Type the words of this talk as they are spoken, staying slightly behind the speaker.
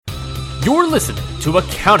You're listening to a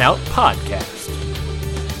Countout Podcast.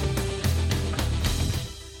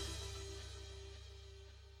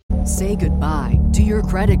 Say goodbye to your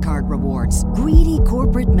credit card rewards. Greedy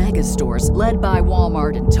corporate mega stores, led by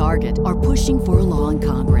Walmart and Target, are pushing for a law in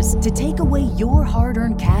Congress to take away your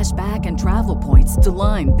hard-earned cash back and travel points to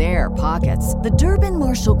line their pockets. The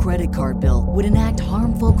Durbin-Marshall credit card bill would enact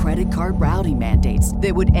harmful credit card routing mandates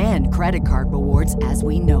that would end credit card rewards as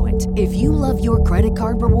we know it. If you love your credit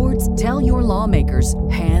card rewards, tell your lawmakers,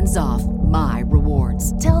 hands off my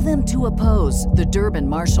rewards. Tell them to oppose the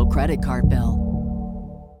Durbin-Marshall credit card bill.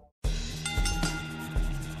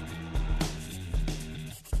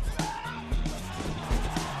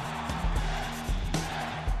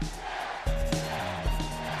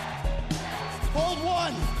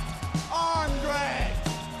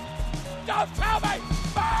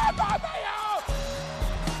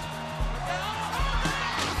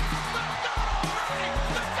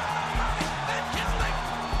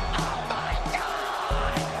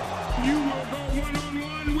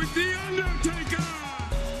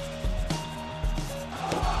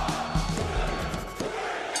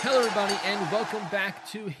 And welcome back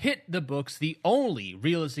to Hit the Books, the only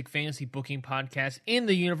realistic fantasy booking podcast in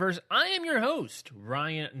the universe. I am your host,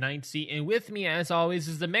 Ryan Knightsey, and with me, as always,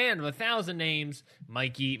 is the man of 1,000 names,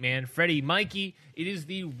 Mikey Manfredi. Mikey, it is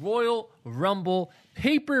the Royal Rumble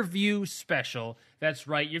pay-per-view special. That's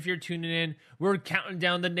right, if you're tuning in, we're counting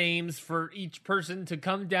down the names for each person to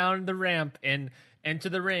come down the ramp and enter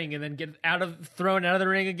the ring and then get thrown out of the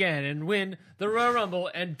ring again and win the Royal Rumble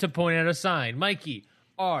and to point out a sign. Mikey,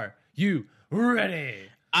 are you ready?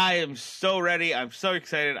 I am so ready. I'm so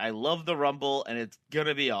excited. I love the Rumble, and it's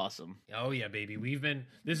gonna be awesome. Oh yeah, baby.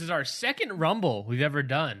 This is our second Rumble we've ever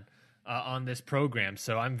done on this program,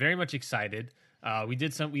 so I'm very much excited. We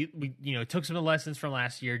took some of the lessons from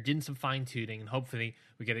last year, did some fine tuning, and hopefully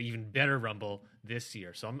we get an even better Rumble this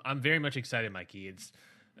year. So I'm very much excited, Mikey. It's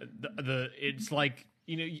it's like,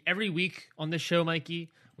 every week on this show,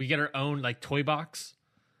 Mikey, we get our own like toy box.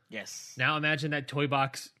 Yes. Now imagine that toy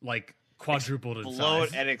box like quadrupled in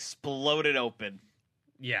size. And exploded open.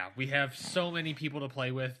 Yeah, we have so many people to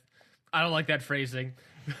play with. I don't like that phrasing.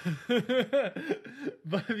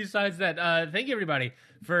 But besides that, thank you everybody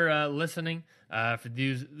for listening, for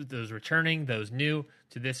those returning, those new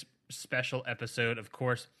to this special episode. Of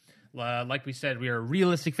course, like we said, we are a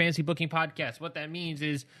realistic fantasy booking podcast. What that means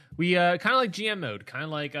is we kind of like GM mode, kind of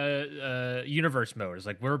like universe mode. It's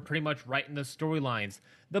like we're pretty much writing the storylines,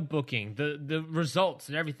 the booking, the results,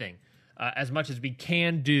 and everything. As much as we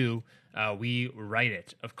can do, we write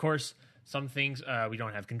it. Of course, some things we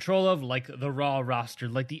don't have control of, like the Raw roster,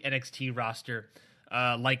 like the NXT roster,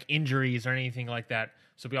 like injuries or anything like that.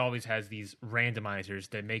 So we always have these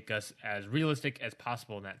randomizers that make us as realistic as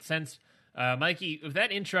possible in that sense. Mikey, with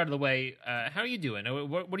that intro out of the way, how are you doing?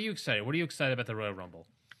 What are you excited? What are you excited about the Royal Rumble?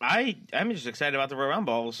 I'm just excited about the Royal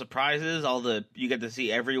Rumble. All the surprises, you get to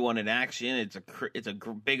see everyone in action. It's a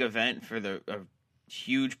big event for a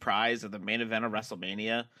huge prize of the main event of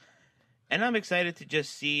WrestleMania, and I'm excited to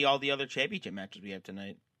just see all the other championship matches we have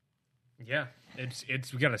tonight. Yeah,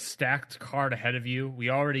 we got a stacked card ahead of you. We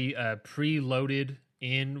already preloaded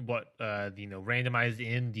in what randomized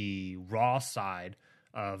in the Raw side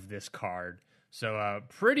of this card. So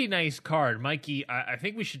pretty nice card. Mikey, I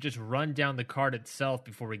think we should just run down the card itself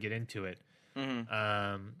before we get into it.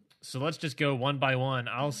 Mm-hmm. So let's just go one by one.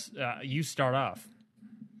 You start off.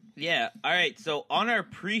 Yeah, all right. So on our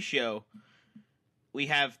pre-show, we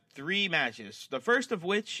have 3 matches. The first of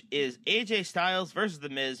which is AJ Styles versus The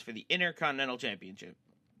Miz for the Intercontinental Championship.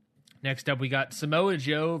 Next up, we got Samoa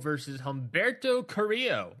Joe versus Humberto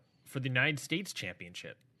Carrillo for the United States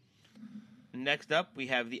Championship. Next up, we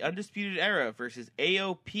have the Undisputed Era versus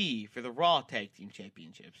AOP for the Raw Tag Team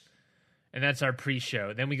Championships. And that's our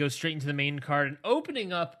pre-show. Then we go straight into the main card, and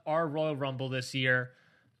opening up our Royal Rumble this year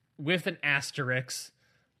with an asterisk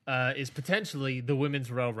is potentially the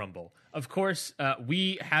Women's Royal Rumble. Of course,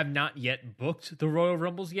 we have not yet booked the Royal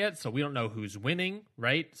Rumbles yet, so we don't know who's winning,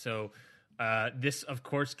 right? So this, of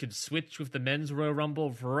course, could switch with the Men's Royal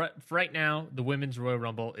Rumble. For right now, the Women's Royal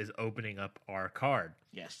Rumble is opening up our card.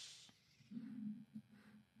 Yes.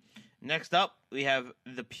 Next up, we have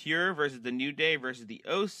The Pure versus The New Day versus the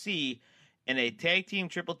OC in a tag team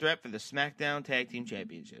triple threat for the SmackDown Tag Team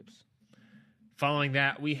Championships. Following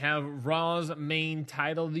that, we have Raw's main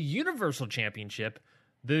title, the Universal Championship.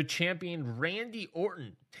 The champion Randy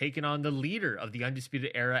Orton taking on the leader of the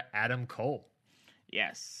Undisputed Era, Adam Cole.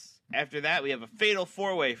 Yes. After that, we have a fatal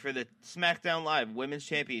 4-way for the SmackDown Live Women's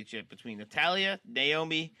Championship between Natalya,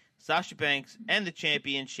 Naomi, Sasha Banks, and the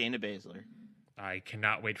champion Shayna Baszler. I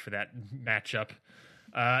cannot wait for that matchup.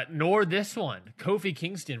 Nor this one. Kofi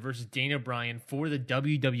Kingston versus Daniel Bryan for the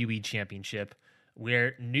WWE Championship,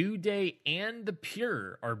 where New Day and The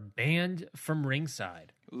Pure are banned from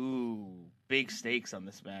ringside. Ooh, big stakes on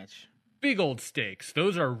this match. Big old steaks.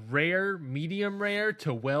 Those are rare, medium rare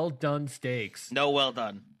to well done steaks. No, well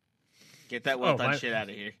done. Get that well done shit out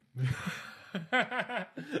of here.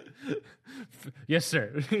 Yes,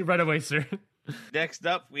 sir. Right away, sir. Next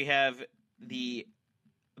up, we have the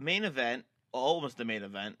main event, almost the main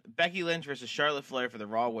event, Becky Lynch versus Charlotte Flair for the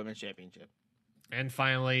Raw Women's Championship. And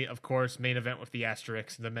finally, of course, main event with the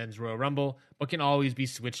asterisk, the Men's Royal Rumble, but can always be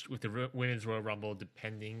switched with the Women's Royal Rumble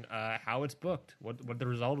depending how it's booked, what the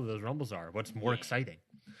result of those Rumbles are, what's more exciting.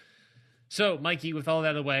 So, Mikey, with all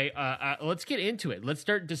that away, let's get into it. Let's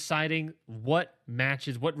start deciding what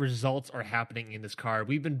matches, what results are happening in this card.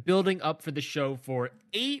 We've been building up for the show for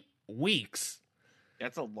 8 weeks.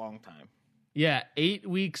 That's a long time. Yeah, 8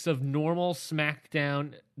 weeks of normal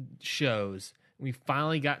SmackDown shows. We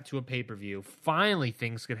finally got to a pay-per-view. Finally,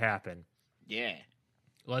 things could happen. Yeah.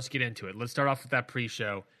 Let's get into it. Let's start off with that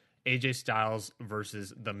pre-show. AJ Styles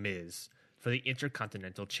versus The Miz for the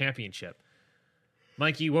Intercontinental Championship.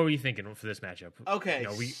 Mikey, what were you thinking for this matchup? Okay.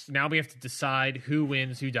 Now we have to decide who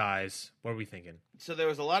wins, who dies. What are we thinking? So there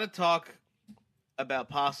was a lot of talk about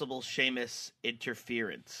possible Sheamus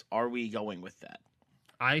interference. Are we going with that?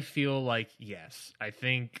 I feel like yes. I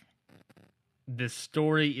think the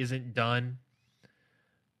story isn't done.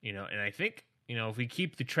 And I think, if we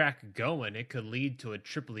keep the track going, it could lead to a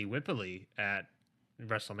Triply Whippily at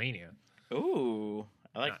WrestleMania. Ooh,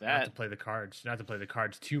 I like that. Not to play the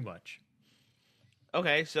cards too much.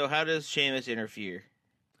 Okay, so how does Sheamus interfere?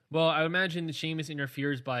 Well, I imagine that Sheamus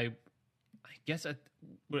interferes by, I guess,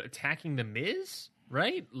 attacking The Miz,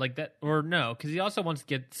 right? Like that, or no, because he also wants to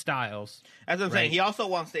get Styles. That's what I'm saying. He also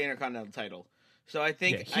wants the Intercontinental title. So I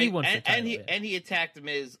think he wants the title, and he attacked The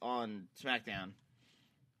Miz on SmackDown.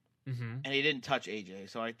 Mm-hmm. And he didn't touch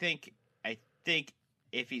AJ. So I think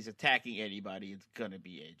if he's attacking anybody, it's gonna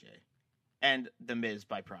be AJ and The Miz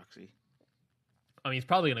by proxy. I mean, he's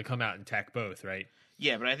probably gonna come out and attack both, right?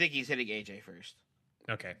 Yeah, but I think he's hitting AJ first.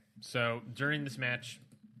 Okay, so during the match,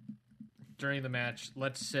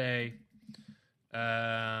 let's say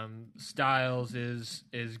Styles is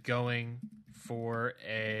going for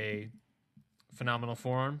a phenomenal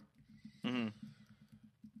forearm. Mm-hmm.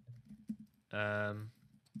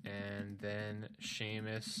 And then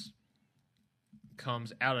Sheamus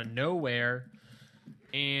comes out of nowhere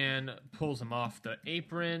and pulls him off the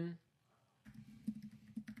apron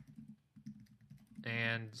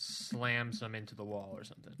and slams him into the wall or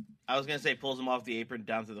something. I was going to say pulls him off the apron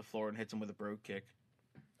down to the floor and hits him with a Brogue kick.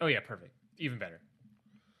 Oh, yeah, perfect. Even better.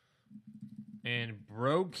 And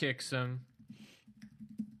Brogue kicks him.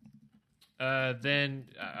 Then,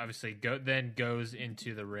 obviously, goes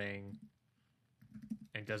into the ring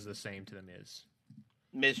and does the same to The Miz.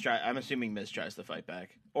 I'm assuming Miz tries to fight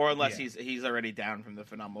back. Or unless he's already down from the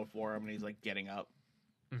phenomenal forearm and he's, like, getting up.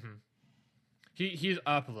 Mm-hmm. He's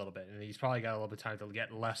up a little bit, and he's probably got a little bit of time to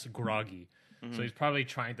get less groggy. Mm-hmm. So he's probably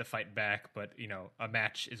trying to fight back, but, a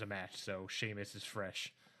match is a match, so Sheamus is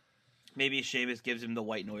fresh. Maybe Sheamus gives him the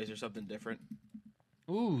white noise or something different.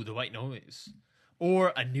 Ooh, the white noise.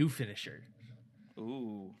 Or a new finisher.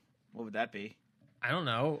 Ooh, what would that be? I don't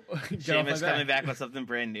know. Sheamus coming back with something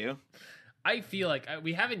brand new. I feel like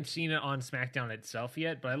we haven't seen it on SmackDown itself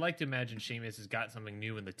yet, but I like to imagine Sheamus has got something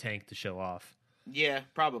new in the tank to show off. Yeah,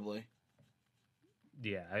 probably.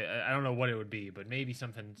 Yeah, I don't know what it would be, but maybe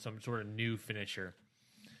some sort of new finisher.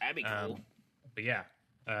 That'd be cool. But yeah,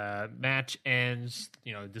 match ends.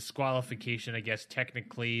 Disqualification. I guess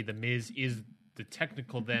technically, The Miz is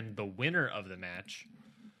the winner of the match,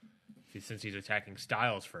 since he's attacking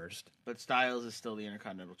Styles first. But Styles is still the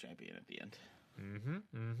Intercontinental Champion at the end.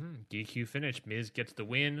 DQ finish. Miz gets the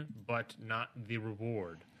win, but not the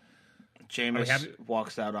reward. Sheamus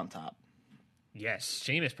walks out on top. Yes,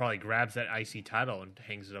 Sheamus probably grabs that IC title and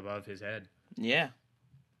hangs it above his head. Yeah.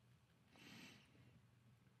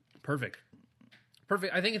 Perfect.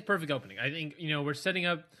 I think it's perfect opening. I think, we're setting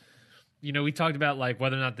up, we talked about like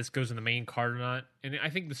whether or not this goes in the main card or not. And I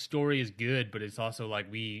think the story is good, but it's also like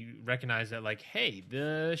we recognize that like, hey,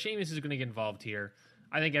 the Sheamus is going to get involved here.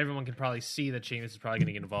 I think everyone can probably see that Sheamus is probably going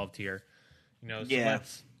to get involved here. So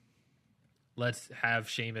let's have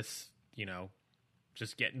Sheamus,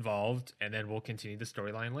 just get involved, and then we'll continue the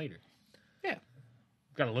storyline later. Yeah.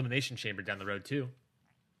 We've got Elimination Chamber down the road, too.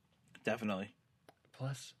 Definitely.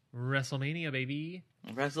 Plus, WrestleMania, baby.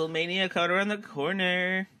 WrestleMania coming around the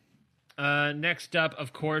corner. Next up,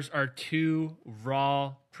 of course, are 2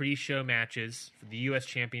 Raw pre-show matches for the U.S.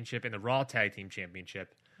 Championship and the Raw Tag Team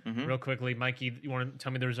Championship. Real quickly, Mikey, you want to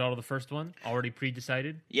tell me the result of the first one? Already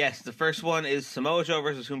pre-decided? Yes, the first one is Samoa Joe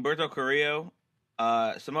versus Humberto Carrillo.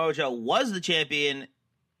 Samoa Joe was the champion.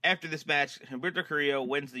 After this match, Humberto Carrillo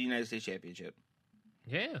wins the United States Championship.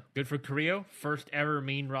 Yeah, good for Carrillo. First ever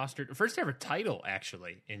title,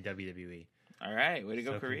 actually, in WWE. All right, way to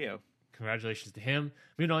go, Carrillo. Congratulations to him.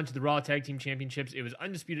 Moving on to the Raw Tag Team Championships, it was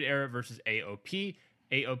Undisputed Era versus AOP.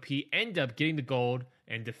 AOP end up getting the gold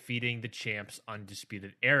and defeating the champs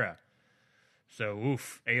Undisputed Era. So,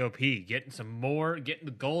 AOP getting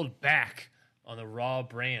the gold back on the Raw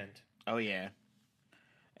brand. Oh, yeah.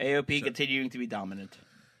 AOP continuing to be dominant.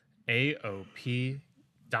 AOP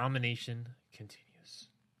domination continues.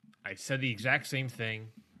 I said the exact same thing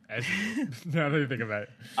as now that I think about it.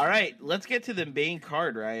 All right, let's get to the main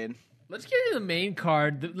card, Ryan. Let's get to the main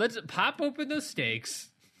card. Let's pop open those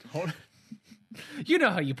steaks. Hold on. You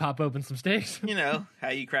know how you pop open some steaks. You know how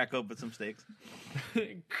you crack open some steaks.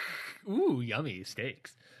 Ooh, yummy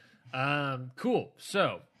steaks. Cool.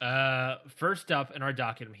 So, first up in our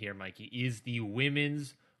docket here, Mikey, is the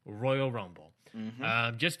Women's Royal Rumble.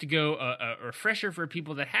 Just to go a refresher for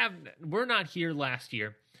people that were not here last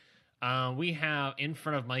year, we have in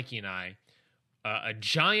front of Mikey and I a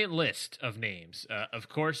giant list of names. Of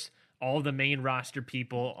course, all the main roster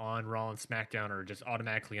people on Raw and SmackDown are just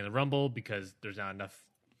automatically in the Rumble because there's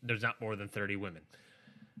not more than 30 women.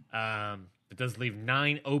 It does leave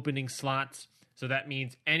 9 opening slots, so that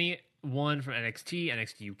means anyone from NXT,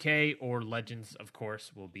 NXT UK, or Legends, of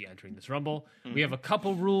course, will be entering this Rumble. We have a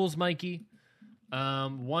couple rules, Mikey.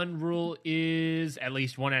 One rule is at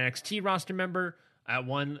least one NXT roster member, at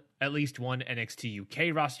least one NXT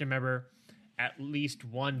UK roster member, at least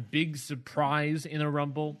one big surprise in a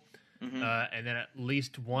Rumble, and then at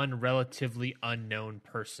least one relatively unknown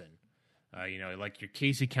person. Like your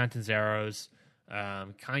Casey Catanzaros,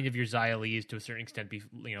 kind of your Xia Lees to a certain extent,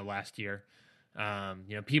 last year.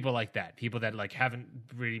 People like that. People that haven't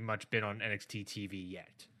really much been on NXT TV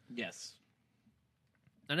yet. Yes.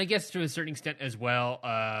 And I guess to a certain extent as well,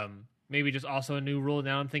 maybe just also a new rule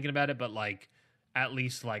now I'm thinking about it, but at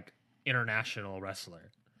least international wrestler.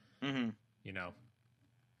 To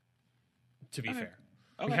be fair.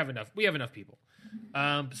 Okay. We have enough people.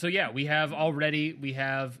 So yeah, we have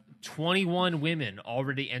 21 women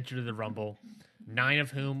already entered the Rumble, 9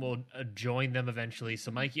 of whom will join them eventually.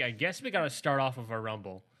 So Mikey, I guess we got to start off with our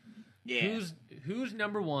Rumble. Yeah. Who's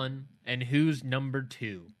number 1 and who's number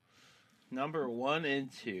 2? Number 1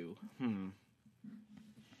 and 2.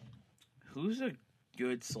 Who's a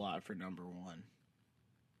good slot for number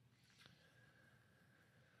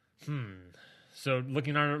 1? So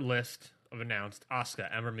looking on our list of announced, Asuka,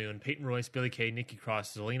 Ember Moon, Peyton Royce, Billie Kay, Nikki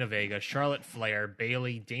Cross, Zelina Vega, Charlotte Flair,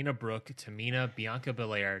 Bayley, Dana Brooke, Tamina, Bianca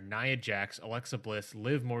Belair, Nia Jax, Alexa Bliss,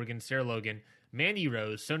 Liv Morgan, Sarah Logan, Mandy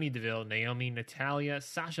Rose, Sonya Deville, Naomi, Natalia,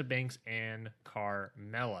 Sasha Banks, and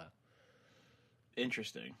Carmella.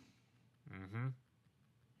 Interesting.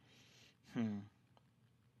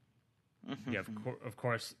 Yeah, of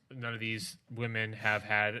course, none of these women have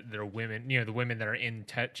had their women, the women that are in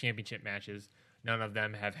championship matches, none of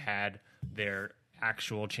them have had their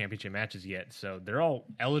actual championship matches yet. So they're all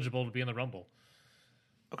eligible to be in the Rumble.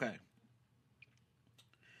 Okay.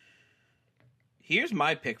 Here's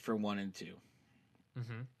my pick for 1 and 2.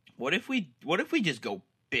 What if we just go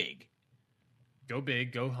big? Go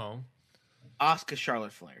big, go home. Asuka,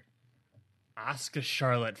 Charlotte Flair. Asuka,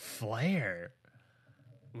 Charlotte Flair.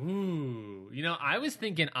 Ooh, I was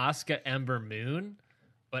thinking Asuka, Ember Moon,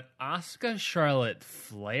 but Asuka, Charlotte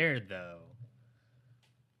Flair though.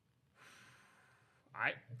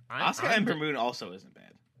 Asuka, Ember Moon also isn't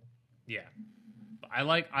bad. Yeah, I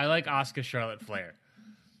like Asuka, Charlotte Flair.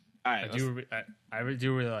 All right, I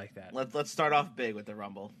do really like that. Let's start off big with the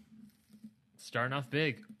Rumble. Starting off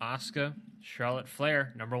big, Asuka, Charlotte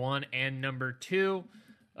Flair, number 1 and number 2,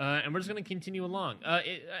 and we're just going to continue along.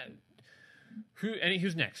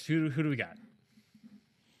 Who's next? Who do we got?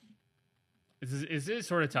 Is this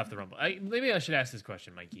sort of tough, the Rumble? Maybe I should ask this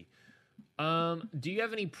question, Mikey. Do you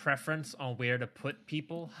have any preference on where to put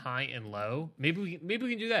people, high and low? Maybe we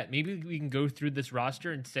can do that. Maybe we can go through this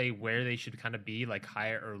roster and say where they should kind of be,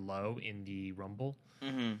 higher or low in the Rumble,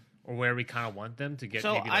 or where we kind of want them to get.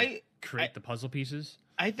 So create the puzzle pieces.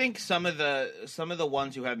 I think some of the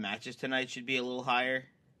ones who have matches tonight should be a little higher.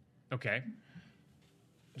 Okay.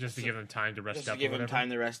 Just to give them time to rest up. Just to give them time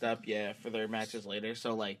to rest up, yeah, for their matches later.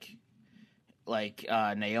 So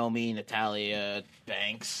Naomi, Natalia,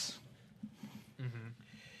 Banks.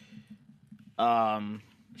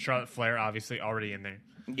 Charlotte Flair obviously already in there.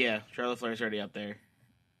 Yeah, Charlotte Flair's already up there.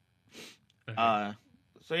 Okay.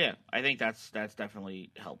 So yeah, I think that's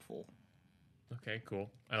definitely helpful. Okay, cool.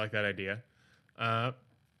 I like that idea. I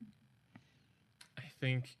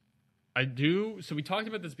think I do. So we talked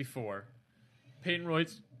about this before. Peyton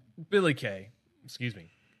Royce, Billy Kay. Excuse me.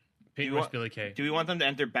 Peyton Royce, Billy Kay. Do we want them to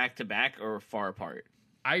enter back to back or far apart?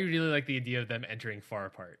 I really like the idea of them entering far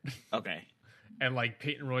apart. Okay. And like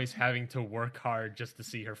Peyton Royce having to work hard just to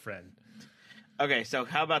see her friend. Okay, so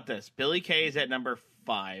how about this? Billy Kay is at number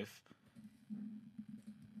 5.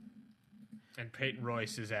 And Peyton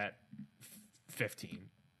Royce is at 15.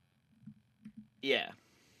 Yeah.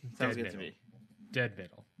 Sounds Dead good to middle. me. Dead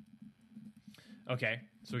middle. Okay,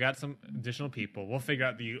 so we got some additional people. We'll figure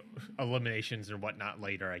out the eliminations and whatnot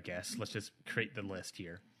later, I guess. Let's just create the list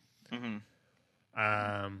here. Mm-hmm.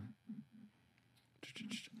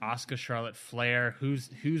 Asuka, Charlotte, Flair. Who's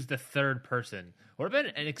the third person? What about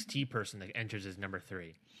an NXT person that enters as number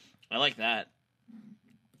 3? I like that.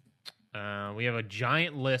 We have a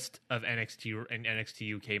giant list of NXT and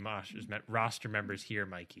NXT UK roster members here,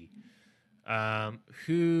 Mikey.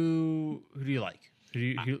 Who do you like? Who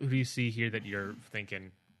do you see here that you're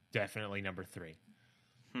thinking definitely number 3?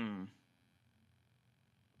 I'm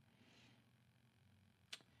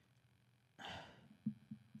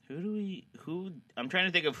trying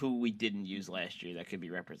to think of who we didn't use last year that could be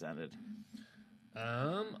represented.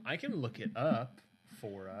 I can look it up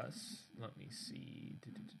for us. Let me see.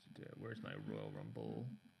 Where's my Royal Rumble?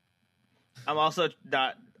 I'm also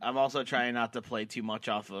trying not to play too much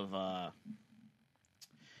off of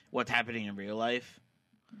what's happening in real life.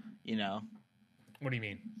 You know? What do you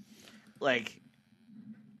mean? I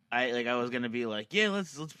was gonna be like, yeah,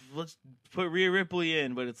 let's put Rhea Ripley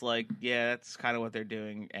in, but it's like, yeah, that's kind of what they're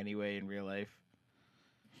doing anyway in real life.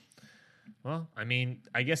 Well, I mean,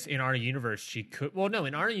 I guess in our universe she could. Well, no,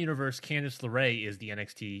 in our universe, Candice LeRae is the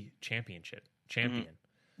NXT champion. Mm-hmm.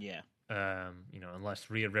 Yeah.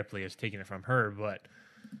 Unless Rhea Ripley has taken it from her, but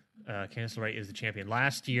Candice LeRae is the champion.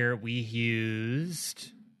 Last year we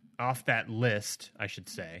used off that list, I should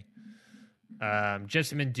say,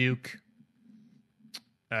 Jessamine Duke,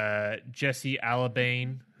 Jessie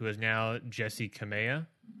Alabane, who is now Jessie Kamea.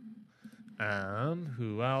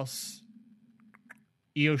 Who else?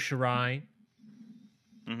 Io Shirai.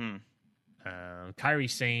 Kairi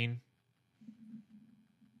Sane.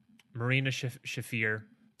 Marina Shafir.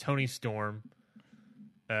 Toni Storm.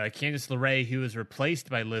 Candice LeRae, who was replaced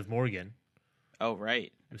by Liv Morgan. Oh,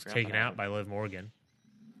 right. Was taken out by Liv Morgan.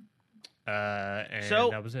 And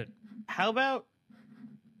so, that was it. How about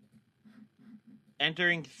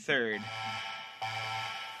entering 3rd,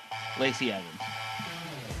 Lacey Evans?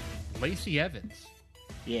 Lacey Evans?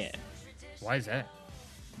 Yeah. Why is that?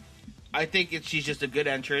 I think she's just a good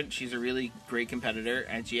entrant. She's a really great competitor,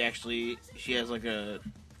 and she has like a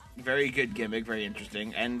very good gimmick, very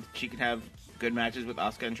interesting, and she can have good matches with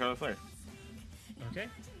Asuka and Charlotte Flair. Okay,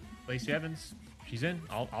 Lacey Evans, she's in.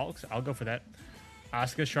 I'll go for that.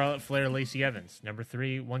 Asuka, Charlotte Flair, Lacey Evans, number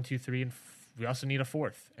 3, 1, 2, 3, and we also need a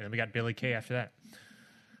 4th, and then we got Billy Kay after that.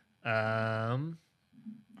 I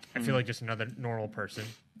feel like just another normal person.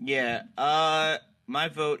 Yeah. My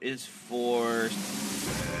vote is for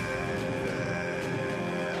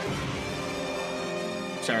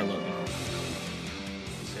Sarah Logan.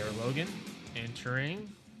 Sarah Logan entering.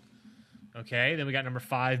 Okay, then we got number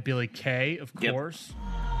 5, Billy Kay, of course.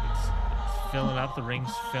 It's filling up. The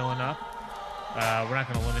ring's filling up. We're not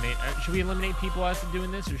going to eliminate. Should we eliminate people as we're doing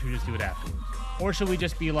this, or should we just do it afterwards? Or should we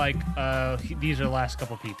just be like, these are the last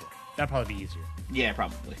couple people? That'd probably be easier. Yeah,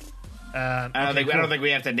 probably. I don't think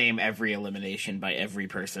we have to name every elimination by every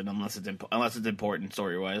person unless it's important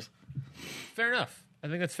story wise. Fair enough. I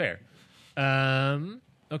think that's fair.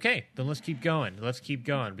 Okay, then let's keep going.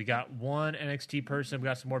 We got one NXT person. We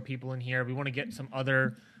got some more people in here. We want to get some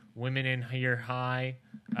other women in here high.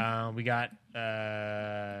 We got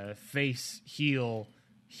face, heel,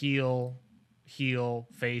 face.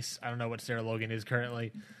 I don't know what Sarah Logan is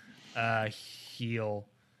currently. Heel.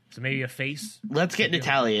 So maybe a face. Let's get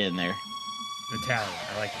Natalya in there. Natalya.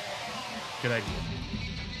 I like it. Good idea.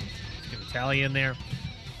 Let's get Natalya in there.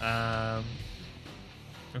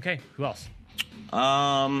 Okay, who else?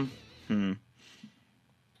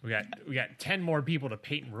 We got 10 more people to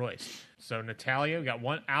Peyton Royce. So Natalya, we got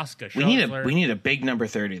one Asuka. We need a big number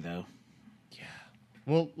 30 though. Yeah.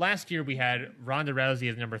 Well, last year we had Ronda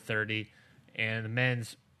Rousey as number 30, and the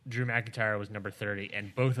men's Drew McIntyre was number 30,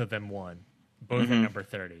 and both of them won. Both at number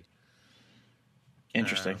 30.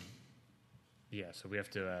 Interesting. Yeah, so we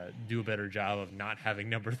have to do a better job of not having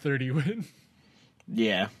number 30 win.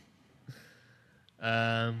 Yeah.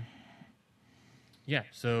 Yeah,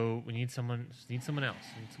 so we need someone else. We need someone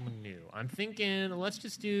new. I'm thinking let's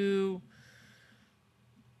just do.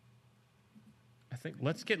 I think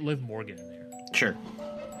let's get Liv Morgan in there. Sure.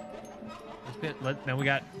 Now we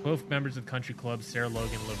got both members of the Country Club, Sarah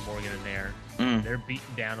Logan, Liv Morgan in there. They're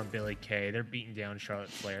beating down on Billie Kay. They're beating down Charlotte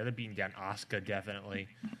Flair. They're beating down Asuka, definitely.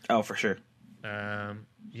 Oh, for sure.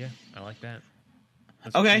 Yeah, I like that.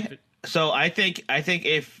 Okay, so I think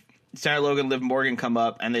if Sarah Logan, Liv Morgan come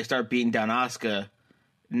up and they start beating down Asuka,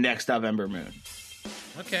 next up Ember Moon.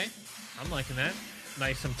 Okay, I'm liking that.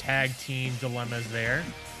 Nice, some tag team dilemmas there.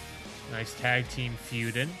 Nice tag team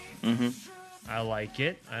feuding. Mm-hmm. I like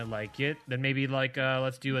it. Then maybe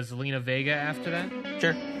let's do a Zelina Vega after that.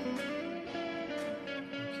 Sure.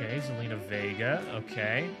 Okay, Zelina Vega.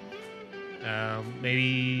 Okay.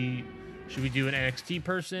 Maybe should we do an NXT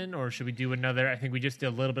person or should we do another? I think we just did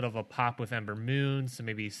a little bit of a pop with Ember Moon, so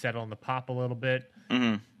maybe settle on the pop a little bit.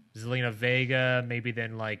 Mm-hmm. Zelina Vega, maybe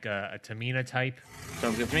then like a Tamina type.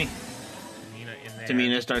 Sounds good to me. Tamina in there.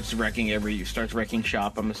 Tamina starts wrecking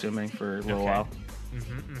shop, I'm assuming, for a little while.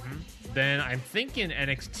 Then I'm thinking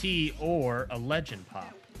NXT or a Legend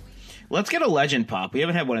pop. Let's get a Legend pop. We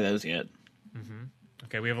haven't had one of those yet.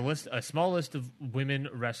 Okay, we have a small list of women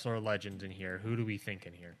wrestler legends in here. Who do we think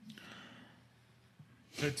in here?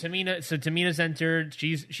 So Tamina's entered.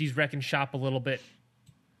 She's wrecking shop a little bit.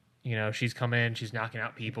 You know, she's come in. She's knocking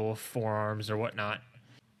out people with forearms or whatnot.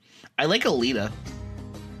 I like Alita.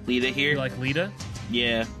 Lita here. You like Lita?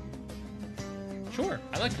 Yeah. Sure,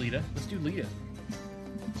 I like Lita. Let's do Lita.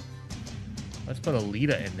 Let's put a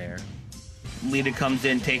Lita in there. Lita comes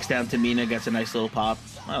in, takes down Tamina, gets a nice little pop.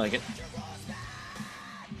 I like it.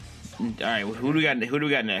 All right, who do we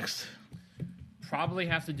got next? Probably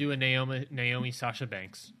have to do a Naomi Sasha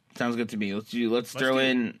Banks. Sounds good to me. Let's do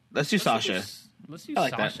Sasha. Let's do I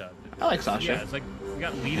like Sasha. that. I like Sasha. Yeah, it's like we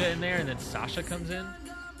got Lita in there, and then Sasha comes in.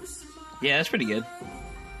 Yeah, that's pretty good.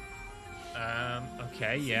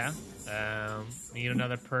 Okay, yeah. Need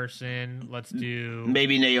another person. Let's do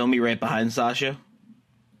maybe Naomi right behind Sasha.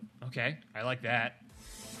 Okay, I like that.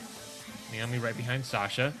 Naomi right behind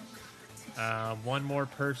Sasha. One more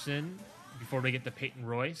person before we get to Peyton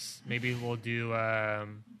Royce. Maybe we'll do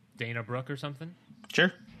Dana Brooke or something.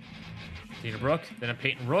 Sure. Dana Brooke, then a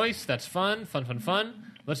Peyton Royce. That's fun.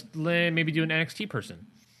 Let's maybe do an NXT person.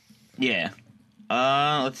 Yeah.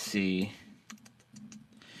 Let's see.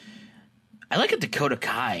 I like a Dakota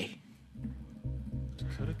Kai.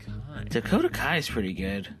 Dakota Kai is pretty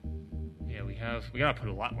good. Yeah, we gotta put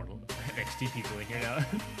a lot more NXT people in here now.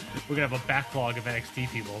 We're gonna have a backlog of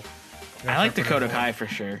NXT people. I like Dakota Kai for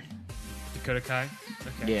sure. Dakota Kai?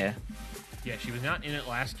 Okay. Yeah. Yeah, she was not in it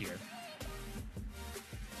last year.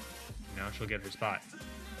 Now she'll get her spot.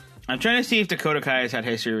 I'm trying to see if Dakota Kai has had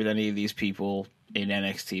history with any of these people in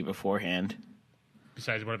NXT beforehand.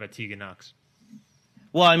 Besides, what about Tegan Knox?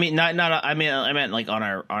 Well, I mean, I meant like on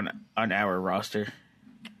our roster.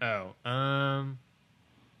 Oh,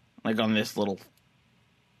 like on this little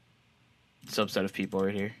subset of people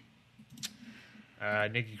right here.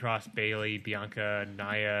 Nikki Cross, Bayley, Bianca,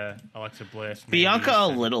 Nia, Alexa Bliss. Bianca a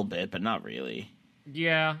little bit, but not really.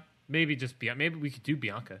 Yeah, maybe just Bianca. Maybe we could do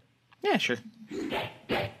Bianca. Yeah, sure.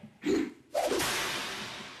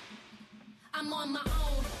 I'm on my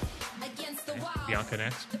own against the wall. Bianca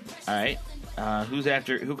next. All right.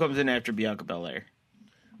 Who comes in after Bianca Belair?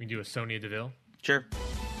 We can do a Sonya Deville. Sure.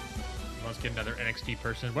 Let's get another NXT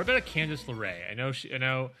person. What about a Candice LeRae? I know she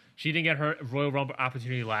didn't get her Royal Rumble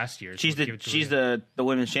opportunity last year. So she's the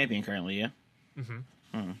women's champion currently. Yeah.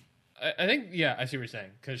 I think I see what you're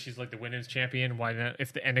saying because she's like the women's champion. Why not?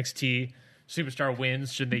 If the NXT superstar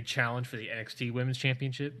wins, should they challenge for the NXT Women's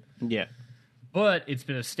Championship? Yeah. But it's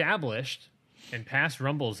been established in past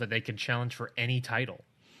Rumbles that they can challenge for any title.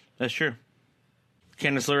 That's true.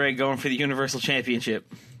 Candice LeRae going for the Universal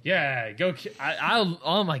Championship. Yeah, go!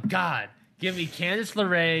 Oh my God, give me Candice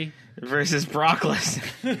LeRae versus Brock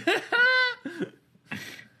Lesnar.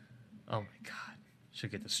 Oh my God, she'll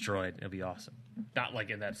get destroyed. It'll be awesome. Not like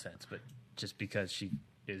in that sense, but just because she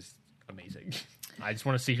is amazing. I just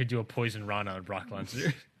want to see her do a Poison Rana on Brock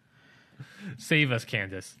Lesnar. Save us,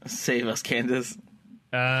 Candice. Save us, Candice.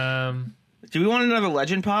 Do we want another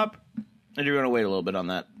Legend pop, or do we want to wait a little bit on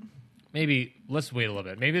that? Maybe let's wait a little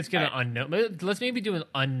bit. Maybe let's get an unknown. Let's maybe do an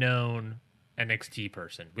unknown NXT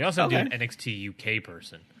person. We also have to do an NXT UK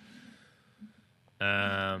person.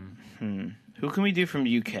 Who can we do from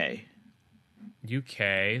UK? UK.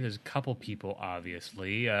 There's a couple people,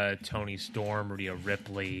 obviously. Toni Storm, Rhea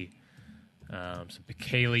Ripley, some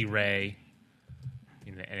Kaylee Ray,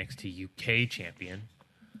 in the NXT UK champion.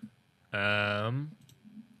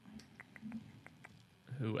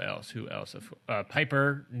 Who else?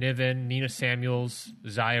 Piper, Niven, Nina Samuels,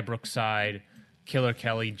 Zaya Brookside, Killer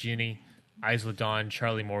Kelly, Ginny, Isla Dawn,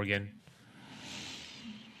 Charlie Morgan.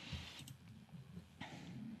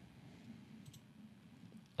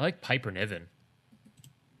 I like Piper Niven.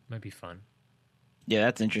 Might be fun. Yeah,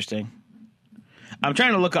 that's interesting. I'm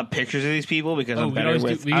trying to look up pictures of these people because Oh, I'm we better always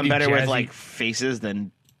with do- we can do with Jazzy. like faces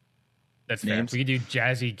than That's Names? fair. We could do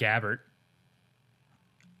Jazzy Gabbert.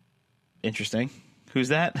 interesting. Who's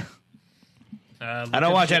that? Look I don't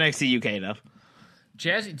up watch Ja- NXT UK enough.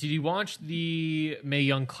 Jazzy, did you watch the Mae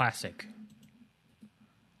Young Classic?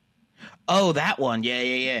 Oh, that one.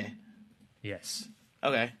 Yeah. Yes.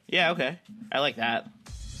 Okay. Yeah. Okay. I like that.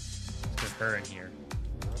 Let's get her in here.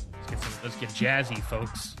 Let's get jazzy,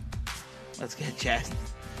 folks. Let's get jazz.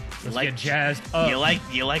 Let's get jazzed up. You like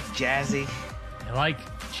jazzy? I like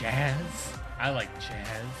jazz. I like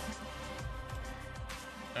jazz.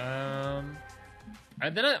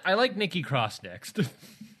 I like Nikki Cross next.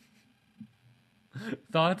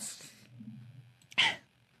 Thoughts?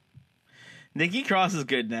 Nikki Cross is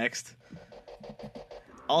good next.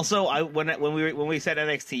 Also, when we said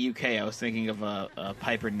NXT UK, I was thinking of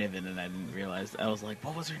Piper Niven, and I didn't realize. I was like,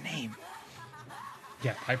 what was her name?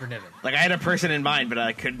 Yeah, Piper Niven. Like I had a person in mind, but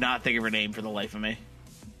I could not think of her name for the life of me.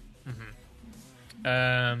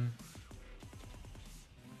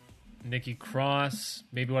 Nikki Cross.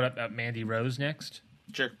 Maybe what about Mandy Rose next?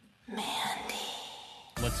 Sure.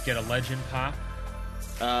 Let's get a legend pop.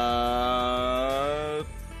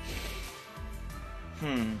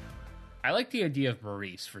 I like the idea of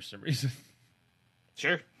Maurice for some reason.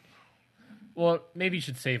 Sure. Well, maybe you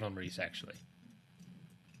should save on Maurice actually.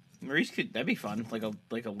 Maurice that'd be fun, like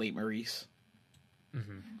a late Maurice.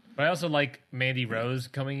 But I also like Mandy Rose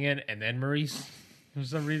coming in and then Maurice for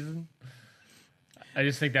some reason. I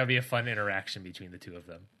just think that would be a fun interaction between the two of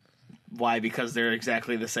them. Why? Because they're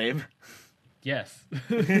exactly the same. Yes.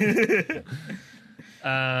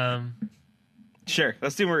 Sure,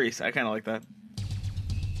 let's do Maurice. I kind of like that.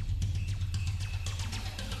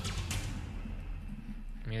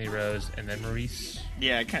 Mandy Rose and then Maurice.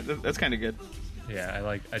 Yeah, that's kind of good.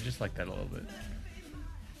 Yeah, I just like that a little bit.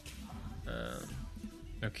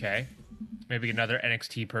 Okay. Maybe another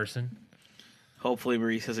NXT person. Hopefully,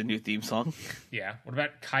 Maurice has a new theme song. Yeah. What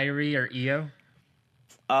about Kyrie or Io?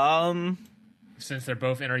 Since they're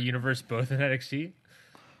both in our universe, both in NXT?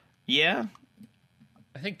 Yeah,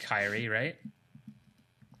 I think Kyrie, right?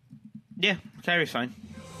 yeah, Kyrie's fine.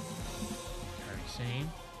 Kyrie Sane.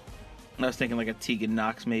 I was thinking like a Tegan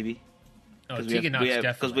Knox maybe. Oh, Tegan Knox, because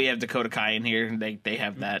definitely. we have Dakota Kai in here. And they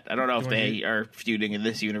have that. I don't know if they are feuding in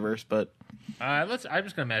this universe, but I'm just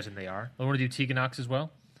going to imagine they are. I want to do Tegan Knox as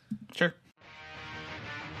well. sure.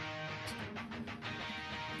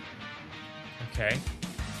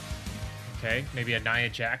 Okay, maybe a Nia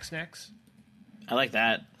Jax next. I like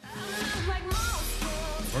that.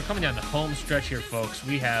 We're coming down the home stretch here, folks.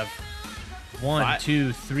 We have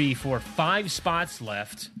 5 spots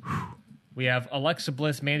left. We have Alexa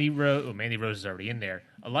Bliss, Mandy Rose. Oh, Mandy Rose is already in there.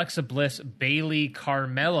 Alexa Bliss, Bailey,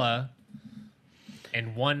 Carmella,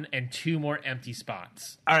 and 1 and 2 more empty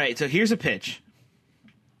spots. All right, so here's a pitch.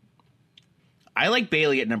 I like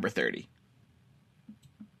Bailey at number 30.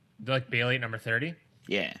 Do you like Bailey at number 30?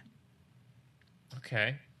 Yeah.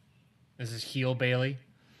 Okay. This is heel Bailey,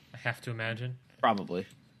 I have to imagine. Probably.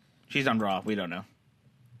 She's on Raw. We don't know.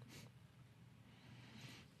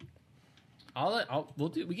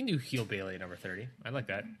 We can do heel Bailey at number 30. I like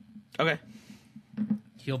that. Okay.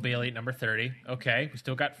 Heel Bailey at number 30. Okay. We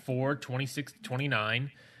still got 4, 26,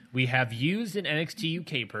 29. We have used an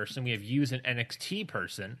NXT UK person. We have used an NXT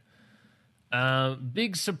person.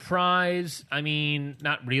 Big surprise. I mean,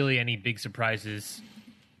 not really any big surprises.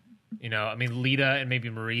 You know, I mean, Lita and maybe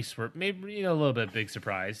Maurice were maybe, a little bit big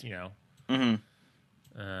surprise,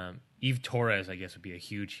 Eve Torres, I guess, would be a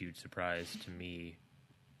huge, huge surprise to me.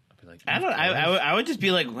 I'd be like, I would just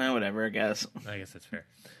be like, well, whatever, I guess. I guess that's fair.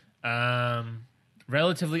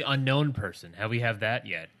 Relatively unknown person. Have we have that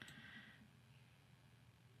yet?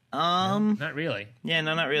 Not really. Yeah,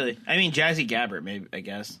 no, not really. I mean, Jazzy Gabbert, maybe, I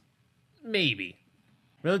guess. Maybe.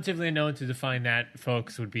 Relatively unknown, to define that,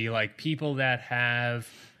 folks, would be like people that have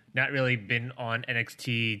not really been on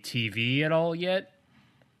NXT TV at all yet.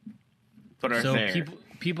 But are So there.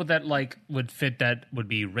 people that like would fit that would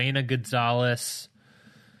be Reina Gonzalez,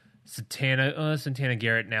 Santana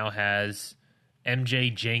Garrett now has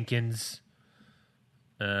MJ Jenkins,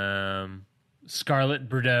 Scarlett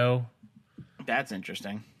Bordeaux, That's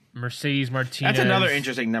interesting. Mercedes Martinez. That's another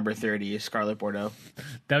interesting number 30 is Scarlett Bordeaux.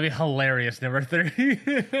 That'd be hilarious. Number 30.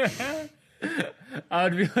 I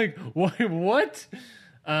would be like, what?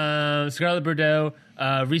 Scarlett Bordeaux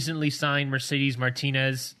recently signed Mercedes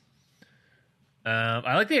Martinez.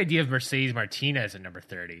 I like the idea of Mercedes Martinez at number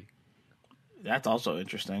 30. That's also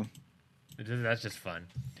interesting. That's just fun.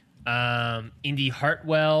 Indy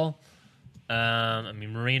Hartwell. I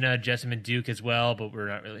mean, Marina, Jessamine, Duke as well, but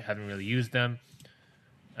haven't really used them.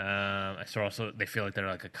 I saw also they feel like they're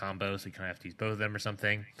like a combo, so you kind of have to use both of them or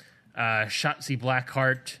something. Shotzi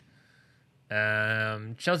Blackheart,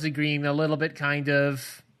 Chelsea Green a little bit, kind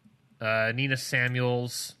of. Nina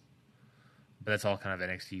Samuels, but that's all kind of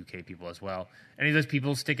NXT UK people as well. Any of those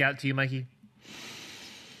people stick out to you, Mikey?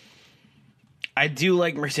 I do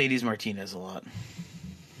like Mercedes Martinez a lot.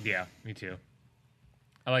 Yeah, me too.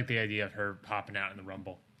 I like the idea of her popping out in the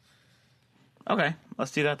Rumble. Okay,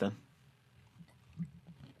 let's do that then.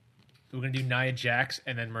 We're going to do Nia Jax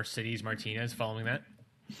and then Mercedes Martinez following that.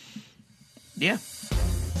 Yeah.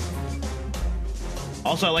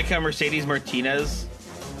 Also, I like how Mercedes Martinez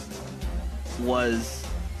was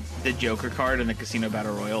the Joker card in the Casino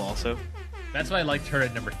Battle Royal also. That's why I liked her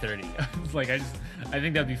at number 30. It's like I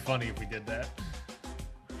think that'd be funny if we did that.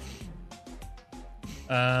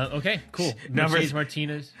 Okay, cool. Mercedes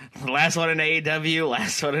Martinez. Last one in AEW,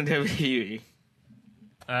 last one in WWE.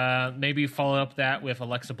 Maybe follow up that with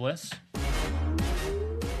Alexa Bliss.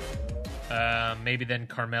 Maybe then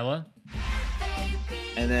Carmella.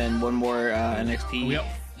 And then one more NXT. Yep.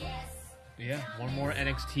 Yeah, one more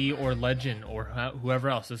NXT or Legend or whoever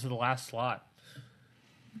else. This is the last slot.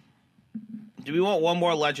 Do we want one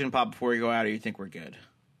more Legend pop before we go out, or you think we're good?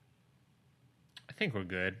 I think we're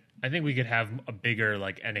good. I think we could have a bigger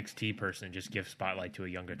like NXT person just give spotlight to a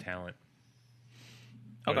younger talent.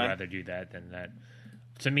 Okay. I'd rather do that than that.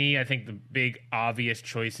 To me, I think the big obvious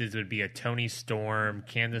choices would be a Toni Storm,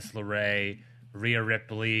 Candice LeRae, Rhea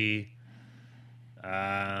Ripley,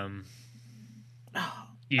 Io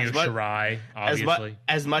Shirai, obviously.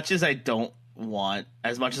 As much as I want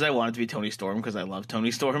it to be Toni Storm because I love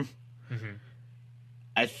Toni Storm. Mm-hmm.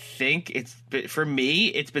 I think for me,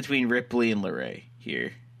 it's between Ripley and LeRae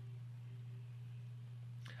here.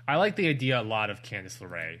 I like the idea a lot of Candice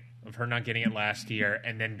LeRae, of her not getting it last year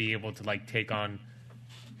and then be able to like take on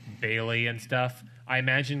Bailey and stuff. I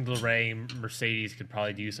imagine LeRae Mercedes could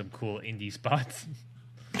probably do some cool indie spots.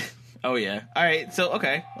 Oh yeah. All right. So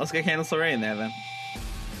okay, let's get Candice LeRae in there then.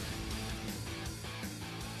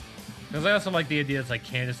 Because I also like the idea it's like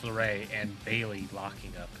Candice LeRae and Bailey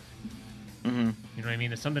locking up. Mm-hmm. You know what I mean?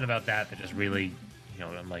 There's something about that just really,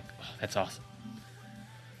 I'm like, oh, that's awesome.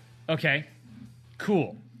 Okay,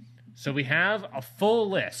 cool. So we have a full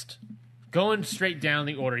list. Going straight down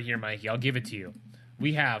the order here, Mikey. I'll give it to you.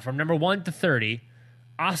 We have, from number 1 to 30,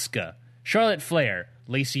 Asuka, Charlotte Flair,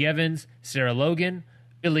 Lacey Evans, Sarah Logan,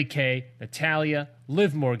 Billie Kay, Natalya,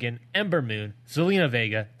 Liv Morgan, Ember Moon, Zelina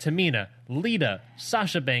Vega, Tamina, Lita,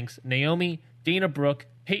 Sasha Banks, Naomi, Dana Brooke,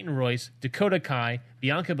 Peyton Royce, Dakota Kai,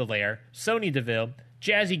 Bianca Belair, Sonya Deville,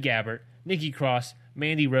 Jazzy Gabbert, Nikki Cross,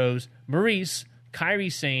 Mandy Rose, Maurice,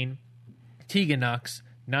 Kairi Sane, Tegan Nox,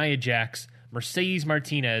 Nia Jax, Mercedes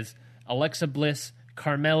Martinez, Alexa Bliss,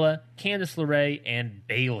 Carmella, Candice LeRae, and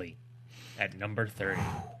Bailey at number 30.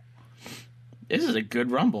 This is a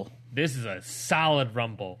good Rumble. This is a solid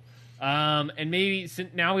Rumble. And maybe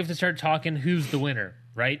now we have to start talking who's the winner,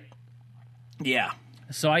 right? Yeah.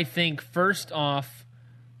 So I think first off,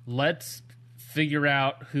 let's figure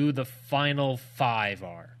out who the final 5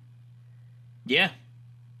 are. Yeah.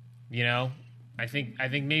 I think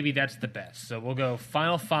maybe that's the best. So we'll go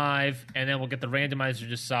final 5, and then we'll get the randomizer to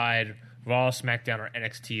decide Raw, SmackDown, or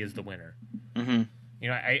NXT is the winner. Mm-hmm.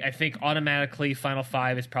 I think automatically final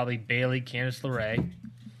 5 is probably Bailey, Candice LeRae.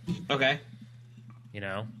 Okay.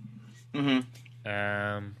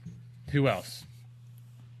 Mm-hmm. Who else?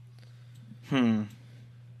 Do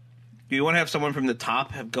you want to have someone from the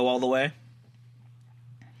top go all the way?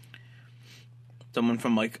 Someone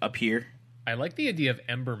from like up here I like the idea of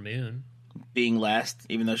Ember Moon being last,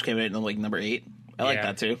 even though she came in like number 8. I like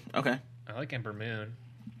that too. Okay. I like Ember Moon.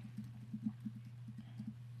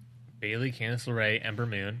 Bailey, Candice LeRae, Ember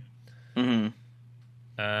Moon.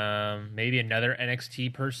 Mm-hmm. Maybe another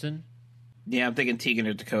NXT person. Yeah, I'm thinking Tegan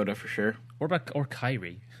or Dakota for sure. Or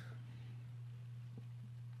Kairi.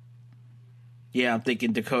 Yeah, I'm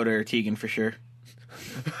thinking Dakota or Tegan for sure.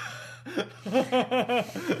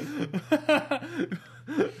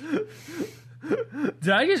 Did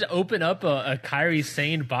I just open up a Kairi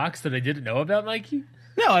Sane box that I didn't know about, Mikey?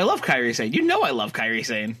 No, I love Kairi Sane. You know I love Kairi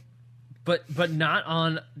Sane. But not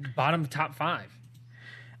on bottom top 5.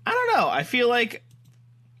 I don't know. I feel like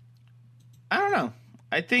I don't know.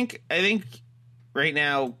 I think right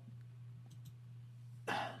now.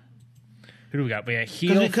 Who do we got? We got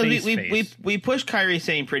heel, face. We pushed Kairi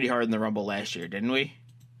Sane pretty hard in the Rumble last year, didn't we?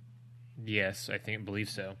 Yes, I believe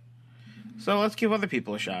so. So let's give other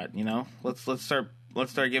people a shot. Let's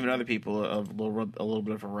start giving other people a little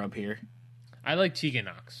bit of a rub here. I like Tegan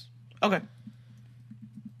Nox. Okay.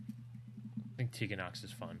 Tegan Nox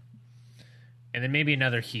is fun. And then maybe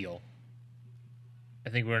another heel. I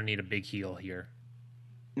think we're going to need a big heel here.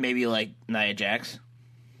 Maybe like Nia Jax.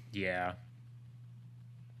 Yeah.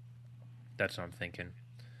 That's what I'm thinking.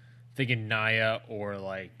 Thinking Nia or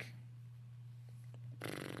like...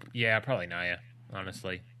 Yeah, probably Nia,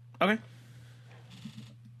 honestly. Okay.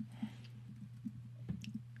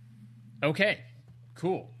 Okay,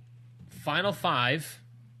 cool. Final 5.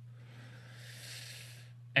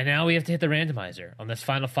 And now we have to hit the randomizer on this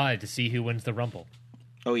final 5 to see who wins the Rumble.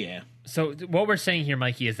 Oh, yeah. So what we're saying here,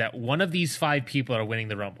 Mikey, is that one of these 5 people are winning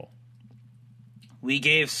the Rumble. We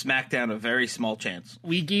gave SmackDown a very small chance.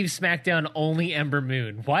 We gave SmackDown only Ember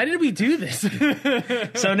Moon. Why did we do this?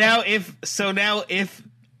 So now if SmackDown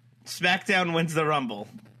wins the Rumble,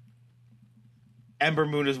 Ember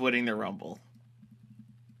Moon is winning the Rumble.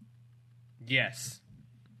 Yes.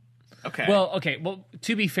 Okay. Well,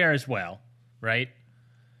 to be fair as well, right?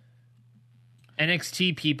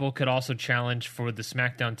 NXT people could also challenge for the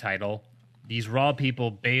SmackDown title. These Raw people,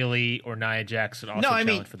 Bayley or Nia Jax, would also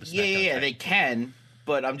challenge for the SmackDown title. They can,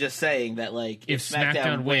 but I'm just saying that, like, if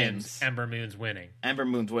SmackDown wins, Ember Moon's winning. Ember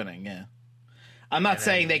Moon's winning, yeah. I'm not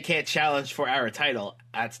saying they can't challenge for our title.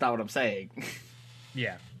 That's not what I'm saying.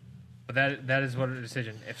 Yeah. But that is what a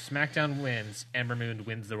decision. If SmackDown wins, Ember Moon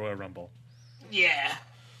wins the Royal Rumble. Yeah.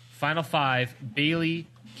 Final 5, Bayley,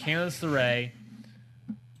 Candice LeRae,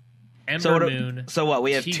 Ember Moon, so what,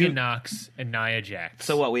 we have Tegan Nox, and Nia Jax.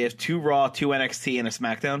 So what, we have 2 Raw, 2 NXT, and a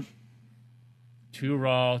SmackDown? 2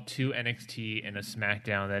 Raw, 2 NXT, and a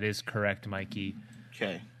SmackDown. That is correct, Mikey.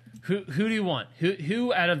 Okay. Who do you want?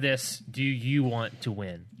 Who out of this do you want to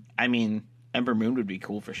win? I mean, Ember Moon would be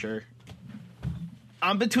cool for sure.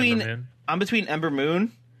 I'm between Ember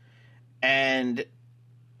Moon and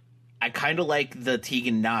I kind of like the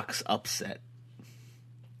Tegan Nox upset.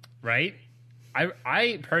 Right?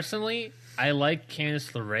 I personally, I like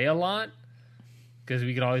Candice LeRae a lot because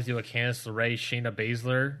we could always do a Candice LeRae, Shayna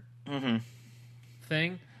Baszler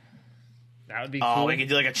thing. That would be cool. Oh, we could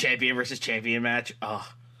do like a champion versus champion match. Oh.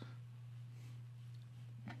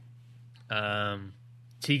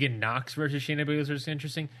 Tegan Nox versus Shayna Baszler is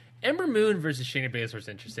interesting. Ember Moon versus Shayna Baszler is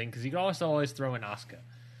interesting because you could also always throw in Asuka.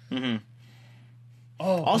 Mm-hmm.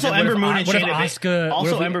 Oh, also Ember Moon and Shayna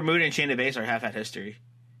Baszler Baszler have had history.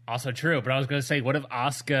 Also true, but I was going to say, what if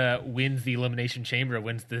Asuka wins the Elimination Chamber,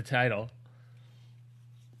 wins the title?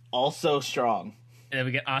 Also strong. And then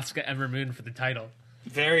we get Asuka Ember Moon for the title.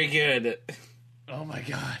 Very good. Oh my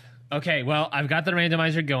god. Okay, well, I've got the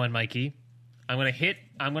randomizer going, Mikey. I'm gonna hit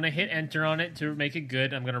enter on it to make it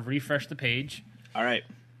good. I'm gonna refresh the page. All right.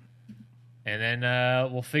 And then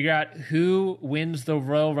we'll figure out who wins the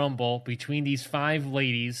Royal Rumble between these 5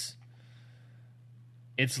 ladies.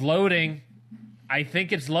 It's loading. I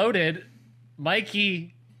think it's loaded.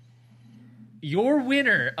 Mikey, your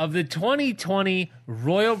winner of the 2020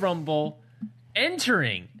 Royal Rumble,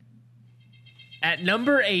 entering at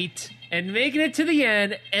number 8 and making it to the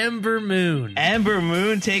end, Ember Moon. Ember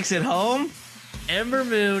Moon takes it home. Ember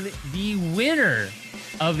Moon, the winner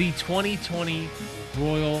of the 2020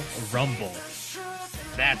 Royal Rumble.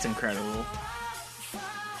 That's incredible.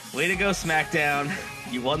 Way to go, SmackDown.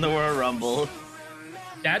 You won the Royal Rumble.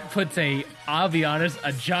 That puts I'll be honest,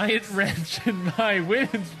 a giant wrench in my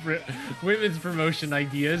women's promotion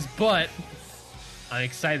ideas, but I'm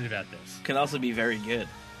excited about this. Can also be very good.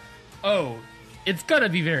 Oh, it's gonna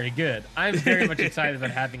be very good. I'm very much excited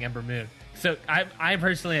about having Ember Moon. So I'm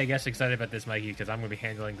personally, I guess, excited about this, Mikey, because I'm going to be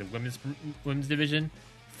handling the women's division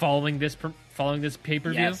following this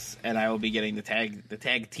pay-per-view. Yes, and I will be getting the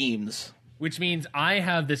tag teams, which means I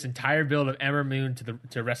have this entire build of Ember Moon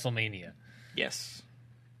to WrestleMania. Yes,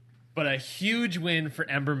 but a huge win for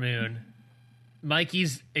Ember Moon.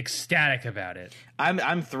 Mikey's ecstatic about it.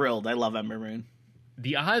 I'm thrilled. I love Ember Moon.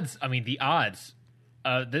 The odds.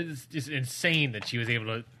 This is just insane that she was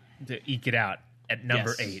able to eke it out at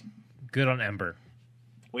number 8. Good on Ember.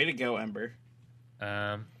 Way to go, Ember.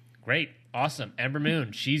 Great. Awesome. Ember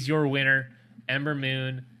Moon. She's your winner. Ember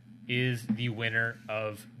Moon is the winner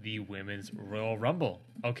of the Women's Royal Rumble.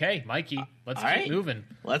 Okay, Mikey, let's keep moving.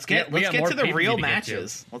 Let's get to the real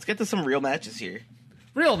matches. Let's get to some real matches here.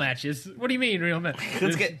 Real matches? What do you mean real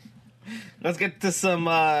matches? Let's get to some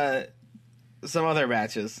other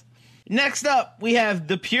matches. Next up, we have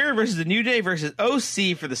The Pure versus The New Day versus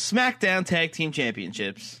OC for the SmackDown Tag Team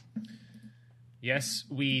Championships. Yes,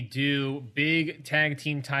 we do. Big tag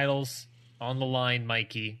team titles on the line,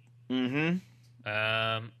 Mikey. Mm-hmm.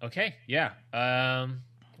 Okay, yeah.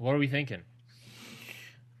 What are we thinking?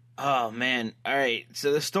 Oh, man. All right.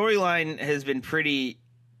 So the storyline has been pretty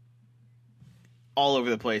all over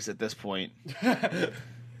the place at this point.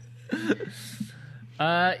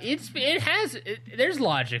 There's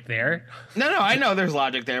logic there. No, I know there's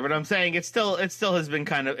logic there, but I'm saying it still has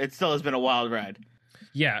been a wild ride.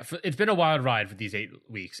 Yeah, it's been a wild ride for these 8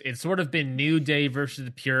 weeks. It's sort of been New Day versus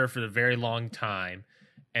the Pure for a very long time.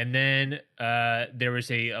 And then there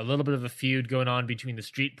was a little bit of a feud going on between the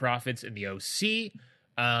Street Profits and the OC,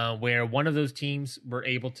 where one of those teams were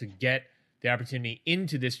able to get the opportunity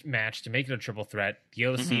into this match to make it a triple threat. The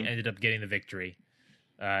OC ended up getting the victory.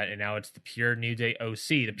 And now it's the Pure New Day OC.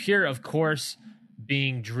 The Pure, of course,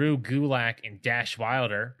 being Drew Gulak and Dash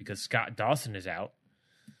Wilder because Scott Dawson is out.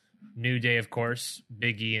 New Day, of course,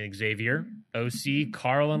 Big E and Xavier. OC,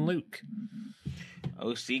 Carl and Luke.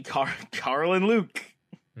 OC, Carl and Luke.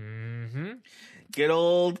 Mm-hmm. Good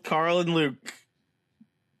old Carl and Luke.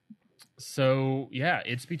 So yeah,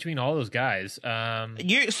 it's between all those guys.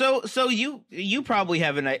 You probably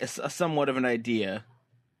have a somewhat of an idea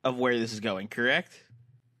of where this is going, correct?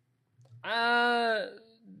 I'll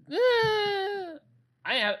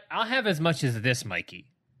have as much as this, Mikey.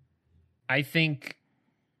 I think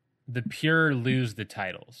the Pure lose the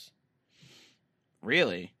titles.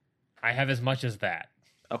 Really? I have as much as that.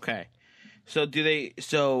 Okay. So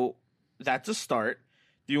that's a start.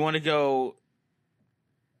 Do you want to go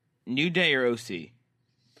New Day or OC?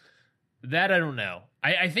 That I don't know.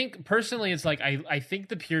 I think personally it's like I think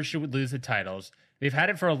the Pure should lose the titles. They've had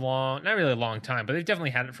it for not really a long time, but they've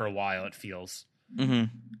definitely had it for a while, it feels. Mm-hmm.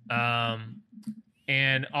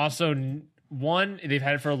 And also, 1, they've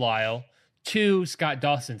had it for a while. 2, Scott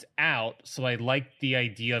Dawson's out, so I like the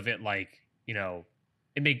idea of it, like, you know,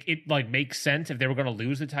 it makes sense if they were going to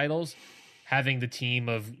lose the titles, having the team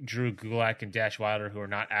of Drew Gulak and Dash Wilder, who are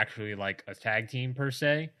not actually like a tag team per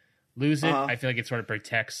se, lose it. I feel like it sort of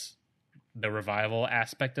protects the revival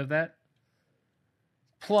aspect of that.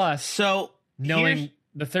 Plus, knowing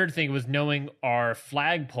the third thing was knowing our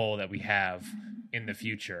flagpole that we have in the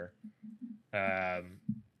future.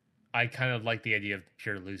 I kind of like the idea of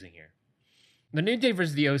Pure losing here. The New Day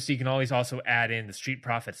versus the OC can always also add in the Street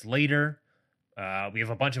Profits later. We have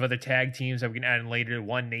a bunch of other tag teams that we can add in later.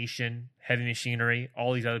 One Nation, Heavy Machinery,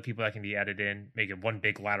 all these other people that can be added in, make it one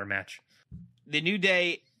big ladder match. The New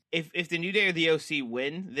Day, if the New Day or the OC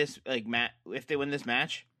win this, if they win this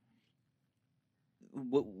match,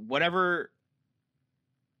 whatever,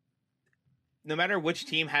 no matter which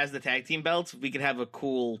team has the tag team belts, we could have a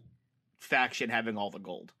cool faction having all the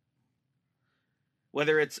gold.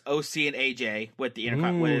 Whether it's OC and AJ with the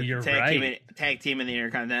tag team in the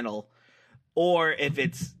Intercontinental, or if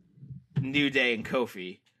it's New Day and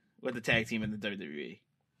Kofi with the tag team in the WWE.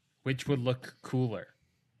 Which would look cooler?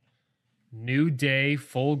 New Day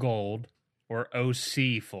full gold or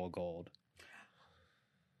OC full gold?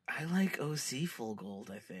 I like OC full gold,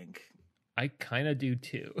 I think. I kind of do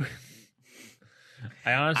too.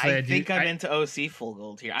 I think I'm into OC full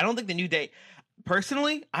gold here. I don't think the New Day...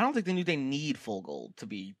 Personally, I don't think the New Day need full gold to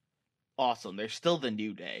be awesome. They're still the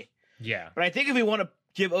New Day. Yeah. But I think if we want to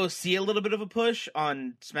give OC a little bit of a push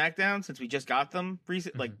on SmackDown, since we just got them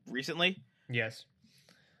recently. Yes.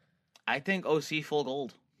 I think OC full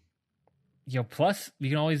gold. Plus, you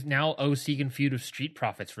can always... Now OC can feud with Street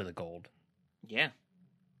Profits for the gold. Yeah.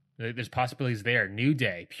 There's possibilities there. New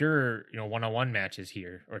Day, Pure, one-on-one matches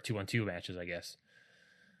here, or 2-on-2 matches, I guess.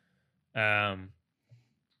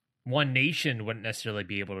 One Nation wouldn't necessarily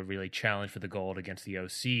be able to really challenge for the gold against the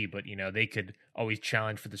OC, but they could always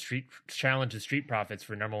challenge the Street Profits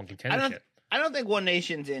for number one contendership. I don't think One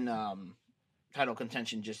Nation's in title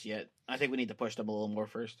contention just yet. I think we need to push them a little more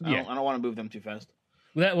first. I don't want to move them too fast.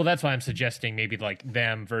 Well, that's why I'm suggesting maybe like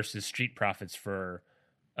them versus Street Profits for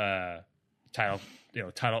title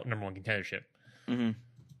number one contendership. Mm-hmm.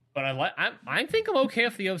 But I think I'm okay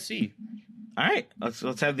with the OC. All right, let's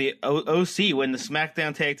have the OC win the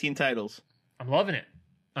SmackDown Tag Team titles. I'm loving it.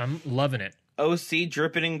 OC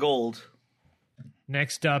dripping in gold.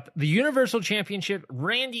 Next up, the Universal Championship,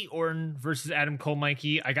 Randy Orton versus Adam Cole.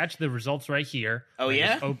 Mikey, I got you the results right here. Oh, Let me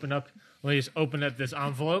yeah? Let me just open up this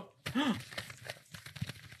envelope.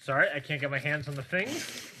 Sorry, I can't get my hands on the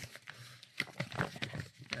things.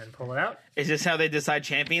 And pull it out. Is this how they decide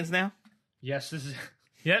champions now? Yes, this is...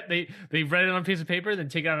 Yeah, they write it on a piece of paper, then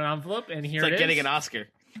take it out an envelope, and here it's it is. It's like getting an Oscar.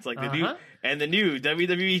 It's like the new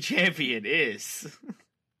WWE champion is...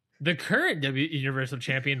 The current Universal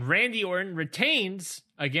Champion, Randy Orton, retains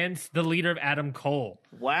against the leader of Adam Cole.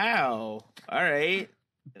 Wow. All right.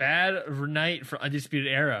 Bad night for Undisputed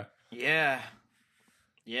Era. Yeah.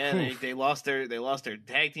 Yeah, they lost their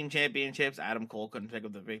tag team championships. Adam Cole couldn't pick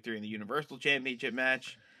up the victory in the Universal Championship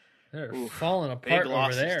match. They're falling apart big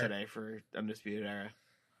over there today for Undisputed Era.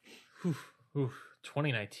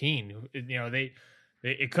 2019.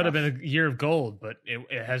 It could have been a year of gold, but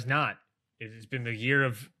it has not. It's been the year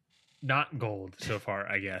of not gold so far,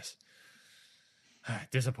 I guess.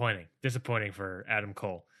 Disappointing for Adam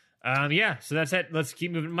Cole. Yeah, so that's it. Let's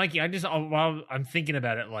keep moving. Mikey, while I'm thinking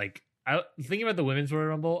about it, like, thinking about the Women's Royal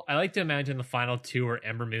Rumble, I like to imagine the final two are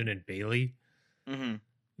Ember Moon and Bayley. Mm-hmm.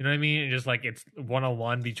 You know what I mean? And just like it's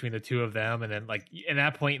 1-on-1 between the two of them, and then like at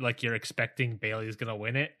that point, like you're expecting Bayley's gonna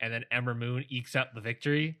win it, and then Ember Moon ekes out the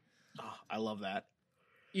victory. Oh, I love that.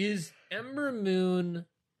 Is Ember Moon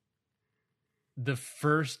the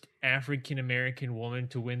first African American woman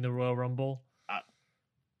to win the Royal Rumble?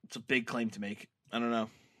 It's a big claim to make. I don't know.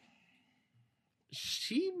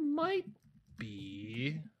 She might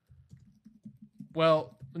be.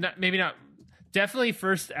 Well, maybe not. Definitely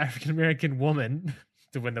first African American woman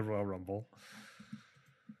to win the Royal Rumble.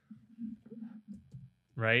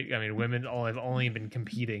 Right? I mean, women have only been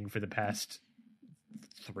competing for the past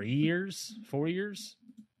 4 years.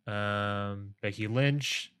 Becky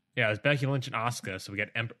Lynch. Yeah, it was Becky Lynch and Asuka. So we got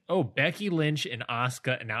Becky Lynch and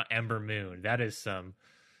Asuka, and now Ember Moon. That is some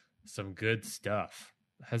good stuff.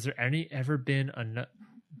 Has there ever been a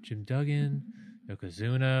Jim Duggan,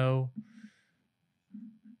 Yokozuna,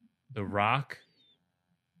 The Rock?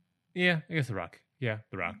 Yeah, I guess The Rock. Yeah,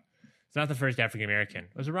 The Rock. It's not the first African American.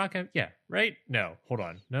 Was The Rock? Yeah, right? No, hold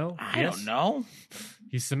on. No, I don't know.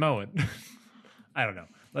 He's Samoan. I don't know.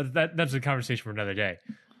 That's a conversation for another day.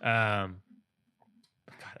 God,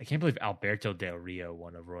 I can't believe Alberto Del Rio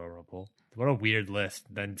won a Royal Rumble. What a weird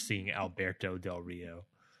list. Then seeing Alberto Del Rio.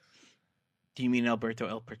 Do you mean Alberto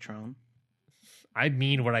El Patron? I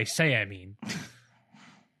mean what I say I mean.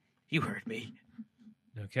 You heard me.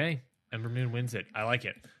 Okay. Ember Moon wins it. I like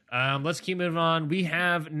it. Let's keep moving on. We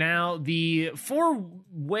have now the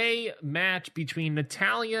 4-way match between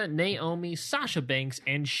Natalya, Naomi, Sasha Banks,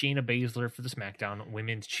 and Shayna Baszler for the SmackDown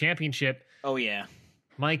Women's Championship. Oh, yeah.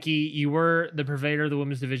 Mikey, you were the purveyor of the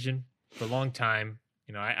women's division for a long time.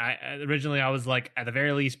 You know, I originally I was like, at the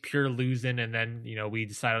very least, pure losing, and then, you know, we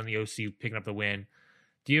decided on the OC picking up the win.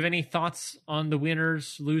 Do you have any thoughts on the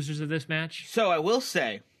winners, losers of this match? So I will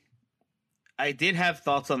say, I did have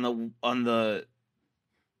thoughts on the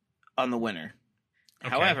winner. Okay.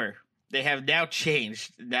 However, they have now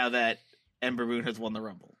changed now that Ember Moon has won the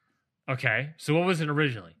Rumble. Okay, so what was it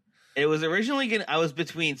originally? It was originally I was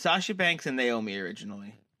between Sasha Banks and Naomi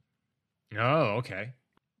originally. Oh, okay.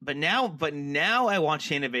 But now I want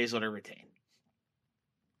Shayna Baszler to retain.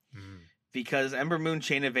 Because Ember Moon,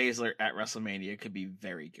 Shayna Baszler at WrestleMania could be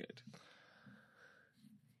very good.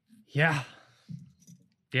 Yeah.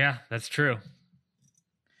 Yeah, that's true.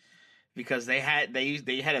 Because they had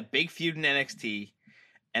a big feud in NXT,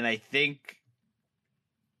 and I think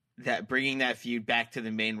that bringing that feud back to the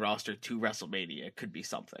main roster to WrestleMania could be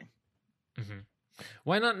something. Mm-hmm.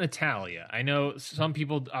 Why not Natalya? I know some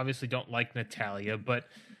people obviously don't like Natalya, but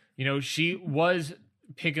you know she was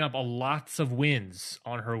picking up lots of wins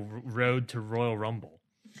on her road to Royal Rumble.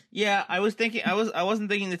 Yeah, I wasn't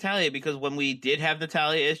thinking Natalya because when we did have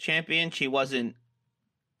Natalya as champion, she wasn't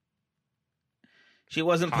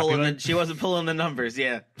Popular? pulling the numbers.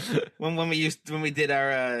 Yeah, when we did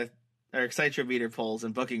our Excitra meter polls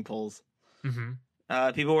and booking polls,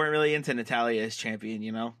 people weren't really into Natalya as champion.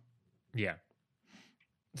 You know. Yeah.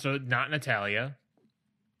 So not Natalya.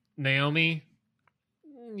 Naomi.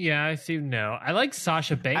 Yeah, I see. No, I like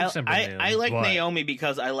Sasha Banks. I like Naomi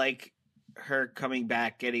because I like her coming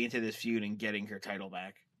back, getting into this feud, and getting her title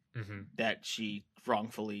back that she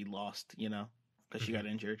wrongfully lost. You know, because she got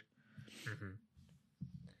injured.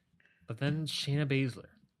 But then Shayna Baszler.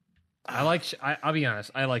 I'll be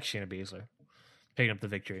honest. I like Shayna Baszler picking up the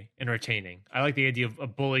victory and retaining. I like the idea of a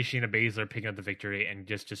bully Shayna Baszler picking up the victory and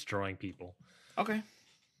just destroying people. Okay.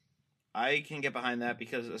 I can get behind that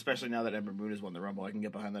because, especially now that Ember Moon has won the Rumble, I can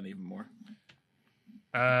get behind that even more.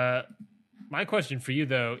 My question for you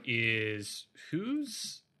though is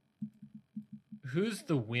who's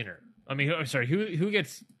the winner? I mean, I'm sorry, who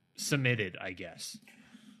gets submitted? I guess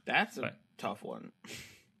that's a tough one.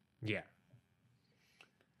 Yeah.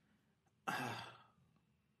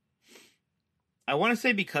 I want to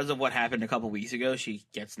say because of what happened a couple weeks ago, she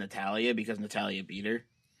gets Natalya because Natalya beat her.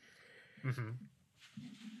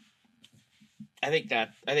 I think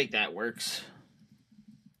that works.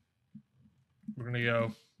 We're gonna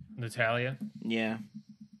go Natalya. Yeah.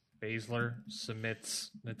 Baszler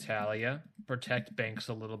submits Natalya. Protect Banks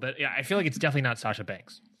a little bit. Yeah, I feel like it's definitely not Sasha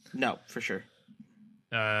Banks. No, for sure.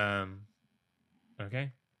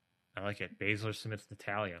 Okay. I like it. Baszler submits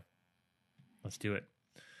Natalya. Let's do it.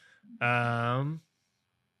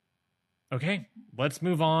 Okay. Let's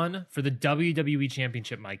move on for the WWE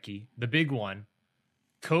Championship, Mikey. The big one.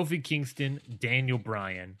 Kofi Kingston, Daniel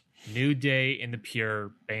Bryan, New Day in the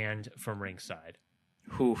Pure banned from ringside.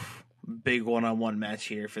 Oof. Big one-on-one match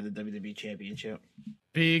here for the WWE Championship.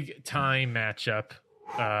 Big time matchup.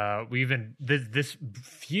 This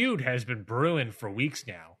feud has been brewing for weeks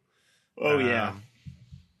now. Oh yeah.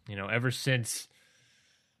 Ever since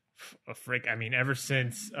ever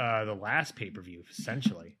since the last pay-per-view,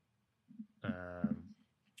 essentially.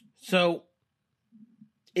 So,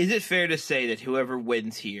 is it fair to say that whoever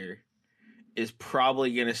wins here is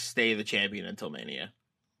probably going to stay the champion until Mania?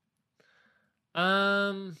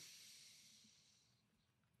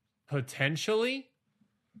 Potentially.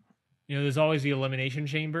 There's always the Elimination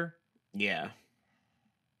Chamber, Yeah.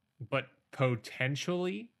 but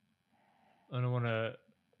potentially, I don't want to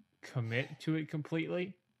commit to it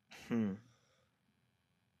completely.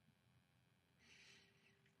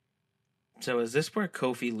 So is this where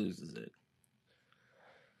Kofi loses it?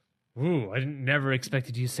 Ooh, never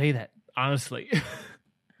expected you to say that, honestly.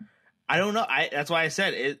 I don't know. That's why I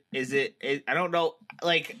said it. I don't know.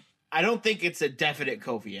 Like, I don't think it's a definite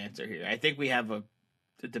Kofi answer here. I think we have a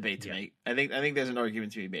debate to make. I think there's an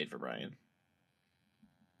argument to be made for Bryan.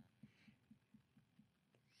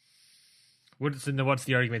 What's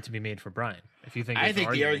the argument to be made for Bryan? If you think, I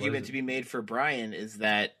think the argument to be made for Bryan is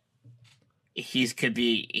that he's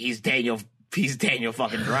Daniel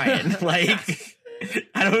fucking Bryan. Like,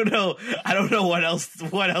 I don't know what else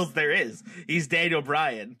there is. He's Daniel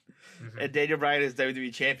Bryan, and Daniel Bryan is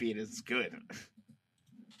WWE champion. Is good.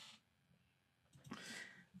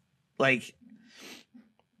 Like,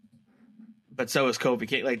 but so is Kofi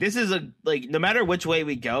King. Like, this is no matter which way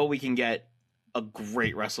we go, we can get a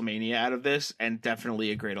great WrestleMania out of this, and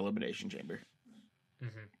definitely a great Elimination Chamber.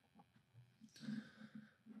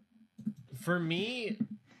 For me,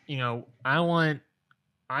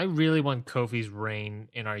 I really want Kofi's reign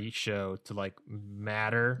in our show to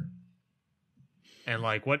matter. And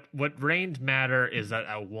what reigns matter is that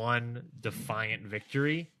a one defiant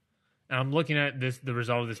victory. And I'm looking at the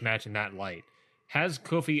result of this match in that light. Has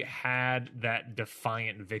Kofi had that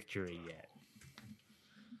defiant victory yet?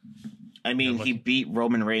 I mean, he beat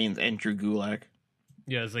Roman Reigns and Drew Gulak.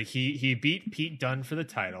 Yeah, it's he beat Pete Dunne for the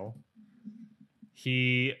title.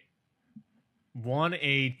 He won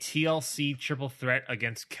a TLC triple threat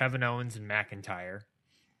against Kevin Owens and McIntyre.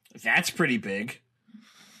 That's pretty big.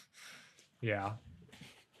 Yeah.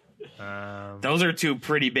 Those are two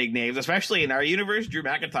pretty big names, especially in our universe. Drew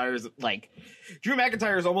McIntyre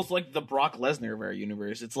is almost like the Brock Lesnar of our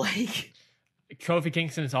universe. It's like Kofi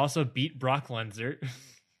Kingston has also beat Brock Lesnar.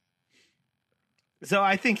 So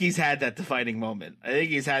I think he's had that defining moment. I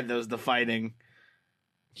think he's had those defining.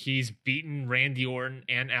 He's beaten Randy Orton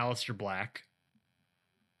and Aleister Black.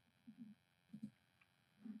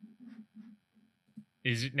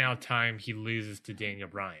 Is it now time he loses to Daniel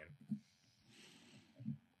Bryan?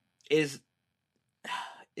 Is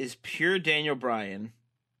pure Daniel Bryan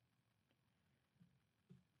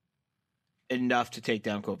enough to take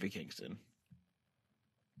down Kofi Kingston?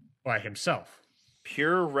 By himself.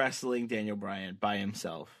 Pure wrestling Daniel Bryan by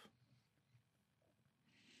himself.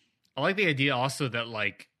 I like the idea also that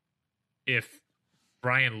if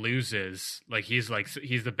Bryan loses, he's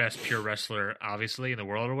the best pure wrestler obviously in the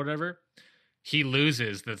world or whatever. He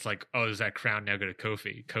loses, that's oh, does that crown now go to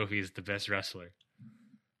Kofi? Kofi is the best wrestler.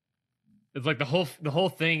 It's the whole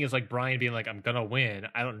thing is Bryan being I'm gonna win.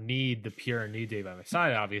 I don't need the pure New Day by my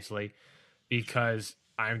side, obviously, because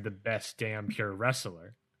I'm the best damn pure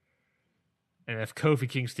wrestler. And if Kofi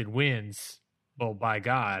Kingston wins, well, by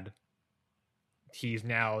God, he's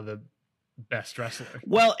now the best wrestler.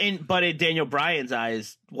 Well, but in Daniel Bryan's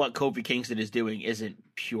eyes, what Kofi Kingston is doing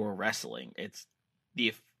isn't pure wrestling. It's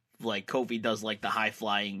Kofi does the high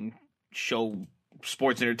flying show,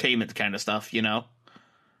 sports entertainment kind of stuff,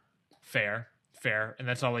 Fair, and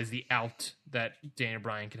that's always the out that Daniel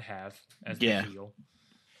Bryan could have as the heel.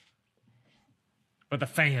 But the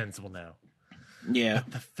fans will know. Yeah,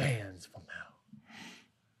 the fans will know.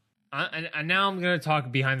 And now I'm going to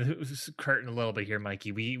talk behind the curtain a little bit here,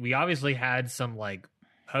 Mikey. We obviously had some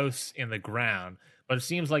posts in the ground, but it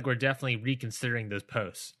seems like we're definitely reconsidering those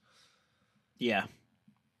posts. Yeah.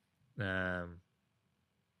 And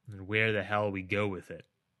where the hell we go with it?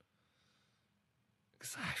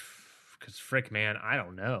 Because frick, man, I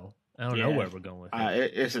don't know. I don't know where we're going with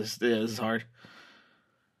it. This is hard.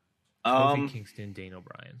 Kofi Kingston, Daniel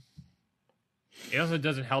Bryan. It also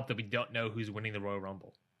doesn't help that we don't know who's winning the Royal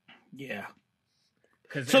Rumble. Yeah.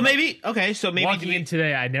 So maybe walking in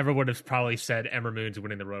today, I never would have probably said Ember Moon's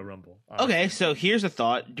winning the Royal Rumble. Honestly. Okay, so here's a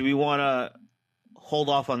thought: do we want to hold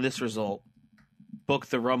off on this result, book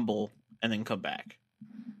the Rumble, and then come back?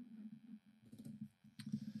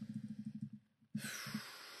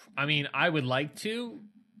 I mean, I would like to,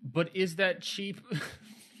 but is that cheap?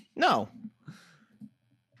 No.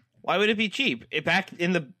 Why would it be cheap? Back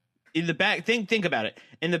in the back, think about it.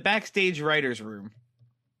 In the backstage writers room.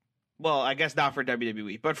 Well, I guess not for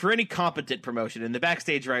WWE, but for any competent promotion in the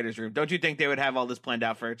backstage writers room, don't you think they would have all this planned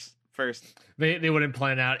out first? They wouldn't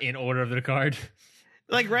plan out in order of the card.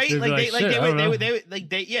 Like, right? They'd be Like like, "Shit, I don't know."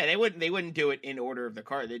 they wouldn't do it in order of the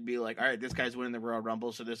card. They'd be like, all right, this guy's winning the Royal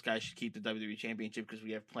Rumble, so this guy should keep the WWE Championship because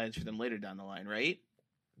we have plans for them later down the line, right?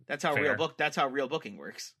 That's how Fair. That's how real booking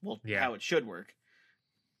works. Well, Yeah. how it should work.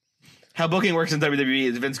 How booking works in WWE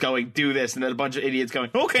is Vince going, do this, and then a bunch of idiots going,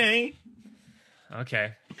 okay.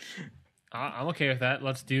 Okay. I'm okay with that.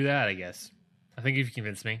 Let's do that, I guess. I think you've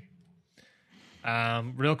convinced me.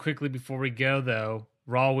 Real quickly before we go, though,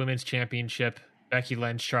 Raw Women's Championship, Becky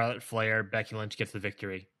Lynch, Charlotte Flair. Becky Lynch gets the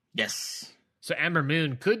victory. Yes. So Ember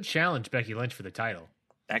Moon could challenge Becky Lynch for the title.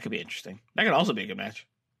 That could be interesting. That could also be a good match.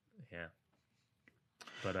 Yeah.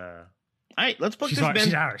 But, All right, let's book she's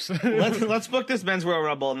this ours. let's book this men's Royal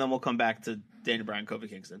Rumble, and then we'll come back to Daniel Bryan, Kofi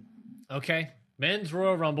Kingston. Okay, men's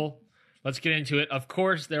Royal Rumble. Let's get into it. Of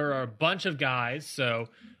course, there are a bunch of guys, so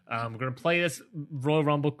we're going to play this Royal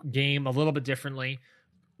Rumble game a little bit differently.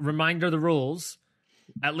 Reminder of the rules.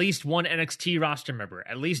 At least one NXT roster member,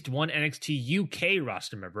 at least one NXT UK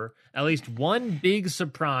roster member, at least one big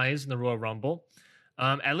surprise in the Royal Rumble,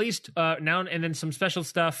 at least now and then some special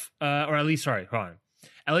stuff, or at least, sorry, hold on.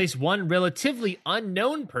 At least one relatively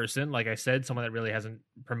unknown person, like I said, someone that really hasn't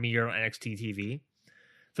premiered on NXT TV.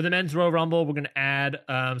 For the men's Royal Rumble, we're going to add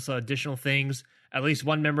some additional things. At least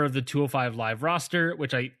one member of the 205 Live roster,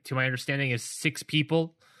 which to my understanding, is 6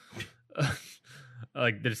 people.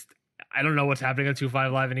 I don't know what's happening on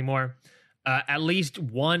 205 Live anymore. At least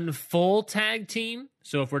one full tag team.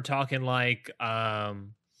 So if we're talking like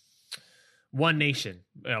One Nation,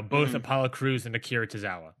 both Apollo Crews and Akira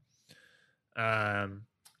Tozawa.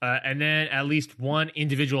 And then at least one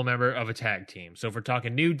individual member of a tag team. So if we're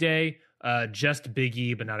talking New Day, just Big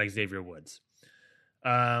E, but not Xavier Woods.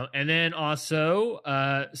 And then also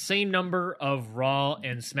same number of Raw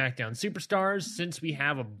and SmackDown superstars. Since we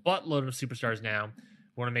have a buttload of superstars now,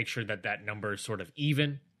 we want to make sure that number is sort of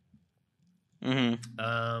even.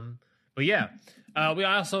 Mm-hmm. But yeah, we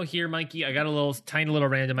also here, Mikey, I got a tiny little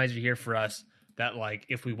randomizer here for us that, like,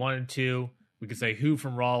 if we wanted to, we could say who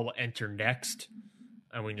from Raw will enter next,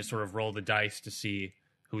 and we can just sort of roll the dice to see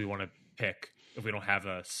who we want to pick if we don't have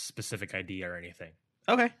a specific idea or anything.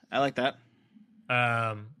 Okay, I like that.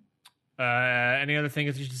 Any other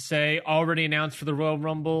things you should say? Already announced for the Royal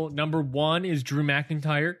Rumble, number 1 is Drew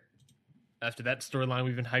McIntyre. After that storyline,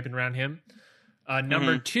 we've been hyping around him.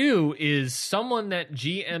 Number 2 is someone that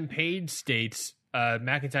GM Page states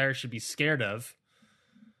McIntyre should be scared of.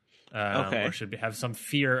 Or should have some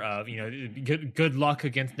fear of. Good luck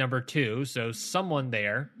against number 2. So someone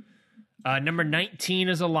there. Number 19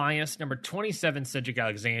 is Elias. Number 27, Cedric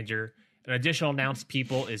Alexander. An additional announced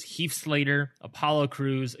people is Heath Slater, Apollo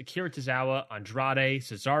Crews, Akira Tozawa, Andrade,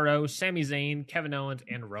 Cesaro, Sami Zayn, Kevin Owens,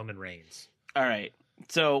 and Roman Reigns. All right.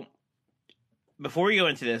 So before we go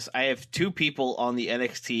into this, I have 2 people on the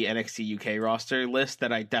NXT UK roster list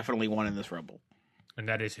that I definitely want in this Rumble. And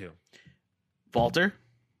that is who? Walter.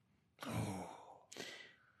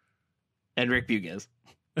 And Rick Bugas.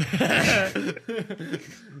 The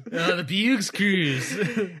Bugs Crews.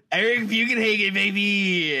 Eric Bugenhagen,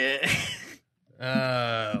 baby.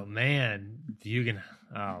 Oh man, Bugen.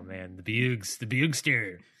 Oh man, the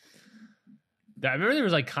Bugster. I remember there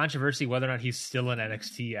was like controversy whether or not he's still in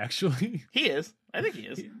NXT. Actually, He is. I think he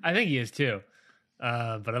is. I think he is too.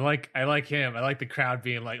 But I like him. I like the crowd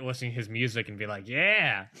being like listening to his music and be like,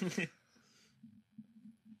 yeah.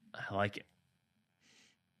 I like it.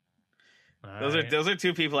 Those are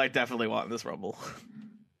 2 people I definitely want in this Rumble.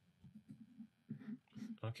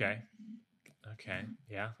 Okay.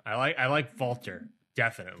 Yeah. I like Walter,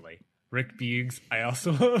 definitely. Rick Buggs, I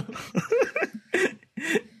also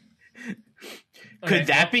Could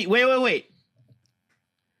that be wait.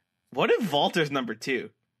 What if Walter's number 2?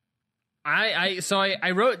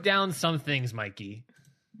 I wrote down some things, Mikey,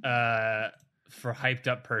 for hyped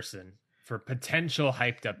up person, for potential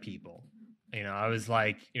hyped up people. I was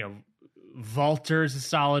like, Walter's a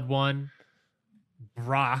solid one.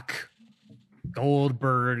 Brock,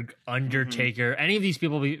 Goldberg, Undertaker, any of these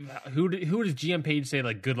people. Who does GM Page say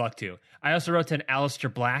like good luck to? I also wrote down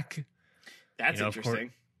Aleister Black. That's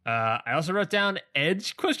interesting. I also wrote down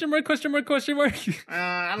Edge? Question mark?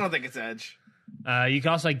 I don't think it's Edge. You can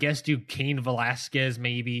also, I guess, do Cain Velasquez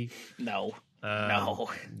maybe. No. No.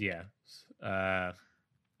 Yeah.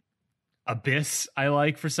 Abyss I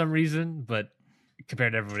like for some reason, but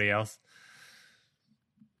compared to everybody else.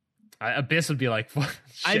 Abyss would be like.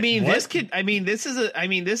 I shit, mean, what? this could. I mean, this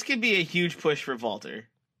could be a huge push for Walter.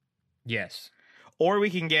 Yes. Or we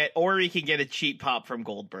can get a cheap pop from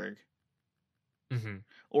Goldberg. Mm-hmm.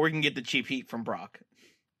 Or we can get the cheap heat from Brock.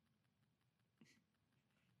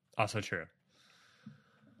 Also true.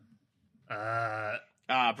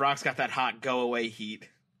 Brock's got that hot go away heat.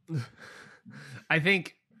 I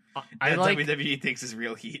think I That like. WWE thinks is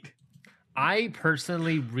real heat. I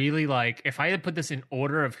personally really like. If I had to put this in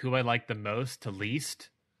order of who I like the most to least,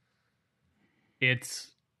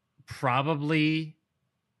 it's probably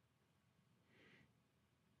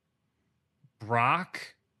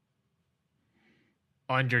Brock,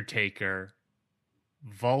 Undertaker,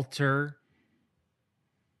 Walter,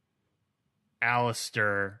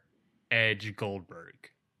 Alistair, Edge, Goldberg.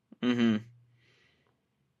 Mm-hmm.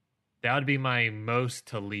 That would be my most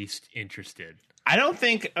to least interested. I don't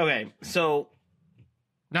think. Okay, so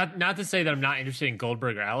Not to say that I'm not interested in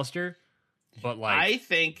Goldberg or Alistair, but like I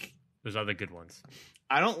think there's other good ones.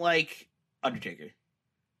 I don't like Undertaker.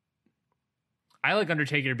 I like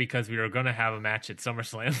Undertaker because we were going to have a match at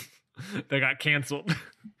SummerSlam that got canceled.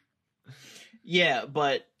 Yeah,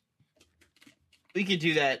 but we could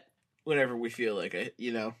do that whenever we feel like it.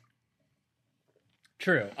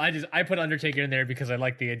 True. I put Undertaker in there because I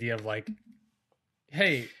like the idea of like,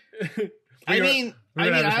 hey. I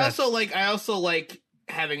match. also like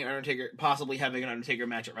having an Undertaker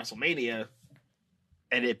match at WrestleMania,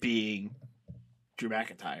 and it being Drew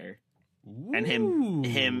McIntyre, and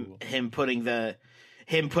him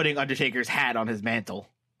putting Undertaker's hat on his mantle,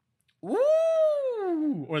 Woo!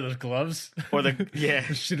 Or those gloves. or the yeah.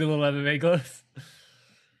 Shitty little MMA gloves.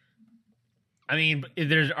 I mean, if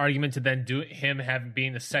there's an argument to then do him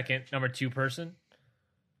being the second number 2 person.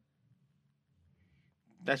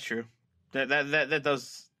 That's true. That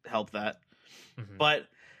does help that. Mm-hmm. But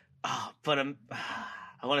I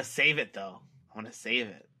want to save it though. I want to save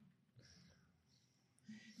it.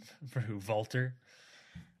 For who? Walter?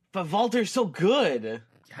 But Walter's so good.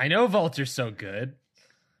 I know Walter's so good.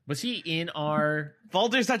 Was he in our...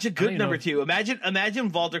 Walter's such a don't good even number know. 2.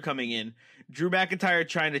 Imagine Walter coming in, Drew McIntyre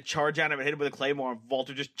trying to charge at him and hit him with a Claymore, and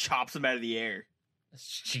Walter just chops him out of the air.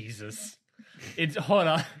 Jesus. Hold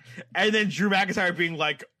on. And then Drew McIntyre being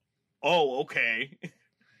like, oh, okay.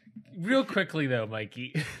 Real quickly, though,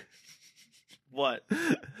 Mikey. What?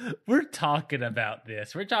 We're talking about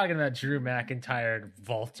this. We're talking about Drew McIntyre and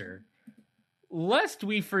Walter. Lest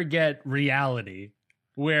we forget reality,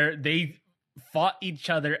 where they fought each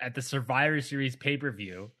other at the Survivor Series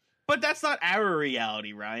pay-per-view. But that's not our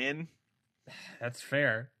reality, Ryan. That's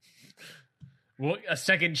fair. Well, a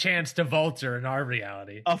second chance to Walter in our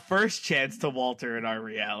reality. A first chance to Walter in our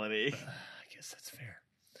reality. I guess that's fair.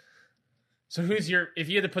 So who's your... If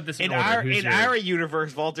you had to put this in, In order, who's your... our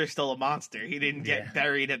universe, Walter's still a monster. He didn't get Yeah.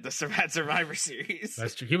 buried at the Survivor Series.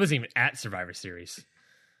 That's true. He wasn't even at Survivor Series.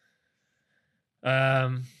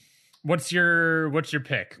 What's your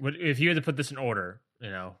pick? If you had to put this in order,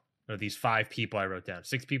 of these 5 people I wrote down,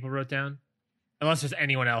 6 people wrote down, unless there's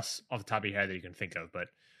anyone else off the top of your head that you can think of. But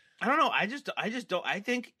I don't know. I just don't. I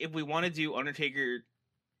think if we want to do Undertaker,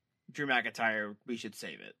 Drew McIntyre, we should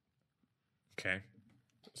save it. okay,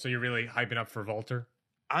 so you're really hyping up for Walter?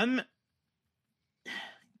 I'm.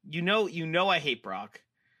 You know, I hate Brock,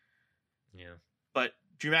 Yeah. but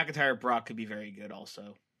Drew McIntyre Brock could be very good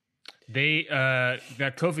also. They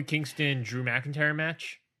that Kofi Kingston Drew McIntyre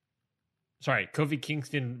match. Sorry, Kofi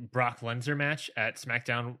Kingston Brock Lesnar match at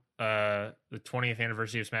SmackDown, the 20th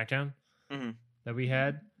anniversary of SmackDown that we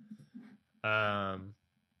had.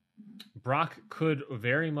 Brock could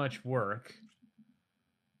very much work.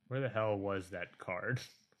 Where the hell was that card?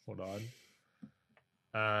 Hold on.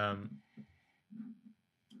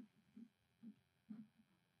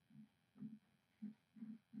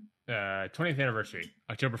 20th anniversary,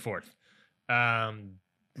 October 4th.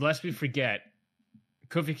 Lest we forget,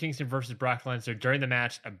 Kofi Kingston versus Brock Lesnar. During the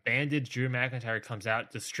match, a bandaged Drew McIntyre comes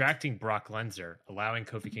out, distracting Brock Lesnar, allowing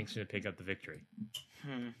Kofi Kingston to pick up the victory.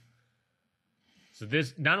 So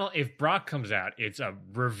this, not only if Brock comes out, it's a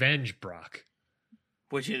revenge Brock.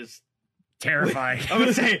 Which is Terrifying. I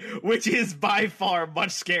would say, which is by far much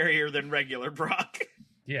scarier than regular Brock.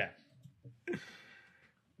 Yeah.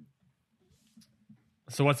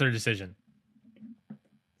 So what's their decision?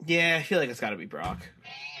 Yeah, I feel like it's got to be Brock.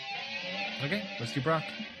 Okay, let's do Brock.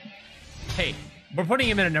 Hey, we're putting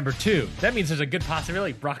him in at number 2. That means there's a good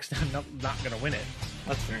possibility Brock's not going to win it.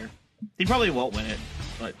 That's fair. He probably won't win it,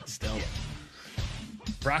 but still. Yeah.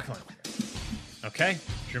 Brock Lesnar. Okay,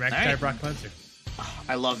 Drew McIntyre, right. Brock Lesnar.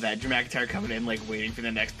 I love that. Drew McIntyre coming in, like, waiting for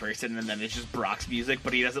the next person, and then it's just Brock's music,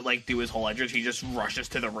 but he doesn't, like, do his whole entrance. He just rushes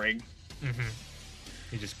to the ring.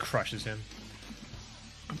 He just crushes him.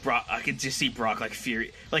 Brock, I could just see Brock like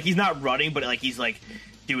fury, like he's not running, but like he's like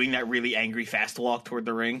doing that really angry fast walk toward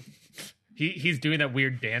the ring. He's doing that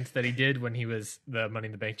weird dance that he did when he was the Money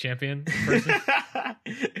in the Bank champion person.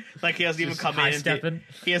 Like he hasn't even Just come in. high-stepping.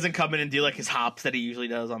 He hasn't come in and do like his hops that he usually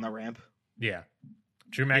does on the ramp. Yeah.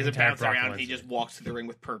 Drew He doesn't McIntyre, bounce Brock around. He Lesnar. just walks to the ring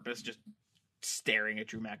with purpose, just staring at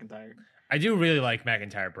Drew McIntyre. I do really like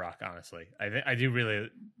McIntyre Brock, honestly. I do really,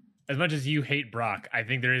 as much as you hate Brock, I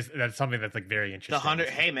think that's something that's like very interesting. The Hunter,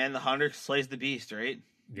 hey man, the Hunter slays the beast, right?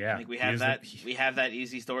 Yeah. I think we he have is that. We have that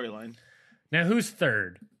easy storyline. Now, who's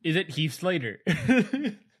third? Is it Heath Slater?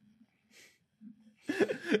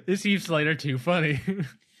 Is Heath Slater too funny?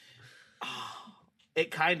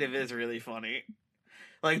 It kind of is really funny.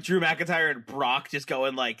 Like Drew McIntyre and Brock just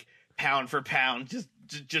going like pound for pound, just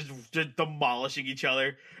demolishing each other,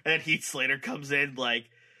 and then Heath Slater comes in like,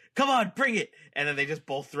 "Come on, bring it!" And then they just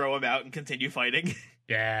both throw him out and continue fighting.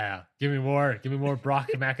 Yeah. Give me more Brock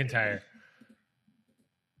and McIntyre.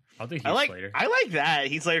 I'll do Heath Slater. I like that.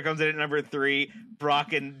 Heath Slater comes in at number 3.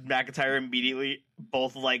 Brock and McIntyre immediately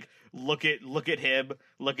both like look at him,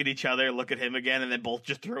 look at each other, look at him again, and then both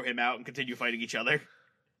just throw him out and continue fighting each other.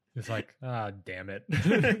 It's like, damn it.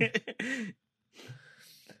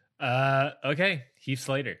 Okay, Heath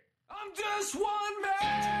Slater. I'm just one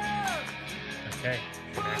man. Okay,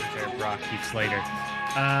 McIntyre, Brock, Heath Slater.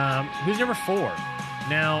 Who's number 4?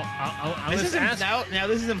 Now, I'm This is going to ask. now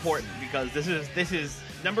this is important because this is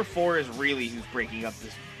number 4 is really who's breaking up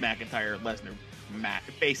this McIntyre Lesnar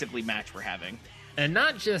basically match we're having. And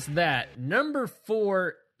not just that, number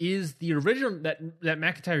 4 is the original that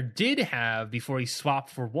McIntyre did have before he swapped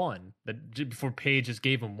for 1. Before Paige just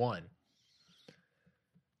gave him 1.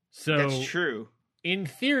 So That's true. In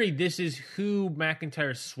theory, this is who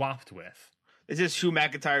McIntyre swapped with. This is who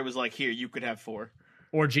McIntyre was like, here, you could have 4.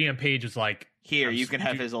 Or GM Page was like, Here, you can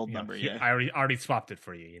have his old number, yeah. I already swapped it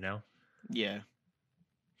for you, you know? Yeah.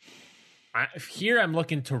 Here I'm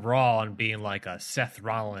looking to Raw and being like a Seth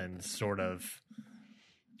Rollins sort of.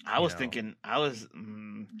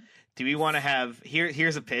 Do we want to have,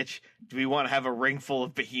 here's a pitch. Do we want to have a ring full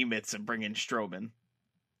of behemoths and bring in Strowman?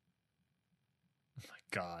 Oh my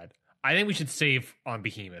God. I think we should save on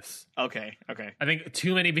behemoths. Okay. I think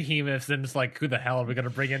too many behemoths, then it's like, who the hell are we going to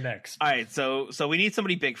bring in next? All right, so we need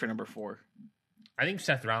somebody big for number 4. I think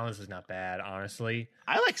Seth Rollins is not bad, honestly.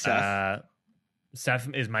 I like Seth. Seth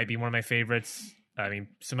might be one of my favorites. I mean,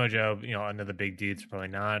 Samoa Joe, another big dude's probably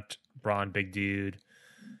not. Braun, big dude.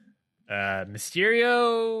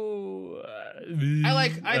 Mysterio.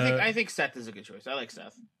 I think Seth is a good choice. I like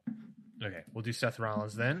Seth. Okay, we'll do Seth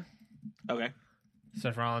Rollins then. Okay.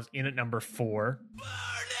 Seth Rollins in at number 4. Burn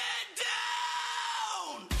it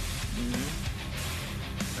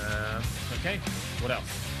down. Okay, what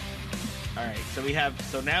else? All right,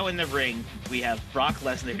 so now in the ring we have Brock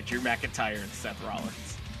Lesnar, Drew McIntyre, and Seth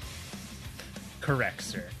Rollins. Correct,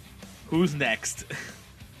 sir. Who's next?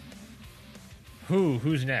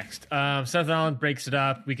 Who's next? Seth Rollins breaks it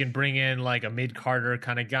up. We can bring in like a mid-Carter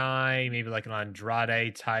kind of guy, maybe like an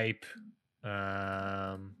Andrade type.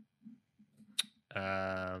 Andrade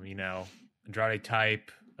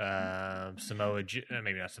type.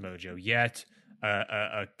 Maybe not Samoa Joe yet.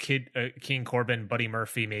 King Corbin, Buddy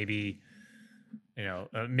Murphy, maybe.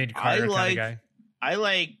 A mid-Carter kind of guy. I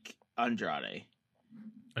like Andrade.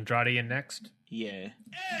 Andrade in next. Yeah.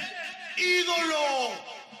 Ídolo.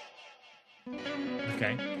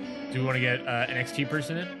 Okay. Do we want to get an NXT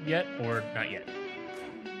person in yet, or not yet?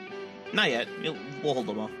 Not yet. We'll hold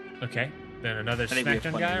them off. Okay. Then another think we have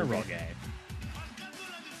SmackDown plenty guy or of Raw room. guy?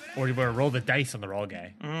 Or do you want to roll the dice on the Raw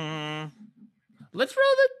guy? Let's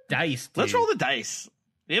roll the dice, dude. Let's roll the dice.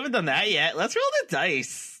 We haven't done that yet. Let's roll the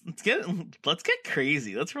dice. Let's get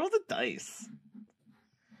crazy. Let's roll the dice.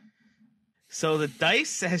 So the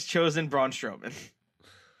dice has chosen Braun Strowman.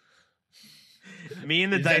 Me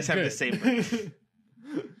and the Is dice that have the good? same rank.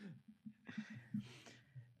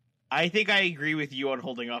 I think I agree with you on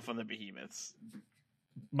holding off on the behemoths.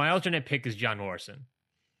 My alternate pick is John Morrison.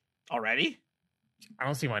 Already? I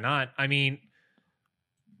don't see why not. I mean,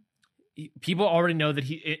 people already know that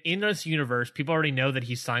in this universe, people already know that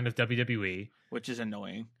he's signed with WWE. Which is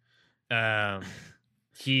annoying.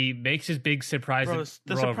 He makes his big surprise Bro, at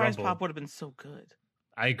the Royal surprise Rumble. pop would have been so good.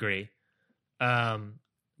 I agree. But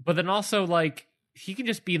then also, like, he can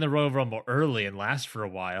just be in the Royal Rumble early and last for a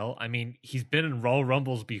while. I mean, he's been in Royal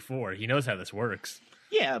Rumbles before. He knows how this works.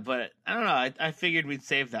 Yeah, but I don't know. I figured we'd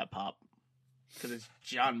save that pop. Because it's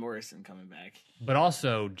John Morrison coming back. But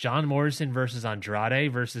also, John Morrison versus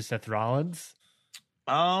Andrade versus Seth Rollins.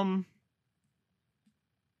 Sure.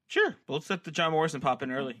 We'll set the John Morrison pop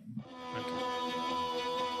in early.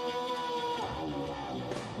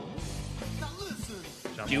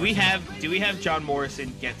 Do we have John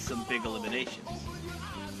Morrison get some big eliminations?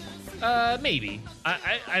 Maybe.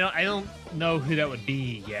 I don't know who that would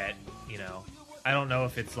be yet. You know, I don't know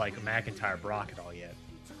if it's like McIntyre Brock at all yet.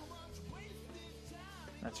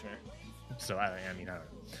 That's fair. So I mean, I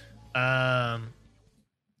don't know.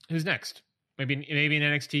 Who's next? Maybe an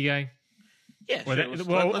NXT guy. Yeah, Or,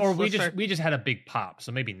 sure. we just had a big pop,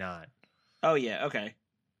 so maybe not. Oh yeah, okay.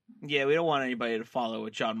 Yeah, we don't want anybody to follow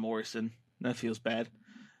with John Morrison. That feels bad.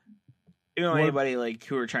 We don't want anybody like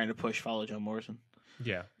who are trying to push follow John Morrison.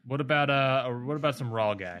 Yeah. What about some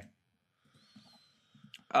Raw guy?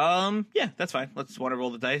 Yeah, that's fine. Let's want to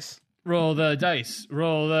roll the dice. Roll the dice.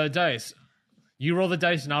 Roll the dice. You roll the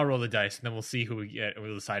dice and I'll roll the dice, and then we'll see who we get, and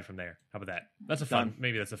we'll decide from there. How about that? That's a fun. Done.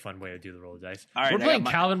 Maybe that's a fun way to do the roll the dice. All right, we're playing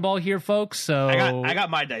Calvin Ball here, folks. So I got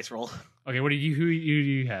my dice roll. Okay, who do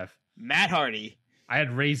you have? Matt Hardy. I had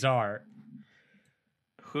Razor.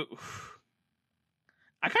 Who?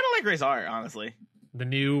 I kind of like Razor, honestly. The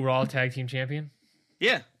new Raw Tag Team Champion.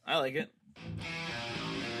 Yeah, I like it.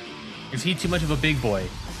 Is he too much of a big boy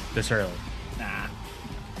this early? Nah.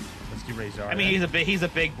 Let's do Razor. I mean, he's a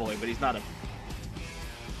big boy, but he's not a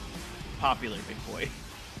popular big boy.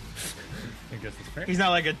 I guess that's fair. He's not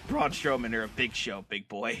like a Braun Strowman or a Big Show big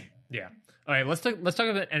boy. Yeah. All right. Let's talk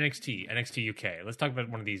about NXT UK. Let's talk about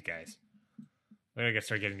one of these guys. We gotta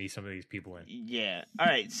start getting some of these people in. Yeah. All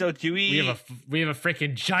right. So do we? We have a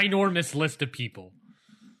freaking ginormous list of people.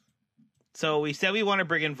 So we said we want to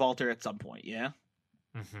bring in Walter at some point. Yeah.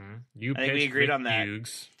 Mm-hmm. I think we agreed Rick on that.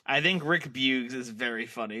 Buggs. I think Rick Buggs is very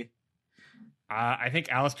funny. I think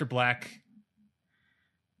Aleister Black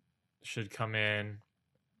should come in.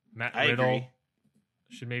 Matt I Riddle agree.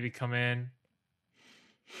 should maybe come in.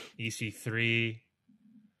 EC3.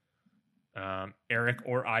 Eric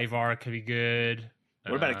or Ivar could be good.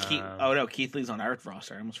 What about a Keith? Oh no, Keith Lee's on our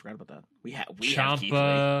roster. I almost forgot about that. We have Keith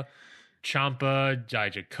Lee. Ciampa,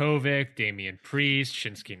 Dijakovic, Damian Priest,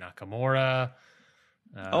 Shinsuke Nakamura.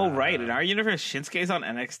 Oh right, in our universe, Shinsuke's on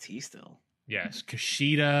NXT still. Yes,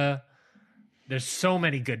 Kushida. There's so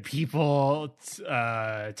many good people.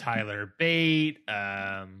 Tyler Bate,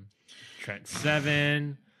 Trent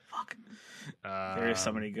Seven. Fuck. There are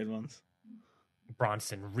so many good ones.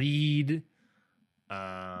 Bronson Reed.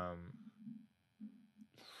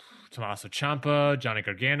 Tommaso Ciampa, Johnny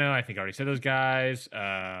Gargano. I think I already said those guys.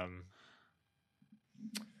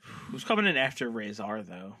 Who's coming in after Razor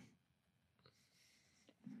though?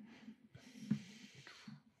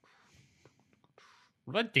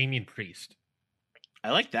 What about Damian Priest?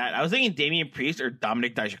 I like that. I was thinking Damian Priest or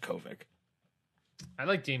Dominic Dijakovic. I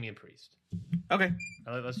like Damian Priest. Okay.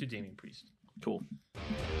 Let's do Damian Priest. Cool.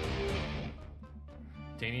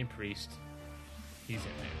 Damian Priest. He's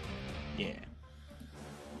in there. Yeah.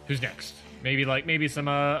 Who's next? Maybe some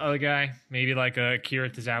other guy. Maybe like Akira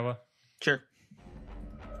Tozawa. Sure.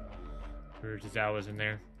 Akira Tozawa's in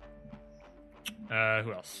there.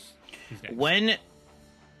 Who else? Who's next?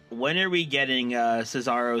 When are we getting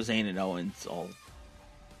Cesaro, Zayn, and Owens all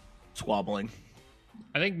squabbling?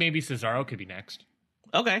 I think maybe Cesaro could be next.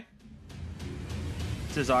 Okay.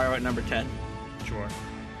 Cesaro at number 10. Sure.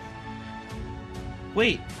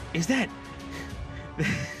 Wait, is that...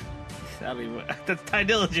 I mean, that's Ty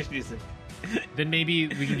Dillinger music. Then maybe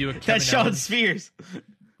we can do a Kevin That's Sean Owens. Spears.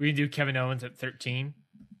 We can do Kevin Owens at 13.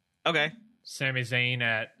 Okay. Sami Zayn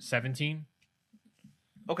at 17.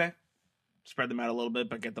 Okay. Spread them out a little bit,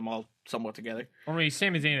 but get them all somewhat together. Or maybe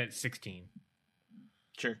Sami Zayn at 16.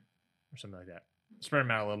 Sure. Or something like that. Spread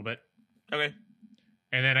them out a little bit. Okay.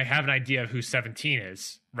 And then I have an idea of who 17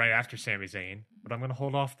 is right after Sami Zayn, but I'm going to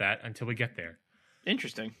hold off that until we get there.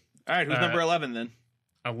 Interesting. All right, who's number 11 then?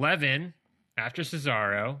 11 after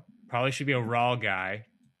Cesaro probably should be a Raw guy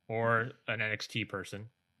or an NXT person.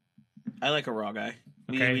 I like a Raw guy.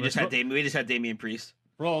 Okay, we just had Damian Priest.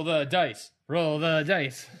 Roll the dice. Roll the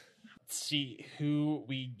dice. Let's see who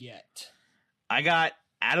we get. I got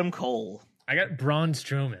Adam Cole. I got Braun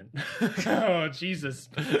Strowman. Oh, Jesus.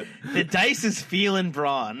 The dice is feeling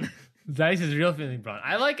Braun. Dice is real feeling Braun.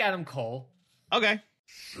 I like Adam Cole. Okay.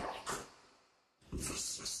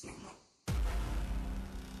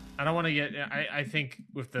 I don't want to get... I think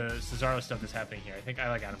with the Cesaro stuff that's happening here, I think I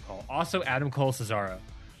like Adam Cole. Also, Adam Cole, Cesaro.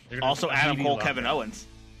 Also, Adam Cole, love Kevin that. Owens.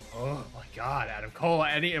 Oh, my God. Adam Cole,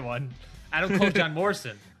 anyone. Adam Cole, John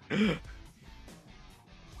Morrison.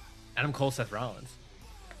 Adam Cole, Seth Rollins.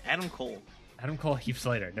 Adam Cole, Heath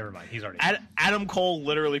Slater. Never mind. He's already... Adam Cole,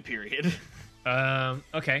 literally, period.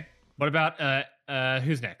 Okay. What about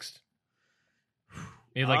who's next?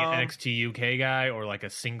 Maybe like an NXT UK guy or like a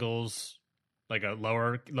singles, like a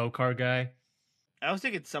low card guy. I was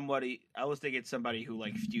thinking somebody who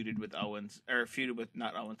like feuded with Owens or feuded with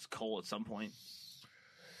not Owens, Cole at some point.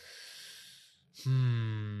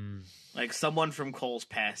 Like someone from Cole's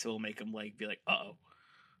past will make him like be like, uh-oh.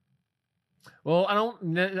 Well, I don't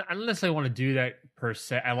necessarily want to do that per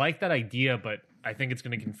se. I like that idea, but I think it's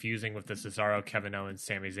going to be confusing with the Cesaro, Kevin Owens,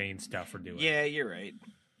 Sami Zayn stuff we're doing. Yeah, you're right.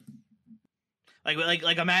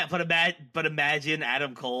 But imagine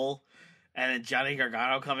Adam Cole and then Johnny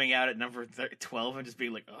Gargano coming out at number 12 and just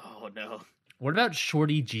being like, oh no. What about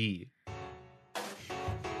Shorty G?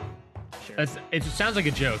 Sure. It sounds like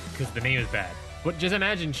a joke because the name is bad. But just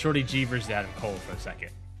imagine Shorty G versus Adam Cole for a second.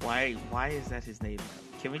 Why is that his name?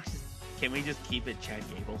 Can we just keep it Chad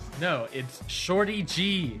Gable? No, it's Shorty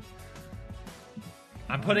G.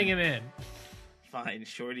 I'm putting him in. Fine,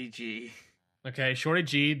 Shorty G. Okay, Shorty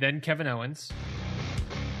G, then Kevin Owens.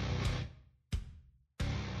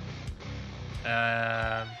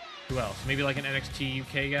 Who else? Maybe like an NXT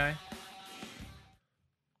UK guy?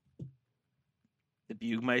 The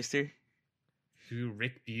Bugmeister? Who,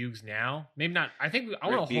 Rick Bugs now? Maybe not. I think I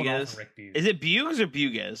want to hold off on Rick Bugs. Is it Bugs or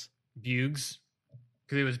Buges? Bugs.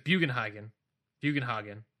 Because it was Bugenhagen.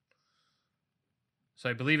 So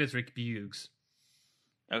I believe it's Rick Bugs.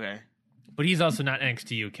 Okay. But he's also not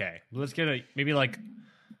NXT UK. Let's get maybe like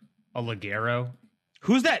a Ligero.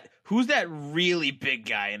 Who's that really big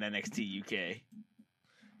guy in NXT UK?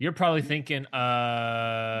 You're probably thinking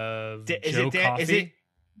of Joe Coffey.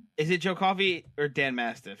 Is it Joe Coffey or Dan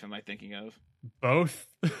Mastiff? Am I thinking of both?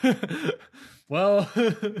 Well,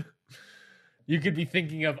 you could be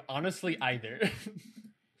thinking of honestly either.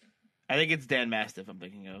 I think it's Dan Mastiff I'm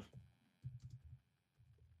thinking of.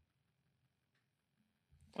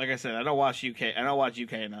 Like I said, I don't watch UK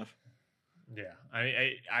enough. Yeah,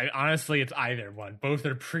 I honestly, it's either one. Both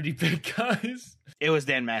are pretty big guys. It was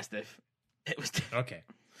Dan Mastiff. It was okay.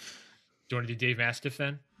 Do you want to do Dave Mastiff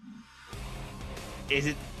then? Is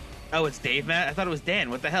it? Oh, it's Dave I thought it was Dan.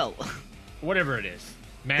 What the hell? Whatever it is.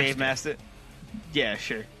 Mastiff. Dave Mastiff. Yeah,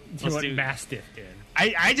 sure. Do you want Mastiff in?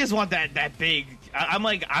 I just want that big. I'm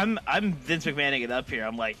Vince McMahoning it up here.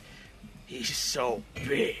 I'm like, he's so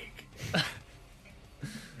big.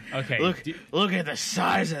 Okay. Look at the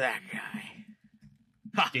size of that guy.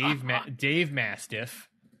 Dave Mastiff.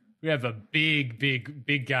 We have a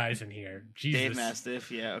big guys in here. Jesus. Dave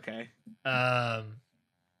Mastiff. Yeah. Okay.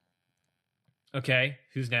 Okay.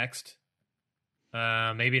 Who's next?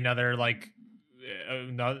 Maybe another like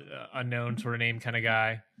unknown sort of name kind of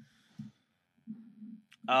guy.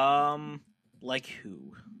 Like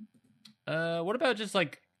who? What about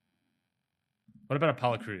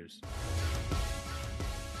Apollo Crews?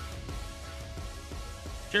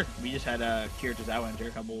 Sure. We just had Kira Tozawa enter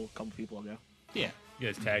a couple people ago. Yeah. You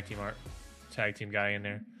guys tag team guy in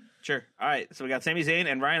there. Sure. All right. So we got Sami Zayn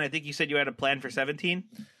and Ryan. I think you said you had a plan for 17.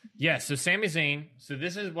 Yeah. So Sami Zayn. So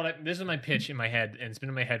this is my pitch in my head, and it's been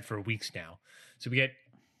in my head for weeks now. So this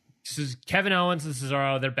is Kevin Owens and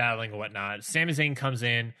Cesaro. They're battling and whatnot. Sami Zayn comes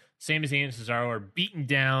in. Sami Zayn and Cesaro are beating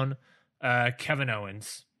down Kevin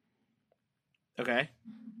Owens. Okay.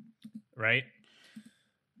 Right.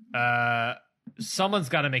 Someone's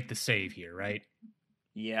got to make the save here, right?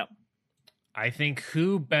 Yep. I think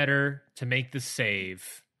who better to make the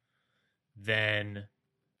save than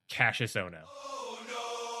Cassius Ohno? Oh no!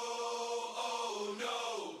 Oh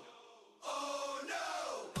no! Oh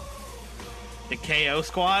no! The KO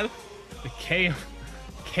squad? The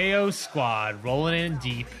KO squad rolling in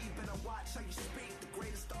deep.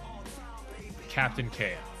 Captain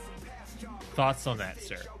KO. Thoughts on that,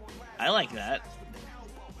 sir? I like that.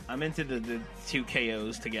 I'm into the two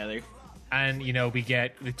KOs together. And, we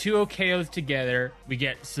get the two KOs together. We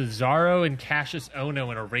get Cesaro and Cassius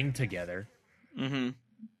Ohno in a ring together. Mm-hmm.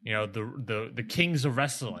 The kings of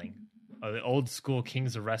wrestling. The old school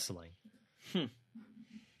kings of wrestling.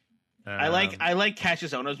 I like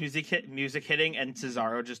Cassius Ohno's music hitting and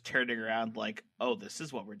Cesaro just turning around like, oh, this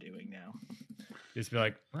is what we're doing now. Just be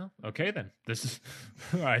like, well, okay then. This is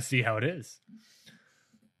I see how it is.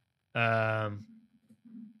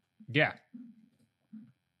 Yeah.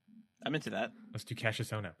 I'm into that. Let's do Cassius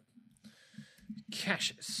Ohno.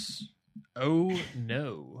 Cassius. Oh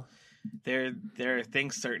no. There are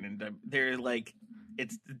things certain. They're like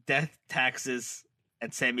it's death, taxes,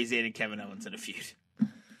 and Sami Zayn and Kevin Owens in a feud.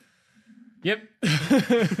 Yep.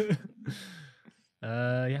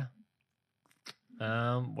 Yeah.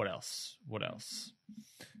 What else?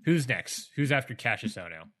 Who's next? Who's after Cassius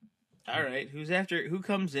Ohno? All right. Who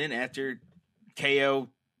comes in after KO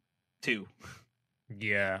 2?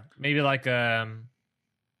 Yeah. Maybe like I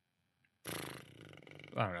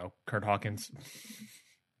don't know, Kurt Hawkins.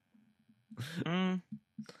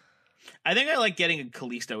 I think I like getting a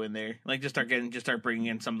Kalisto in there. Like just start bringing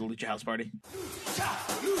in some of the Lucha House Party.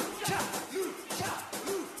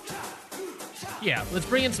 Yeah, let's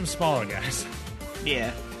bring in some smaller guys.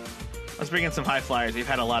 Yeah. Let's bring in some high flyers. We've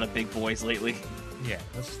had a lot of big boys lately. Yeah,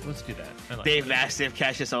 let's do that. I like Dave that. Mastiff,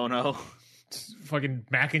 Cassius Ono, Fucking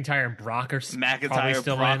McIntyre and Brock are probably McIntyre,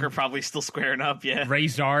 still Brock in. are probably still squaring up. Yeah. Ray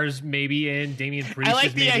Zars maybe in. Damian Priest I like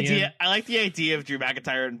is the maybe idea. in. I like the idea of Drew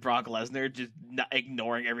McIntyre and Brock Lesnar just not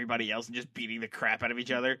ignoring everybody else and just beating the crap out of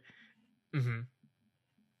each other. Mm-hmm.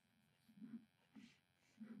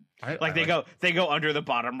 Like they go under the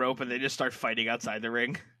bottom rope and they just start fighting outside the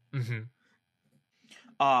ring. Mm-hmm.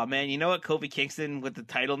 Oh man, you know what Kofi Kingston with the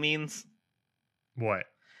title means? What?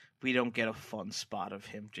 We don't get a fun spot of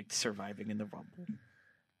him surviving in the Rumble.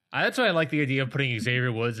 That's why I like the idea of putting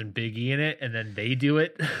Xavier Woods and Big E in it, and then they do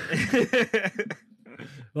it.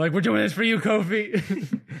 Like, we're doing this for you,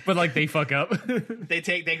 Kofi, but like they fuck up. they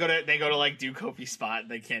go to like do Kofi's spot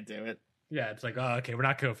and they can't do it. Yeah, it's like, oh, okay, we're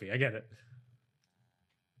not Kofi. I get it.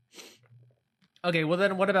 Okay, well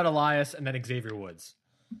then, what about Elias and then Xavier Woods?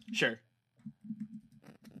 Sure.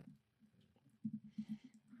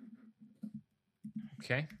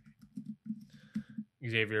 Okay.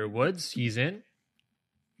 Xavier Woods, he's in.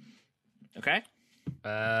 Okay.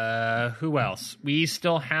 Who else? We are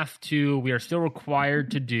still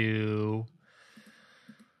required to do.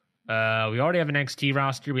 We already have an NXT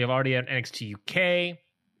roster. We have already have NXT UK.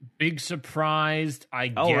 Big surprised, I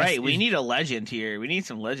guess. Oh, right. We need a legend here. We need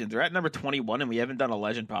some legends. We're at number 21 and we haven't done a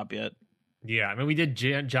legend pop yet. Yeah, I mean, we did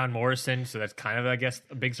John Morrison, so that's kind of, I guess,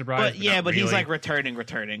 a big surprise. But he's really. like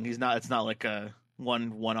returning. He's not. It's not like a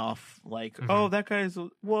one-off. Like, Mhm. oh, that guy's.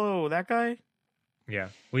 Whoa, that guy. Yeah.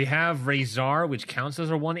 We have Razor, which counts as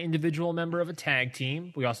our one individual member of a tag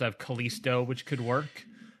team. We also have Kalisto, which could work.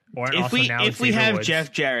 Or If also we now if we Xavier have Woods.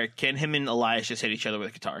 Jeff Jarrett, can him and Elias just hit each other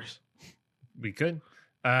with guitars? We could.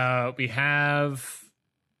 We have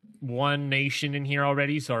One Nation in here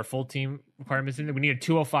already, so our full team requirements in there. We need a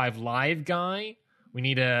 205 live guy. We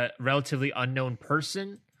need a relatively unknown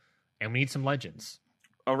person, and we need some legends.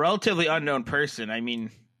 A relatively unknown person. I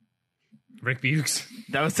mean, Rick Bukes.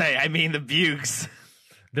 that would say. I mean, the Bukes.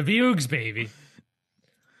 The Bukes, baby.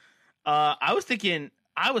 I was thinking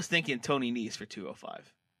Tony Nese for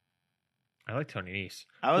 205. I like Tony Nese.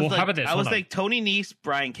 I was well, like, how about this? I Hold was on. like Tony Nese,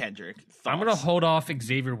 Brian Kendrick. I'm going to Thoughts? hold off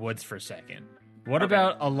Xavier Woods for a second. What Okay.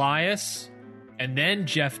 about Elias, and then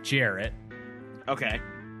Jeff Jarrett, Okay,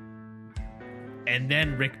 and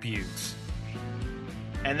then Rick Bukes?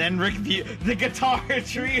 and then the guitar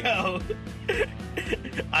trio.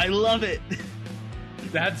 I love it.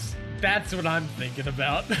 That's what I'm thinking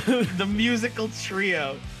about. The musical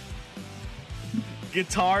trio.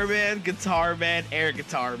 Guitar man, air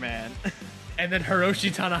guitar man. And then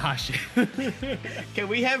Hiroshi Tanahashi. Can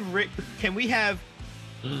we have Rick? Can we have?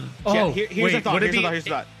 Oh, here's wait, the thought. would it Here's be-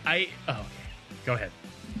 the thought. okay. Go ahead.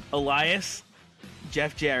 Elias,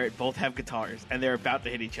 Jeff Jarrett both have guitars, and they're about to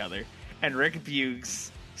hit each other. And Rick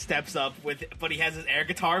Bukes steps up but he has his air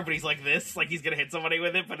guitar, but he's like this, like he's gonna hit somebody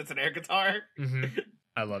with it, but it's an air guitar.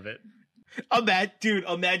 I love it.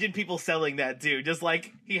 Imagine people selling that, dude. Just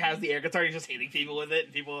like he has the air guitar, he's just hitting people with it,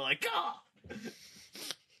 and people are like, "Ah!"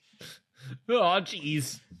 Oh,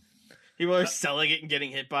 jeez. People are selling it and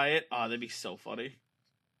getting hit by it. Oh, that'd be so funny.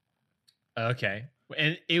 Okay,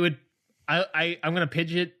 and it would. I'm gonna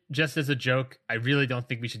pitch it just as a joke. I really don't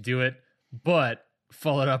think we should do it, but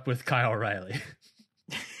follow it up with Kyle O'Reilly.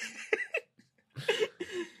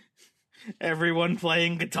 Everyone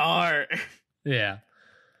playing guitar. Yeah.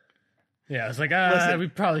 It's like Listen. we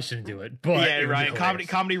probably shouldn't do it, but Yeah, it would be Ryan. hilarious.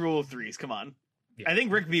 Comedy rule of threes. Come on. Yeah. I think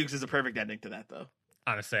Rick Bukes is a perfect ending to that, though.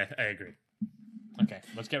 Honestly, I agree. Okay,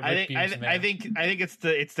 let's get I Rick think Bukes in there. I think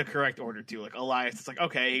it's the correct order too. Like Elias, it's like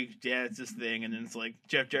okay, yeah, it's this thing, and then it's like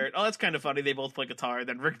Jeff Jarrett. Oh, that's kind of funny. They both play guitar.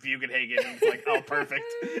 Then Rick Bugenhagen. It's like oh, perfect.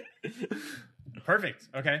 Perfect.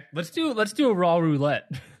 Okay, let's do a Raw roulette.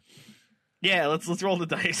 Yeah, let's roll the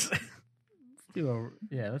dice.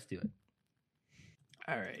 Let's do it.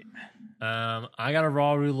 All right. I got a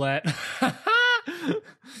Raw roulette.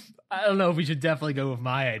 I don't know if we should definitely go with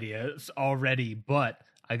my ideas already, but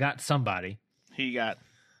I got somebody. Who you got?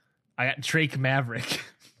 I got Drake Maverick.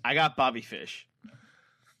 I got Bobby Fish.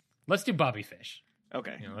 Let's do Bobby Fish.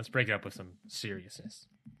 Okay. Let's break it up with some seriousness.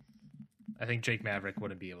 I think Drake Maverick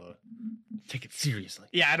wouldn't be able to take it seriously.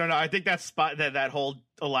 Yeah, I don't know. I think that spot that whole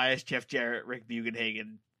Elias, Jeff Jarrett, Rick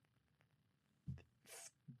Bugenhagen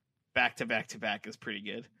back to back to back is pretty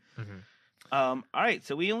good. Mm-hmm. All right,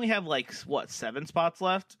 so we only have like what 7 spots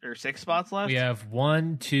left or 6 spots left. We have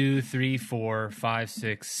 1, 2, 3, 4, 5,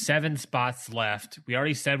 6, 7 spots left. We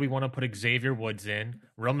already said we want to put Xavier Woods in.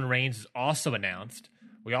 Roman Reigns is also announced.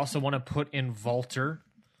 We also want to put in Walter.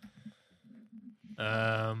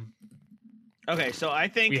 Okay, so I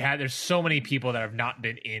think There's so many people that have not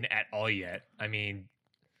been in at all yet. I mean,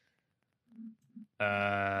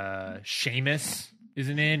 Sheamus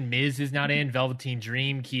isn't in. Miz is not in. Velveteen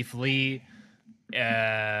Dream, Keith Lee.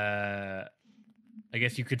 I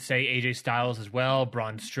guess you could say AJ Styles as well.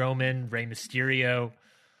 Braun Strowman, Rey Mysterio,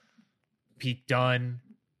 Pete Dunne.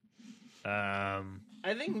 I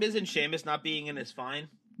think Miz and Sheamus not being in is fine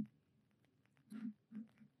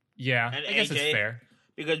Yeah, And I guess it's AJ? fair.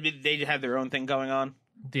 because they have their own thing going on.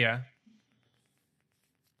 Yeah,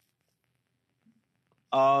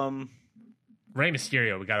 Rey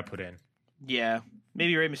Mysterio, we got to put in. Yeah,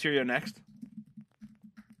 maybe Rey Mysterio next.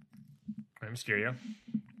 Rey Mysterio.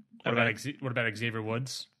 Okay. What about Xavier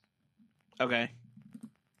Woods? Okay.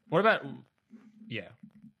 What about? Yeah,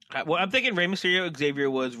 Well, I'm thinking Rey Mysterio, Xavier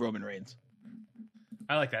Woods, Roman Reigns,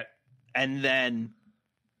 I like that. and then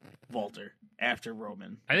Walter after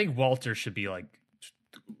Roman. I think Walter should be like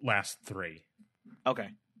last 3. Okay.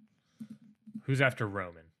 Who's after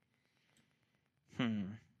Roman? Hmm.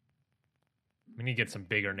 We need to get some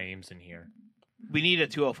bigger names in here. We need a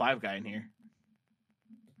 205 guy in here.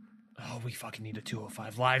 Oh, we fucking need a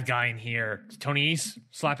 205 live guy in here. Tony Nese?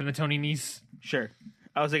 Slapping the Tony Nese? Sure.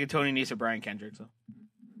 I was thinking Tony Nese or Brian Kendrick. So.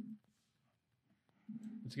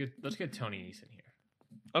 Let's get Tony Nese in here.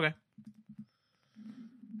 Okay.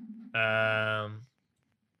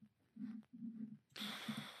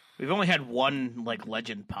 We've only had one like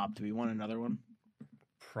legend pop. Do we want another one?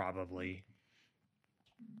 Probably.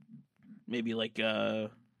 Maybe like Oh,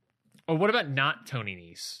 what about not Tony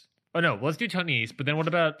Nese? Oh no, let's do Tony Nese. But then what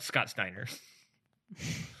about Scott Steiner?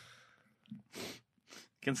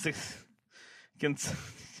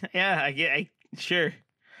 yeah, sure.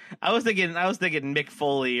 I was thinking Mick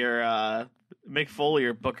Foley or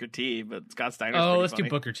Booker T, but Scott Steiner's Oh, pretty let's funny. do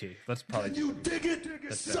Booker T. Let's probably do You dig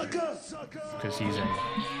it, sucker? because he's in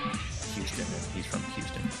Houston. He's from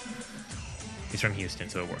Houston. He's from Houston,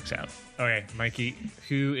 so it works out. Okay, Mikey,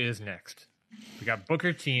 who is next? We got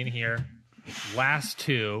Booker T in here. Last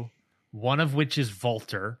 2, one of which is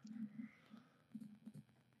Volter.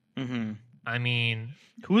 Mm-hmm. I mean,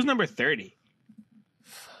 Who's number 30?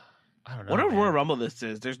 I don't know. What a man. Royal Rumble this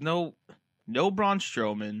is. There's no Braun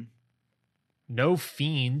Strowman, No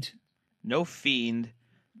Fiend, no Fiend,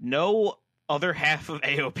 no other half of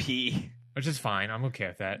AOP. which is fine. I'm okay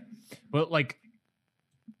with that. But like,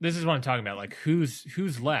 this is what I'm talking about. Like, who's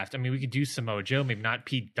left? I mean, we could do Samoa Joe, maybe not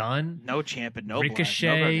Pete Dunne. No Ciampa, no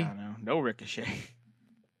Ricochet. Black, no Gargano, no Ricochet.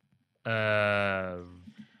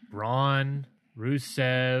 Braun,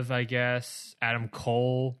 Rusev, I guess. Adam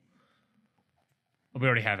Cole. Oh, we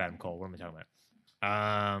already have Adam Cole. What am I talking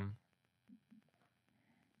about?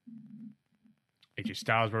 AJ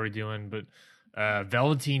Styles, what are we doing? But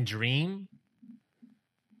Velveteen Dream.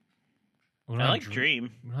 We don't I have like Dream.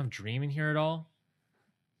 We don't have Dream in here at all.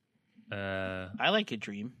 I like a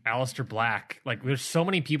Dream. Aleister Black. Like, there's so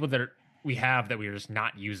many people that we have that we're just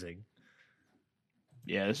not using.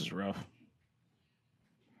 Yeah, this is rough.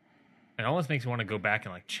 It almost makes me want to go back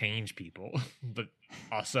and like change people, but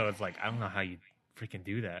also it's like I don't know how you freaking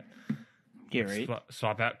do that. Yeah, right.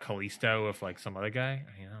 Swap out Kalisto with like some other guy.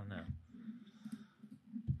 I don't know.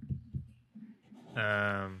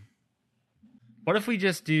 What if we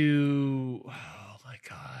just do? Oh my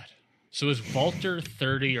god! So is Walter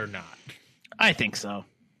 30 or not? I think so.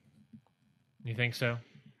 You think so?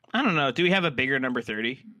 I don't know. Do we have a bigger number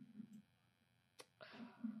 30?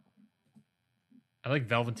 I like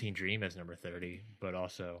Velveteen Dream as number 30, but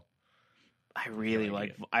also I really No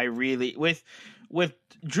like. idea. I really with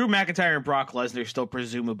Drew McIntyre and Brock Lesnar still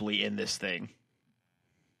presumably in this thing.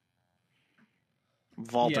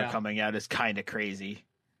 Walter Yeah. coming out is kind of crazy.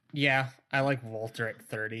 yeah, I like Walter at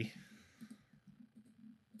 30.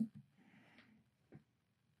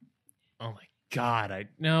 Oh my god!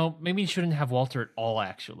 Maybe you shouldn't have Walter at all.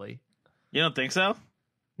 Actually, You don't think so?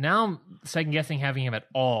 now I'm second guessing having him at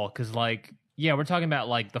all because, like, yeah, we're talking about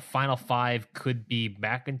like the final 5 could be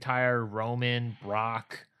McIntyre, Roman,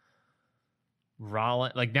 Brock,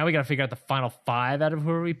 Rollins. Like, now we got to figure out the final 5 out of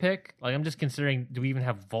whoever we pick. Like, I'm just considering, do we even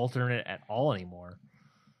have Walter in it at all anymore?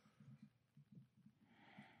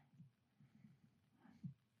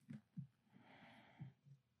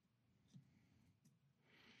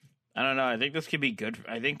 I don't know. I think this could be good.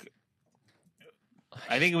 I think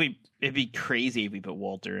it'd be crazy if we put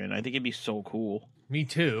Walter in. I think it'd be so cool. Me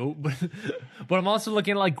too. But I'm also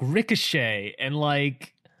looking at like Ricochet and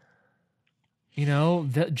like,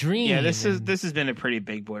 the Dream. Yeah, this has been a pretty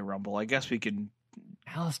big boy rumble. I guess we could.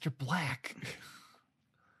 Aleister Black.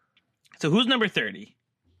 So who's number 30?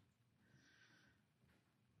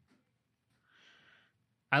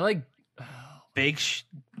 I like Big Show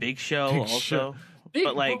Big also. Show.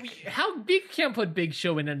 But like, how big can't put Big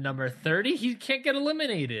Show in at number 30? He can't get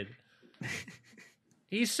eliminated.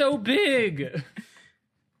 He's so big.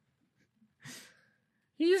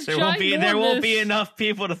 He's there won't ginormous. be enough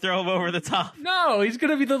people to throw him over the top. No, he's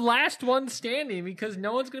gonna be the last one standing because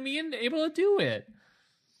no one's gonna be able to do it.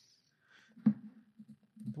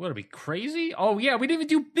 What, are we crazy? Oh yeah, we didn't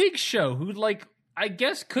even do Big Show, who like I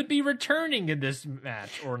guess could be returning in this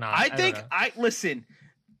match or not. I don't think know. listen.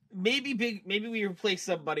 Maybe we replace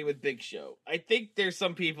somebody with Big Show. I think there's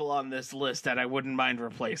some people on this list that I wouldn't mind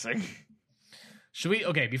replacing. Should we?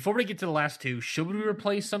 Okay, before we get to the last two, should we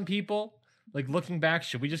replace some people? Like looking back,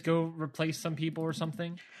 should we just go replace some people or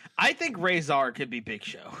something? I think Razor could be Big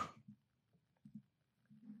Show.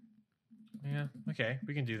 Yeah, okay,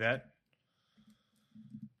 we can do that.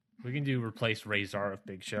 We can do replace Razor with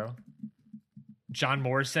Big Show. John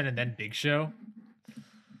Morrison and then Big Show.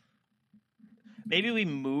 Maybe we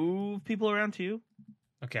move people around too.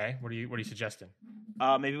 Okay, what are you suggesting?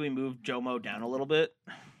 Maybe we move Jomo down a little bit.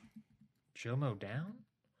 Jomo down?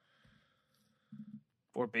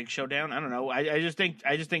 Or Big Show down. I don't know. I just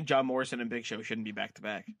think John Morrison and Big Show shouldn't be back to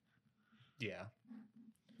back. Yeah.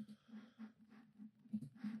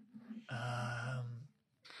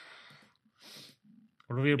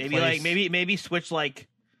 What do we replace? Maybe switch like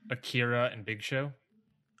Akira and Big Show.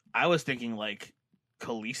 I was thinking like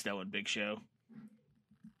Kalisto and Big Show.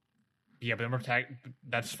 Yeah, but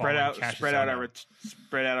that's spread out Ono. spread out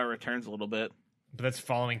our returns a little bit. But that's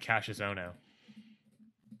following Cassius Ono.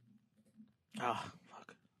 Oh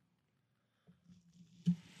fuck!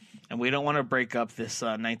 And we don't want to break up this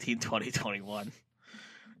 1920-21. Oh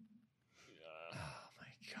my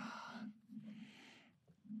god!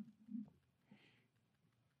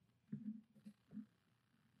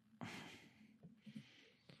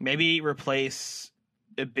 Maybe replace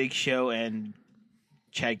a Big Show and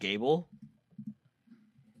Chad Gable.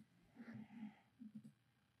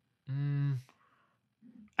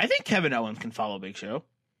 I think Kevin Owens can follow Big Show.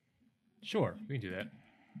 Sure, we can do that.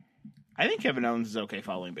 I think Kevin Owens is okay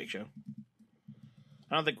following Big Show.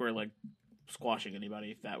 I don't think we're like squashing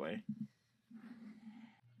anybody that way.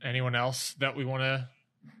 Anyone else that we want to?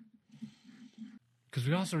 Because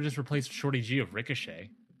we also just replaced Shorty G with Ricochet.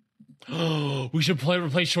 Oh, we should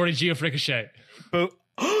replace Shorty G with Ricochet. But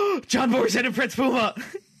John Morrison and Prince Puma.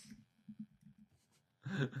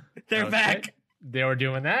 They're back. They were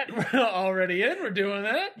doing that. We're already in. We're doing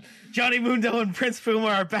that. Johnny Mundo and Prince Puma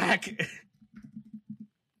are back.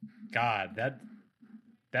 God,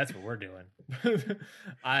 that's what we're doing.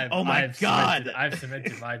 My God. I've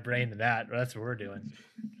cemented my brain to that. That's what we're doing.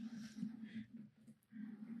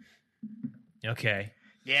 Okay.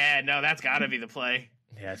 Yeah, no, that's got to be the play.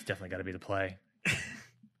 Yeah, it's definitely got to be the play.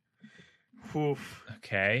 Oof.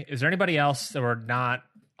 Okay. Is there anybody else that we're not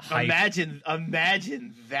hyped?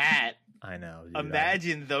 Imagine that. I know. Dude,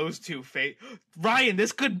 Imagine those two Ryan,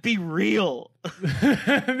 this could be real.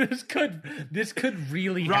 this could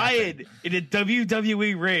really Ryan, happen. in a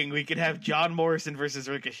WWE ring, we could have John Morrison versus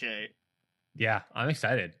Ricochet. Yeah, I'm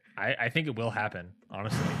excited. I think it will happen,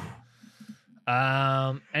 honestly.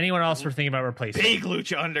 Anyone else we're thinking about replacing? Big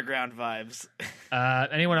Lucha Underground vibes.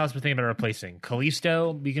 Anyone else we're thinking about replacing?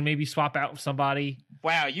 Kalisto, we can maybe swap out with somebody.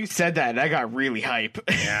 Wow, you said that and I got really hype.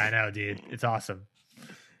 Yeah, I know, dude. It's awesome.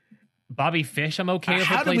 Bobby Fish, I'm okay with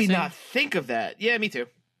How replacing. did we not think of that? Yeah, me too.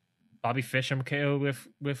 Bobby Fish, I'm okay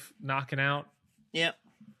with knocking out. Yeah.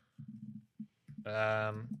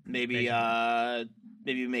 Maybe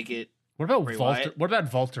make it. What about Bray Volter? Wyatt? What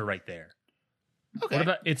about Volter right there? Okay. What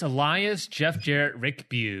about it's Elias, Jeff Jarrett, Rick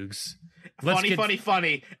Buggs.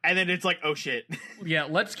 Funny, and then it's like, oh shit. Yeah,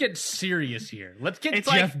 let's get serious here. Let's get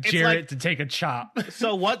It's Jeff like- Jarrett to take a chop.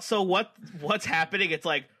 So what's happening? It's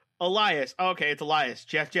like Elias. Oh, okay, it's Elias.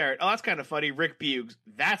 Jeff Jarrett. Oh, that's kind of funny. Rick Buggs.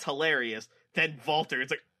 That's hilarious. Then Volter.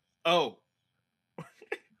 It's like, oh.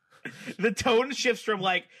 The tone shifts from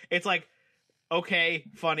like, it's like, okay,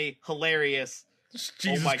 funny, hilarious.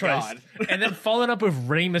 Jesus my Christ. God. And then followed up with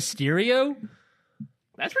Rey Mysterio.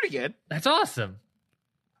 That's pretty good. That's awesome.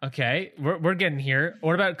 Okay, we're getting here.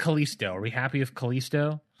 What about Kalisto? Are we happy with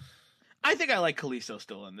Kalisto? I think I like Kalisto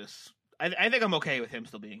still in this. I think I'm okay with him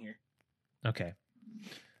still being here. Okay.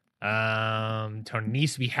 Tony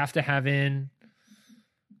Nese, we have to have in.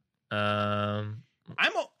 I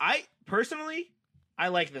personally I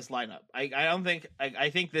like this lineup. I don't think I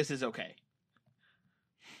think this is okay.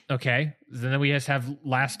 Okay. Then we just have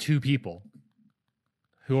last two people.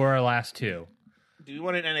 Who are our last two? Do you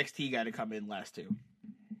want an NXT guy to come in last two?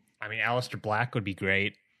 I mean, Aleister Black would be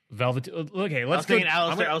great. Velvet. Okay, I let's was thinking go.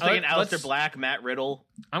 Aleister Black, Matt Riddle.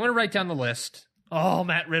 I'm going to write down the list. Oh,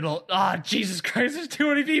 Matt Riddle. Oh, Jesus Christ. There's too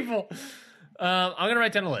many people. I'm going to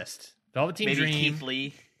write down the list. Velveteen Maybe Dream. Keith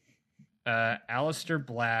Lee. Aleister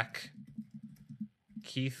Black.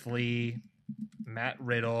 Keith Lee. Matt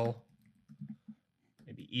Riddle.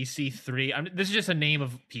 Maybe EC3. This is just a name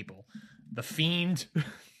of people. The Fiend.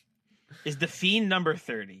 Is The Fiend number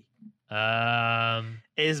 30?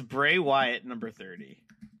 Is Bray Wyatt number 30?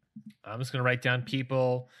 I'm just going to write down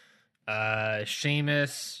people.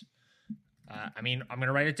 Sheamus. I'm going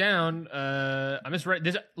to write it down. I'm just write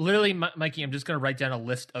this. Literally, Mikey, I'm just going to write down a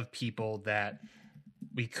list of people that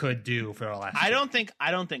we could do for our last. I don't think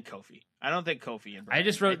Kofi. I don't think Kofi and Bray. I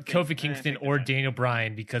just wrote Kofi Kingston or Daniel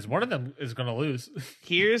Bryan because one of them is going to lose.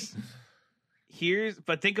 Here's,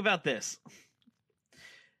 but think about this.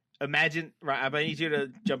 Imagine, right? I need you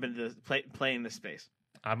to jump into play in this space.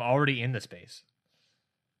 I'm already in the space.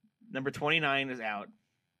 Number 29 is out.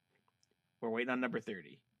 We're waiting on number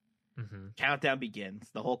 30. Mm-hmm. Countdown begins.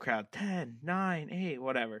 The whole crowd, 10, 9, 8,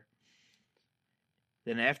 whatever.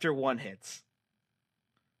 Then after one hits,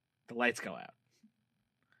 the lights go out.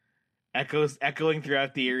 Echoing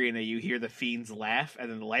throughout the arena, you hear the Fiend's laugh,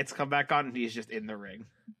 and then the lights come back on, and he's just in the ring.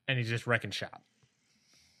 And he's just wrecking shop.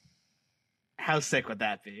 How sick would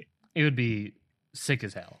that be? It would be sick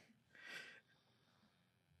as hell.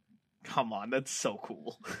 Come on, that's so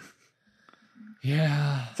cool.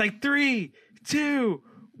 Yeah. It's like 3, 2,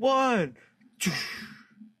 1.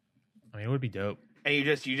 I mean, it would be dope. And you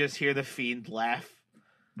just hear the Fiend laugh.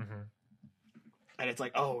 Mm-hmm. And it's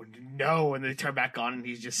like, oh no, and they turn back on and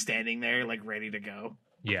he's just standing there like ready to go.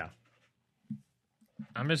 Yeah.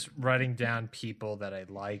 I'm just writing down people that I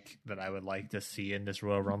would like to see in this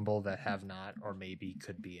Royal Rumble that have not or maybe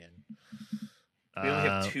could be in. We only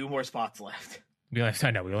have 2 more spots left. We only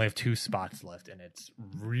have 2 spots left, and it's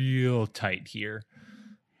real tight here.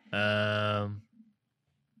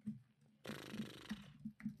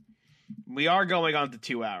 We are going on to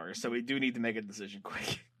 2 hours, so we do need to make a decision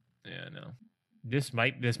quick. Yeah, no. This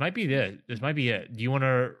might be it. This might be it. Do you want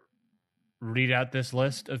to read out this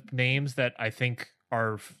list of names that I think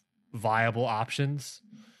are viable options?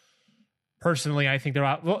 Personally, I think they're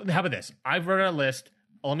out. Well, how about this? I've wrote a list.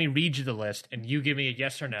 Let me read you the list, and you give me a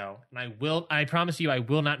yes or no. And I promise you, I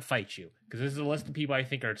will not fight you because this is a list of people I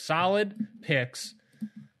think are solid picks,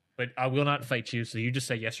 but I will not fight you. So you just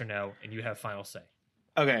say yes or no, and you have final say.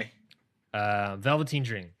 Okay. Velveteen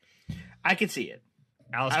Dream. I can see it.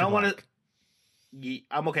 Aleister I don't Black. want to.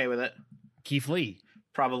 I'm okay with it. Keith Lee.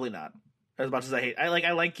 Probably not. As much as I hate,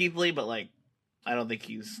 I like Keith Lee, but I don't think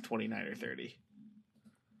he's 29 or 30.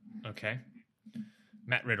 Okay.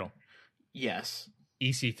 Matt Riddle. Yes.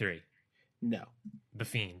 EC3. No. The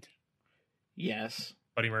Fiend. Yes.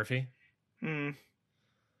 Buddy Murphy. No.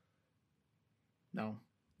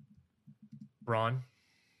 Braun.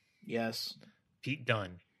 Yes. Pete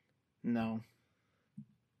Dunne. No.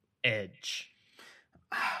 Edge.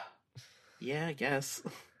 Yeah, I guess.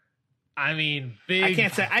 I mean, big.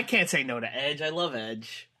 I can't say no to Edge. I love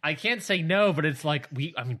Edge. I can't say no, but it's like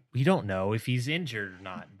we don't know if he's injured or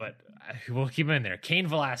not, but we'll keep him in there. Cain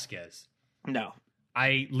Velasquez. No.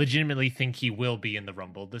 I legitimately think he will be in the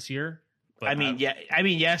Rumble this year. But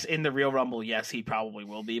yes, in the real Rumble, yes, he probably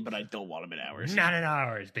will be, but I don't want him in ours. Not in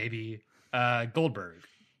ours, baby. Goldberg.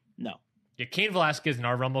 No. Yeah, Cain Velasquez in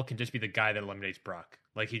our Rumble can just be the guy that eliminates Brock.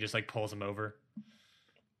 Like he just pulls him over.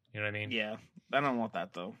 You know what I mean? Yeah, I don't want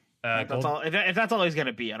that though. If If that's all he's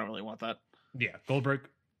gonna be, I don't really want that. Yeah, Goldberg.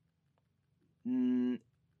 No,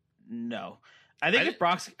 I think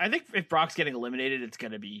if Brock's getting eliminated, it's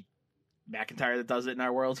gonna be McIntyre that does it in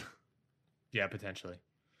our world. Yeah, potentially.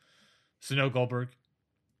 So no Goldberg.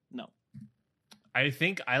 No. I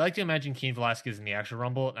think I like to imagine Cain Velasquez in the actual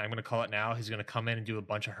Rumble, and I'm going to call it now. He's going to come in and do a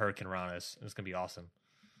bunch of Hurricane Ranas, and it's going to be awesome.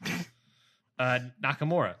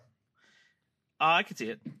 Nakamura. I could see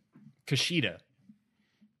it. Kushida.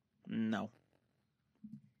 No.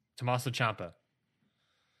 Tommaso Ciampa.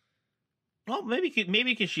 Well, maybe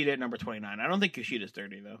Kushida at number 29. I don't think Kushida's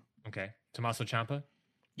 30 though. Okay. Tommaso Ciampa.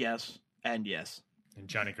 Yes, and yes. And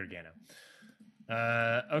Johnny Gargano.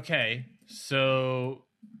 Okay, so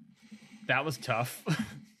that was tough.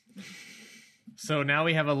 So now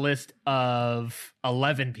we have a list of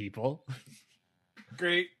 11 people.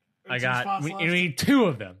 Great. We need 2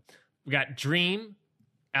 of them. We got Dream,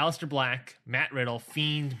 Aleister Black, Matt Riddle,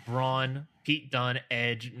 Fiend, Braun, Pete Dunne,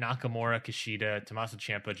 Edge, Nakamura, Kushida, Tommaso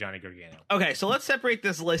Ciampa, Johnny Gargano. Okay, so let's separate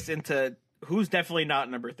this list into who's definitely not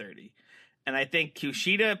number 30. And I think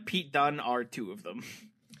Kushida, Pete Dunne are two of them.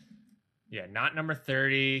 Yeah, not number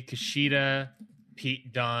 30. Kushida,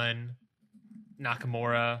 Pete Dunne,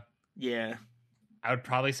 Nakamura. Yeah. I would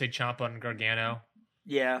probably say Ciampa and Gargano.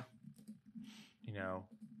 Yeah. You know,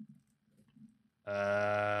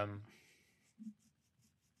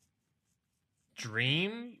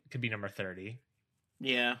 Dream could be number 30.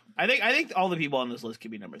 Yeah. I think all the people on this list could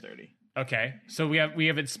be number 30. Okay, so we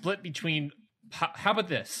have it split between. How about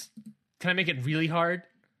this? Can I make it really hard?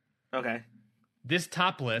 Okay. This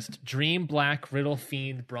top list: Dream, Black, Riddle,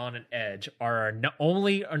 Fiend, Braun, and Edge are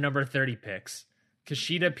only our number 30 picks.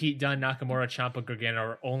 Kushida, Pete Dunne, Nakamura, Ciampa, Gargano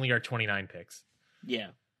are only our 29 picks. Yeah.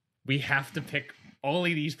 We have to pick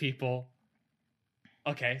only these people.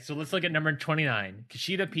 Okay, so let's look at number 29.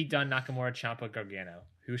 Kushida, Pete Dunne, Nakamura, Ciampa, Gargano.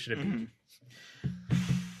 Who should it be?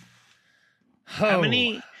 How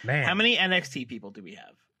many man. How many NXT people do we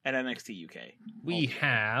have at NXT UK? We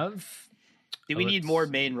have. Do we need more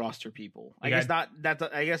main roster people? I guess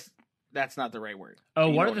that's not the right word. Oh,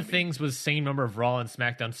 You one know of the what I mean. things was same number of Raw and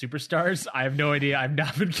SmackDown superstars. I have no idea. I've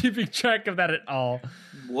not been keeping track of that at all.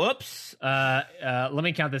 Whoops. Let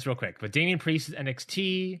me count this real quick. But Damian Priest is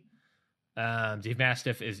NXT. Dave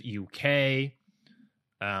Mastiff is UK.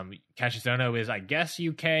 Cassius Ohno is, I guess,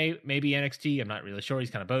 UK, maybe NXT. I'm not really sure.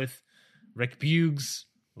 He's kind of both. Rick Buggs,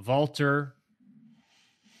 Walter.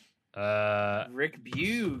 Rick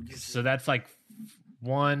Buggs. So that's like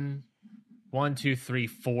one, two, three,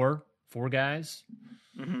 four guys.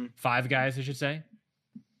 Mm-hmm. 5 guys, I should say,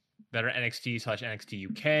 that are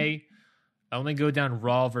NXT/NXT UK. I only go down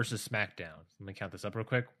Raw versus SmackDown. Let me count this up real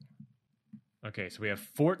quick. Okay, so we have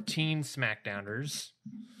 14 SmackDowners.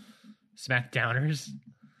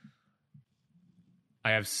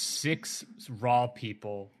 I have 6 Raw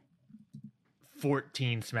people,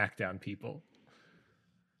 14 SmackDown people.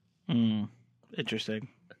 Interesting.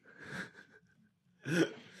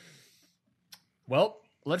 Well,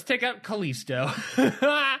 let's take out Kalisto.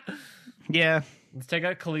 Yeah. Let's take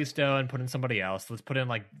out Kalisto and put in somebody else. Let's put in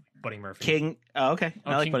like Buddy Murphy. King. Oh, okay.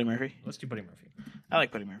 I like King- Buddy Murphy. Let's do Buddy Murphy. I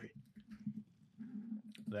like Buddy Murphy.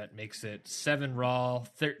 That makes it 7 Raw,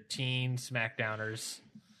 13 SmackDowners.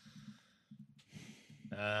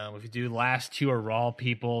 If you do last 2 are Raw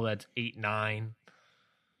people, that's 8, 9.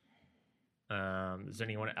 Is there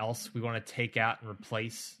anyone else we want to take out and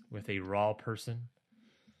replace with a Raw person?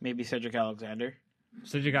 Maybe Cedric Alexander.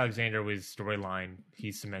 Cedric Alexander was storyline.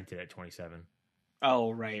 He's cemented at 27.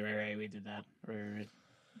 Oh, right. We did that. Right.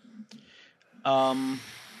 I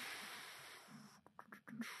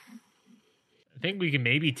think we can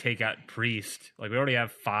maybe take out Priest. Like we already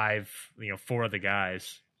have 4 of the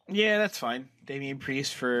guys. Yeah, that's fine. Damian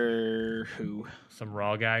Priest for who? Some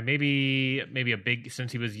Raw guy. Maybe a big,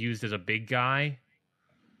 since he was used as a big guy.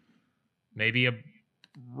 Maybe a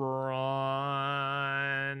Braun.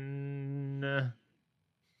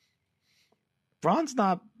 Braun's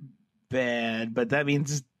not bad, but that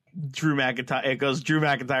means Drew McIntyre. It goes Drew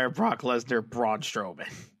McIntyre, Brock Lesnar, Braun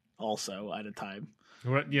Strowman. Also at a time.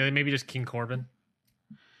 Yeah, maybe just King Corbin.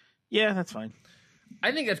 Yeah, that's fine.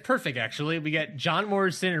 I think that's perfect, actually. We get John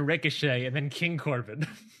Morrison and Ricochet, and then King Corbin.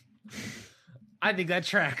 I think that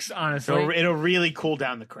tracks, honestly. It'll really cool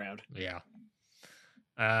down the crowd. Yeah.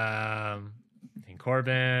 King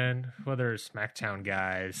Corbin. What other SmackDown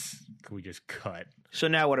guys could we just cut? So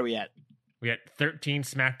now what are we at? We got 13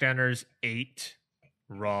 SmackDowners, 8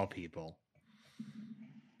 Raw people.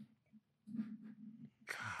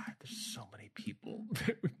 God, there's so many people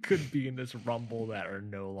that could be in this Rumble that are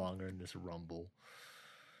no longer in this Rumble.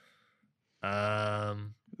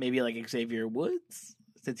 Maybe like Xavier Woods,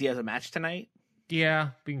 since he has a match tonight. Yeah,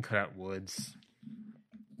 we can cut out Woods.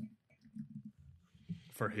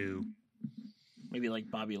 For who? Maybe like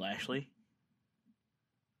Bobby Lashley.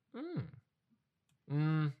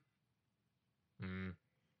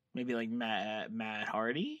 Maybe like Matt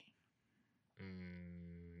Hardy.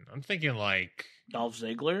 I'm thinking like Dolph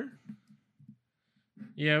Ziggler.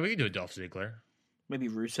 Yeah, we can do a Dolph Ziggler. Maybe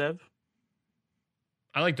Rusev.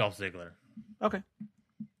 I like Dolph Ziggler. Okay.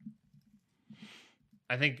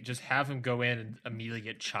 I think just have him go in and immediately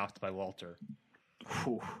get chopped by Walter.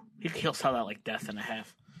 Whew. He'll sell that like death and a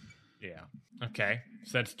half. Yeah. Okay.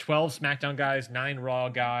 So that's 12 SmackDown guys, 9 Raw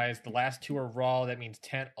guys. The last 2 are Raw. That means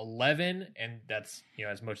 10, 11. And that's,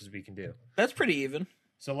 as much as we can do. That's pretty even.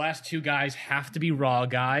 So last 2 guys have to be Raw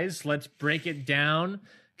guys. Let's break it down.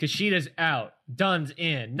 Kushida's out. Dunn's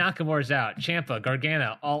in. Nakamura's out. Ciampa,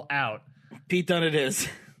 Gargano, all out. Pete Dunne it is.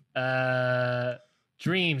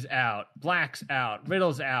 Dream's out, Black's out,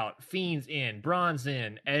 Riddle's out, Fiend's in, Braun's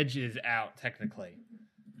in, Edge is out technically.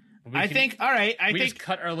 I think just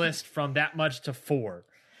cut our list from that much to 4.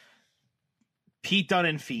 Pete Dunne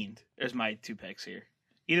and Fiend is my 2 picks here.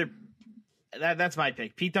 Either that's my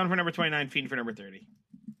pick. Pete Dunne for number 29, Fiend for number 30.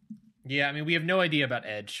 Yeah, I mean, we have no idea about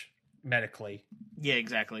Edge medically, Yeah,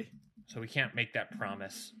 exactly. so we can't make that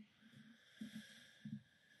promise.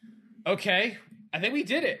 Okay, I think we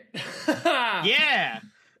did it. Yeah.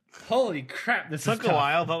 Holy crap, this Took is a tough.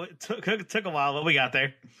 while, but took a while, but we got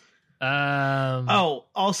there. Oh,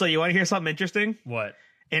 Also, you want to hear something interesting? what?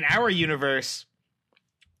 In our universe,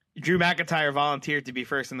 Drew McIntyre volunteered to be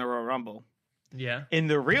first in the Royal Rumble. Yeah. In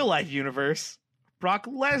the real life universe, Brock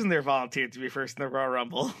Lesnar volunteered to be first in the Royal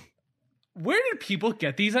Rumble. Where did people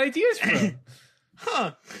get these ideas from?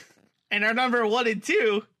 Huh. And our number 1 and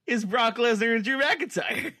 2 is Brock Lesnar and Drew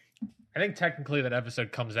McIntyre. I think technically that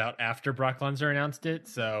episode comes out after Brock Lesnar announced it,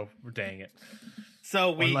 so dang it.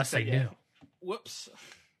 So we Unless they knew. Whoops.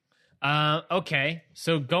 Okay,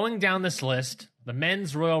 so going down this list, the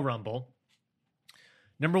men's Royal Rumble.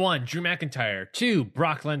 Number 1, Drew McIntyre. 2,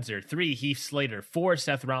 Brock Lesnar. 3, Heath Slater. 4,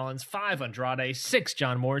 Seth Rollins. 5, Andrade. 6,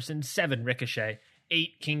 John Morrison. 7, Ricochet.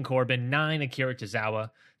 8, King Corbin. 9, Akira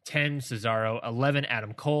Tozawa. 10, Cesaro. 11,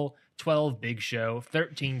 Adam Cole. 12, Big Show.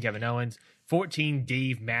 13, Kevin Owens. 14,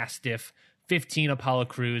 Dave Mastiff. 15, Apollo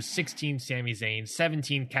Crews. 16, Sami Zayn.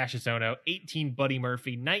 17, Cassius Ohno. 18, Buddy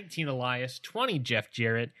Murphy. 19, Elias. 20, Jeff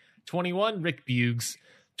Jarrett. 21, Rick Buggs.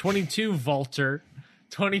 22, Walter.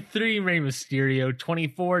 23, Rey Mysterio.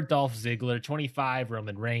 24, Dolph Ziggler. 25,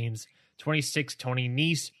 Roman Reigns. 26, Tony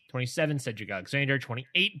Nese. 27, Cedric Alexander.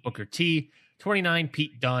 28, Booker T. 29,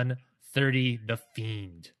 Pete Dunne. 30, The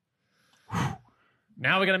Fiend.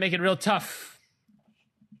 Now we're going to make it real tough.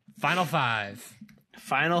 Final 5.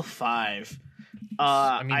 Final 5.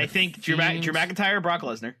 I think Drew McIntyre, Brock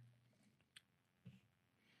Lesnar.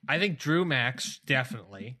 I think Drew Max,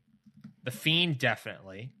 definitely. The Fiend,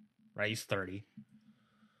 definitely. Right, he's 30.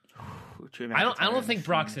 I don't think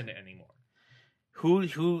Brock's in it anymore. Who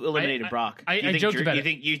eliminated Brock? I joked about it.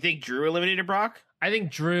 You think Drew eliminated Brock? I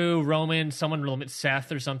think Drew, Roman, someone eliminated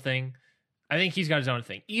Seth or something. I think he's got his own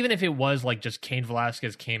thing. Even if it was like just Cain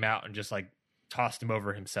Velasquez came out and just like tossed him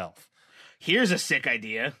over himself. Here's a sick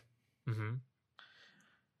idea. Mm-hmm.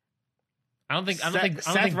 I don't think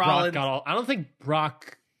Seth Rollins. I don't think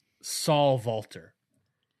Brock saw Walter.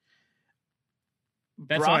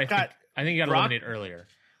 That's Brock what I think he got Brock- eliminated earlier.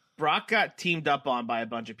 Brock got teamed up on by a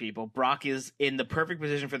bunch of people. Brock is in the perfect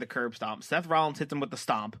position for the curb stomp. Seth Rollins hits him with the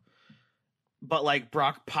stomp. But like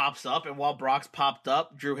Brock pops up, and while Brock's popped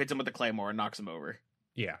up, Drew hits him with the Claymore and knocks him over.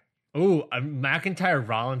 Yeah. Ooh, McIntyre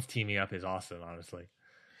Rollins teaming up is awesome, honestly.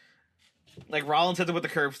 Like Rollins hits him with the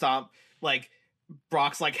curb stomp, like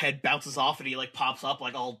Brock's like head bounces off and he like pops up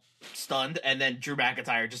like all stunned, and then Drew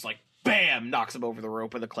McIntyre just like bam knocks him over the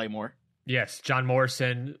rope with a Claymore. Yes, John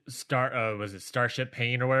Morrison, was it Starship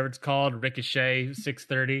Pain or whatever it's called? Ricochet,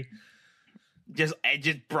 630. Just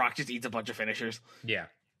Brock just eats a bunch of finishers. Yeah,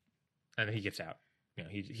 and then he gets out. You know,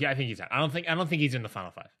 I think he's out. I don't think he's in the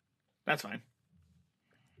final 5. That's fine.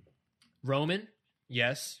 Roman,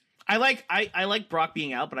 yes. I like Brock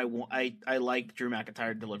being out, but I like Drew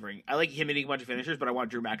McIntyre delivering. I like him hitting a bunch of finishers, but I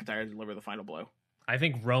want Drew McIntyre to deliver the final blow. I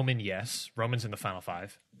think Roman, yes. Roman's in the final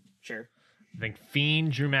 5. Sure. I think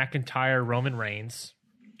Fiend, Drew McIntyre, Roman Reigns.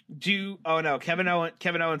 Kevin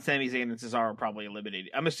Owens, Sami Zayn, and Cesaro are probably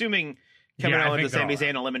eliminated. I'm assuming Kevin Owens and Sami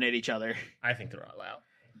Zayn eliminate each other. I think they're all out.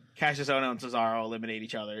 Cassius Ohno and Cesaro eliminate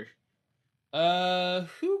each other.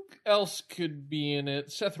 Who else could be in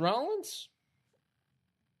it? Seth Rollins?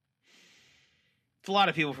 It's a lot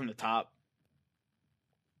of people from the top.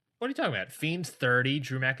 What are you talking about? Fiend's 30,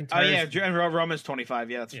 Drew McIntyre. Oh yeah, and Roman's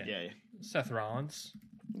 25. Yeah, yeah. Seth Rollins.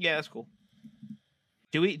 Yeah, that's cool.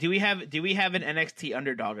 Do we have an NXT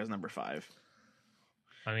underdog as number 5?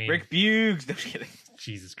 I mean, Rick Buggs. No, I'm kidding.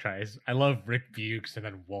 Jesus Christ, I love Rick Buggs and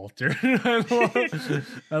then Walter.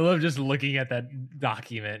 I love just looking at that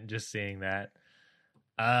document and just seeing that.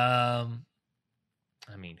 I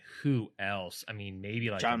mean, who else? I mean,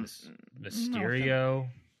 maybe like Mysterio,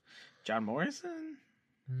 John Morrison.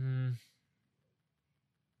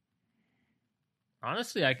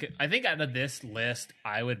 Honestly, I think out of this list,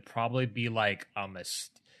 I would probably be like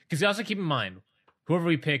because you also keep in mind, whoever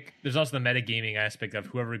we pick, there's also the metagaming aspect of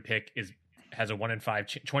whoever we pick has a 1 in 5,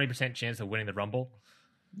 20% chance of winning the Rumble.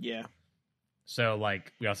 Yeah. So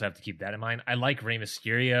like, we also have to keep that in mind. I like Rey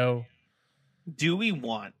Mysterio. Do we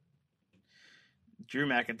want Drew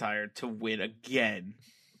McIntyre to win again,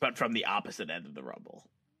 but from the opposite end of the Rumble?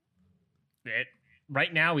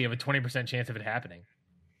 Right now, we have a 20% chance of it happening.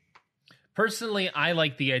 Personally, I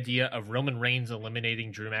like the idea of Roman Reigns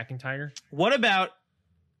eliminating Drew McIntyre. What about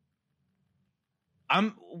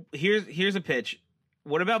here's a pitch.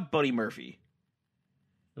 What about Buddy Murphy?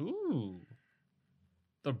 Ooh.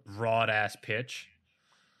 The broad ass pitch.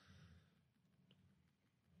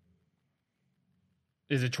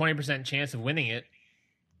 There's a 20% chance of winning it.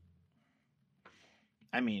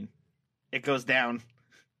 I mean, it goes down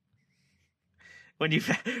when you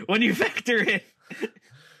factor in.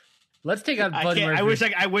 Let's take out Buddy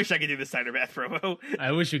Murphy. I wish I could do the Steiner math promo.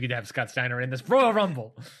 I wish we could have Scott Steiner in this Royal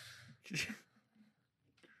Rumble.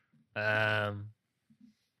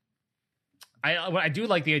 I do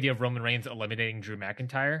like the idea of Roman Reigns eliminating Drew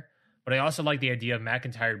McIntyre, but I also like the idea of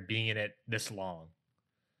McIntyre being in it this long.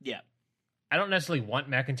 Yeah. I don't necessarily want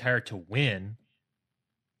McIntyre to win,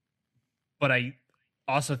 but I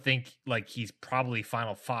also think like he's probably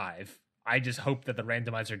Final 5. I just hope that the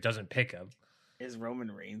randomizer doesn't pick him. Is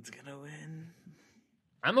Roman Reigns gonna win?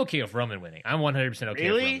 I'm okay with Roman winning. I'm 100% okay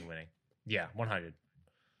Really? with Roman winning. Yeah, 100.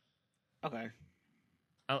 Okay.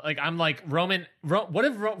 I'm like Roman. What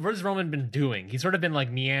has Roman been doing? He's sort of been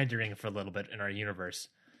like meandering for a little bit in our universe.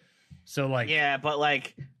 So like, Yeah, but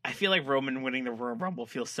like, I feel like Roman winning the Royal Rumble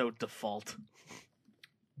feels so default.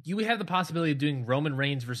 you have the possibility of doing Roman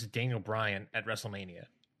Reigns versus Daniel Bryan at WrestleMania.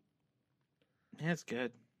 Yeah, it's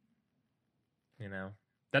good. You know,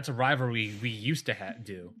 that's a rivalry we used to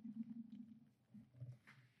do.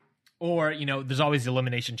 Or you know, there's always the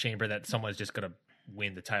Elimination Chamber that someone's just gonna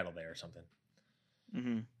win the title there or something.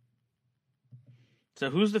 Mm-hmm. So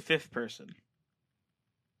who's the fifth person?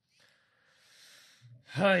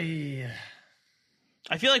 Hi.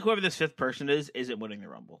 I feel like whoever this fifth person isn't winning the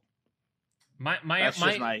Rumble. That's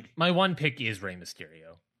just My one pick is Rey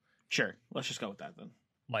Mysterio. Sure, let's just go with that then.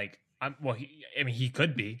 Like, he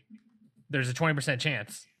could be. There's a 20%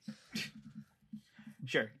 chance,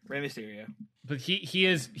 Sure, Rey Mysterio. but he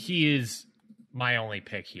is my only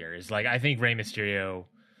pick here. Is like I think Rey Mysterio.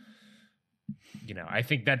 You know, I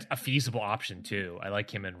think that's a feasible option too. I like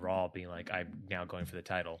him in Raw being like, I'm now going for the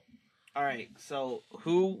title. All right, so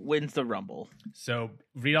who wins the Rumble? So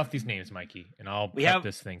read off these names, Mikey, and I'll prep have-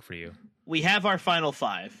 this thing for you. We have our final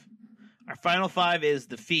 5. Our final 5 is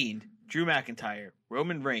The Fiend, Drew McIntyre,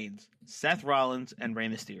 Roman Reigns, Seth Rollins, and Rey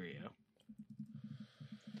Mysterio.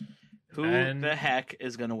 Who the heck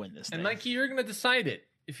is going to win this thing? And Mikey, you're gonna decide it.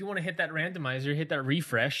 If you want to hit that randomizer, hit that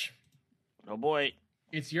refresh. Oh boy.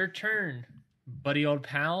 It's your turn, buddy old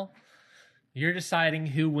pal. You're deciding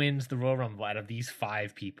who wins the Royal Rumble out of these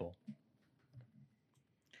 5 people.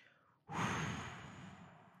 I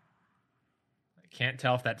can't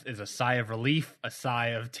tell if that is a sigh of relief, a sigh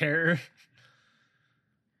of terror.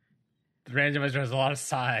 The randomizer has a lot of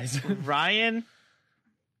sighs. Ryan,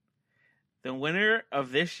 the winner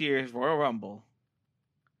of this year's Royal Rumble,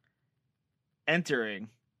 entering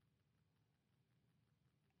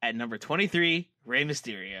at number 23, Rey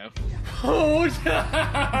Mysterio.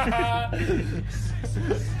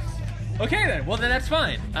 Okay then. Well then that's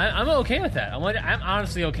fine. I'm okay with that. I'm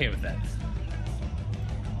honestly okay with that.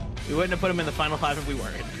 We wouldn't have put him in the final 5 if we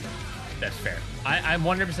weren't. That's fair. I'm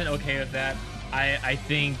 100% okay with that. I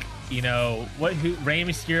think, you know, Rey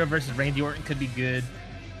Mysterio versus Randy Orton could be good.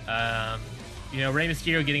 You know, Rey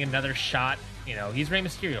Mysterio getting another shot. You know, he's Rey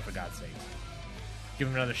Mysterio, for God's sake. Give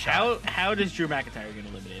him another shot. How does Drew McIntyre get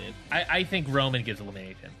eliminated? I think Roman gets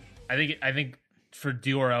eliminated him. I think for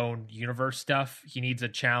do our own universe stuff, he needs a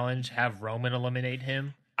challenge. Have Roman eliminate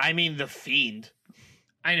him. I mean, The Fiend.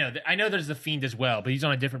 I know there's the Fiend as well, but he's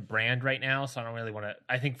on a different brand right now, so I don't really want to.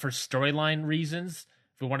 I think for storyline reasons,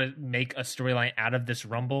 if we want to make a storyline out of this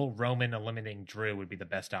Rumble, Roman eliminating Drew would be the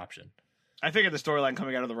best option. I figured the storyline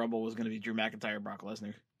coming out of the Rumble was going to be Drew McIntyre, Brock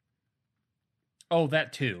Lesnar. Oh,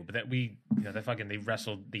 that too, but they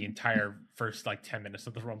wrestled the entire first like 10 minutes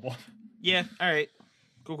of the Rumble. Yeah, all right,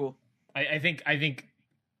 cool. I think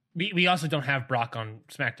we also don't have Brock on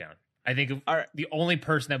SmackDown. I think All right. the only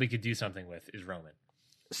person that we could do something with is Roman.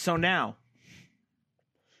 So now,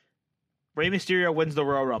 Rey Mysterio wins the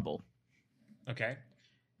Royal Rumble. Okay,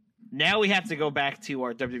 Now we have to go back to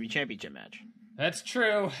our WWE Championship match. that's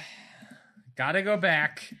true. Gotta go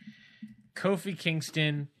back. Kofi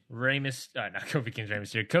Kingston, not Kofi Kingston, Rey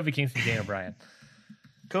Mysterio. Kofi Kingston, Daniel Bryan.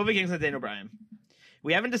 Kofi Kingston, Daniel Bryan.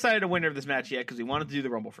 We haven't decided a winner of this match yet because we wanted to do the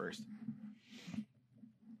Rumble first.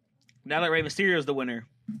 Now that Rey Mysterio is the winner,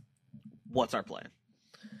 what's our plan?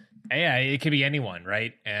 Yeah, it could be anyone,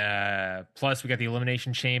 right? Plus, we got the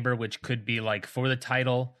Elimination Chamber, which could be like for the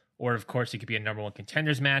title, or of course, it could be a number 1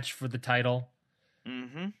 contenders match for the title.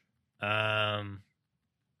 Mm-hmm.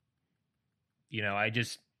 You know, I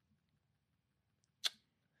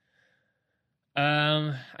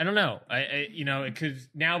I don't know. It could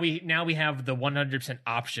now we have the 100%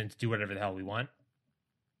 option to do whatever the hell we want.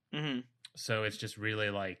 Mm-hmm. So it's just really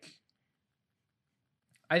like,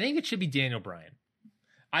 I think it should be Daniel Bryan.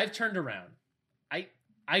 I've turned around.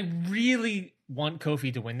 I really want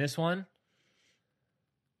Kofi to win this one,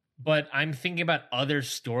 but I'm thinking about other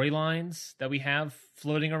storylines that we have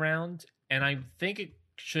floating around, and I think it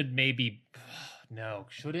should maybe. No,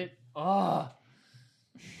 should it? Oh,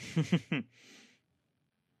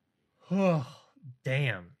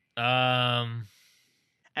 damn.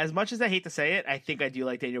 As much as I hate to say it, I think I do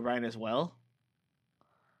like Daniel Bryan as well.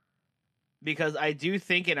 Because I do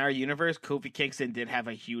think in our universe, Kofi Kingston did have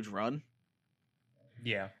a huge run.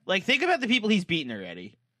 Yeah. Like, think about the people he's beaten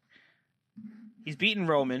already. He's beaten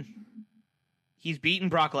Roman. He's beaten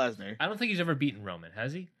Brock Lesnar I don't think he's ever beaten Roman,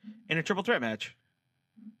 has he? in a triple threat match.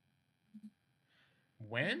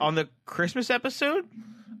 When? On the Christmas episode?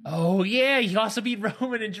 Oh, yeah. He also beat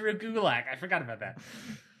Roman and Drew Gulak. I forgot about that.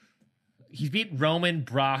 He's beat Roman,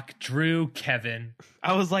 Brock, Drew, Kevin,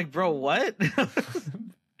 I was like, bro, what?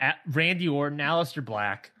 Randy Orton, Aleister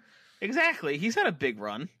Black. Exactly. He's had a big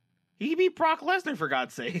run. He beat Brock Lesnar, for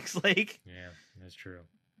God's sakes. Like, Yeah, that's true.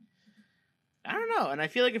 I don't know. And I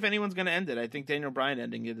feel like if anyone's going to end it, I think Daniel Bryan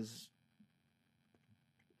ending it is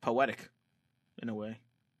poetic in a way.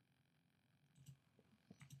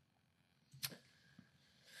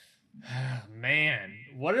 Man,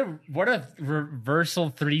 what a reversal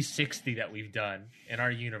 360 that we've done in our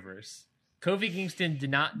universe. Kofi Kingston did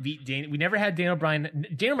not beat Daniel. We never had Daniel Bryan.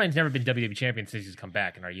 Daniel Bryan's never been WWE champion since he's come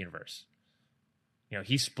back in our universe.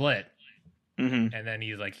 He split, and then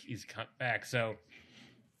he's come back. So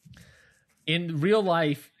in real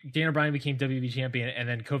life, Daniel Bryan became WWE champion, and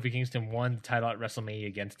then Kofi Kingston won the title at WrestleMania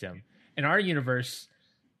against him. In our universe,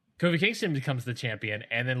 Kofi Kingston becomes the champion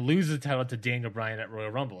and then loses the title to Daniel Bryan at Royal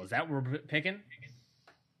Rumble. Is that what we're picking?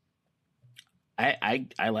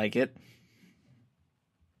 I like it.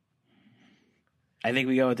 I think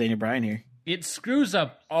we go with Daniel Bryan here. It screws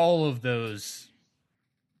up all of those.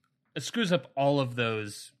 It screws up all of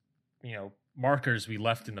those, markers we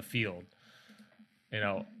left in the field.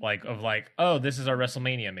 Oh, this is our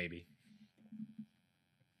WrestleMania, maybe.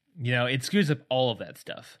 It screws up all of that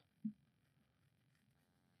stuff.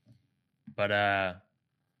 But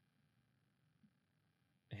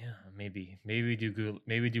maybe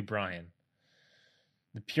we do Bryan.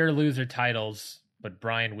 The pure loser titles, but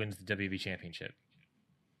Bryan wins the WWE Championship.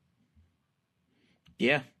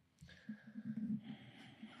 Yeah.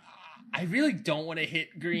 I really don't want to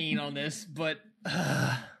hit green on this, but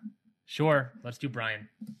sure, let's do Bryan.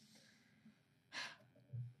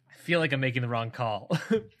 I feel like I'm making the wrong call.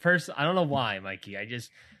 First, I don't know why, Mikey. There's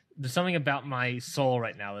something about my soul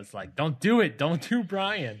right now that's like, don't do it. Don't do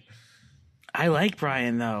Bryan. I like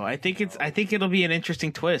Bryan though. I think it'll be an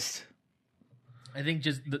interesting twist. I think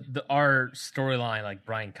just our storyline, like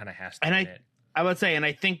Bryan kind of has to win it. I would say, and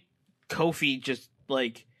I think Kofi just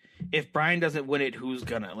like, if Bryan doesn't win it, who's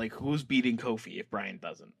beating Kofi if Bryan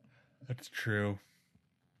doesn't? That's true.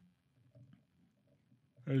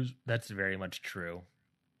 That's very much true.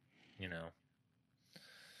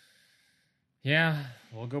 Yeah,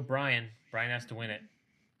 we'll go Bryan. Bryan has to win it.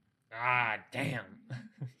 Ah, damn.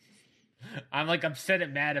 I'm like upset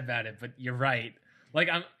and mad about it, but you're right. Like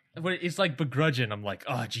it's like begrudging. I'm like,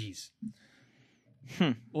 oh, geez.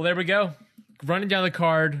 Well, there we go. Running down the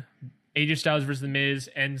card. AJ Styles versus The Miz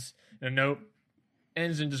ends in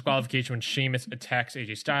disqualification when Sheamus attacks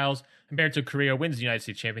AJ Styles. Humberto Carrillo wins the United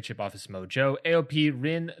States Championship off of Samoa Joe. AOP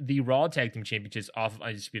win the Raw Tag Team Championships off of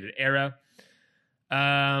Undisputed Era.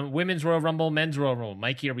 Women's Royal Rumble, Men's Royal Rumble.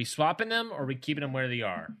 Mikey, are we swapping them or are we keeping them where they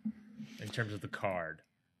are in terms of the card?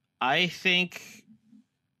 I think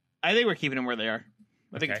we're keeping them where they are.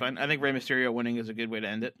 I think Okay. it's fine. I think Rey Mysterio winning is a good way to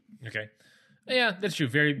end it. Okay. Yeah, that's true.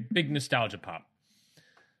 Very big nostalgia pop.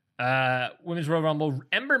 Women's Royal Rumble,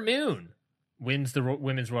 Ember Moon wins the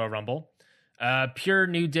Women's Royal Rumble. Pure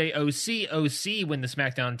New Day OC win the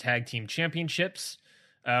SmackDown Tag Team Championships.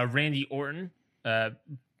 Randy Orton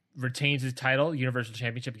retains his title, Universal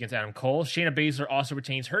Championship, against Adam Cole. Shayna Baszler also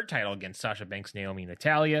retains her title against Sasha Banks, Naomi, and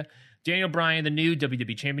Natalya. Daniel Bryan, the new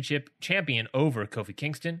WWE Championship champion, over Kofi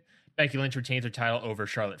Kingston. Becky Lynch retains her title over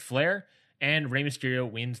Charlotte Flair. And Rey Mysterio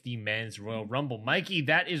wins the Men's Royal Rumble. Mikey,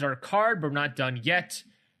 that is our card, but we're not done yet.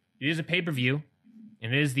 It is a pay-per-view,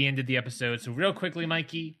 and it is the end of the episode. So real quickly,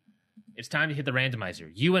 Mikey, it's time to hit the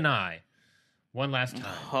randomizer. You and I, one last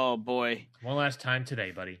time. Oh, boy. One last time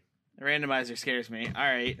today, buddy. The randomizer scares me. All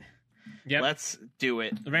right. Yep. Let's do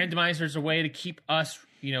it. The randomizer is a way to keep us,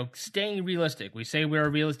 staying realistic. We say we're a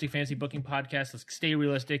realistic fantasy booking podcast. Let's stay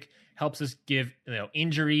realistic. Helps us give,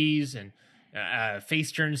 injuries and,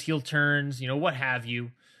 face turns, heel turns, what have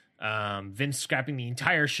you. Vince scrapping the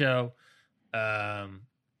entire show.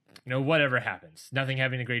 Whatever happens. Nothing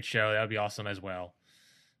having a great show. That would be awesome as well.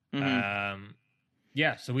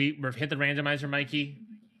 Yeah, so we've hit the randomizer, Mikey.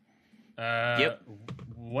 Yep.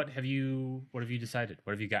 What have you decided?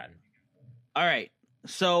 What have you gotten? All right.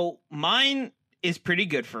 So mine is pretty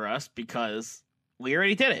good for us because we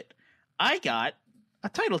already did it. I got a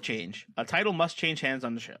title change. A title must change hands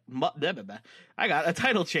on the show. I got a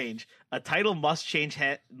title change. A title must change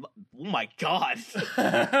hands. Oh my God.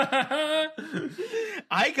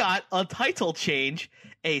 I got a title change.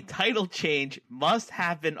 A title change must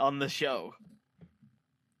happen on the show.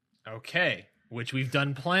 Okay. Which we've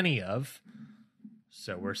done plenty of.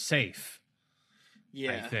 So we're safe.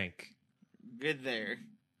 Yeah. I think. Good there.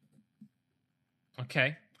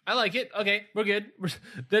 Okay. I like it. Okay, we're good.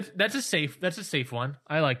 That's a safe one.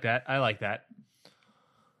 I like that.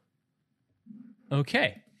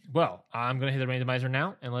 Okay. Well, I'm gonna hit the randomizer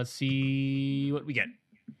now, and let's see what we get.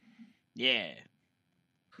 Yeah.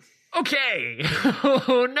 Okay.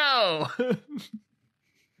 Oh no.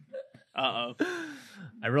 Uh-oh.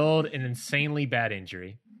 I rolled an insanely bad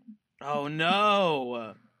injury. Oh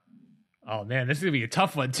no. Oh man, this is gonna be a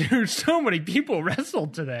tough one too. So many people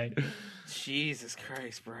wrestled today. Jesus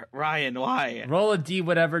Christ, Ryan, why? Roll a D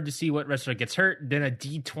whatever to see what wrestler gets hurt, then a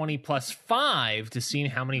D20 plus 5 to see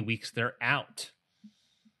how many weeks they're out.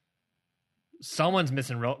 Someone's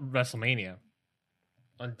missing WrestleMania.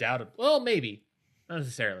 Undoubtedly. Well, maybe. Not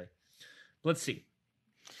necessarily. Let's see.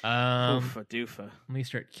 Oofa doofa. Let me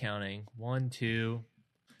start counting. 1, 2,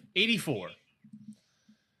 84.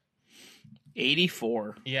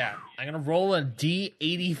 84. Yeah, I'm going to roll a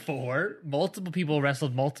D84. Multiple people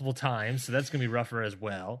wrestled multiple times, so that's going to be rougher as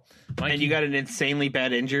well. Mikey, And you got an insanely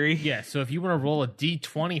bad injury? Yeah, so if you want to roll a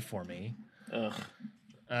D20 for me, Ugh.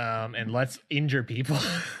 and let's injure people.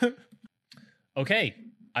 Okay,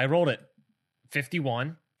 I rolled it.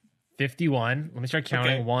 51. Let me start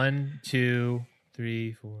counting. Okay. 1, 2,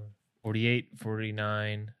 3, 4, 48,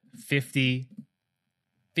 49, 50,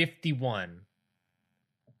 51.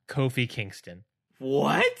 Kofi Kingston.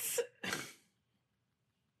 What?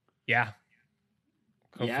 Yeah.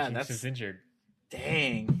 Kofi Yeah, Kingston's that's- injured.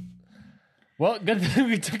 Dang. Well, good thing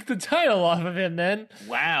we took the title off of him then.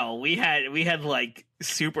 Wow, we had like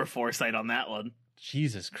super foresight on that one.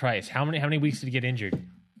 Jesus Christ. How many weeks did he get injured?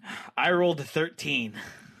 I rolled a 13.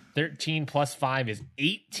 13 plus 5 is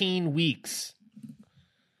 18 weeks.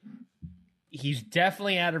 He's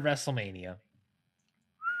definitely out of WrestleMania.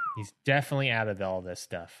 He's definitely out of all this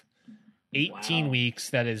stuff. 18 Wow. weeks.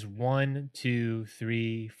 That is 1, 2,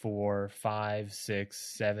 3, 4, 5,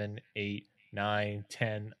 6, 7, 8, 9,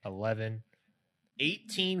 10, 11.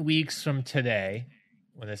 18 weeks from today,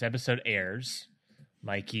 when this episode airs,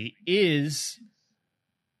 Mikey, is...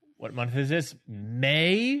 What month is this?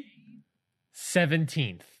 May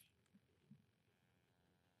 17th.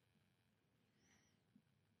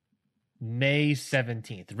 May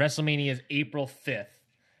 17th. WrestleMania is April 5th.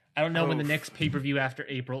 I don't know when the next pay-per-view after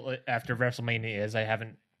WrestleMania is. I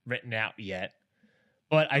haven't written out yet.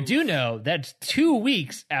 But I do know that's 2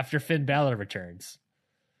 weeks after Finn Balor returns.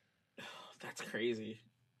 That's crazy.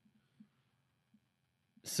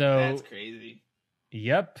 So That's crazy.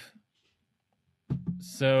 Yep.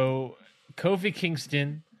 So Kofi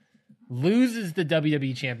Kingston loses the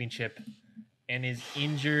WWE Championship and is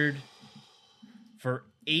injured for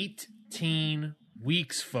 18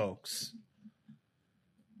 weeks, folks.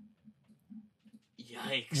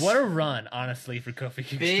 Yikes. What a run, honestly, for Kofi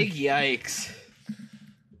Kingston. big yikes.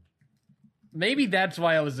 Maybe that's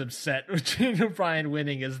why I was upset with Daniel Bryan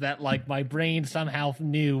winning, is that like my brain somehow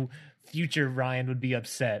knew future Ryan would be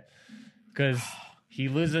upset because he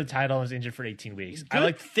loses the title and is injured for 18 weeks.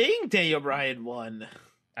 Good thing Daniel Bryan won.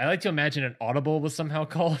 I like to imagine an audible was somehow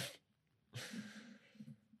called.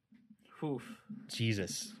 Oof.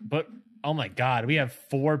 Jesus. But, oh my God, we have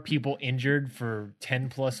 4 people injured for 10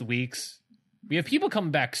 plus weeks. We have people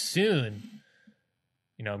coming back soon.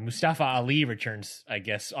 You know, Mustafa Ali returns, I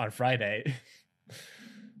guess, on Friday.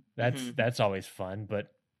 That's always fun,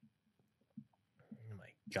 but oh my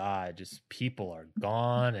God, just people are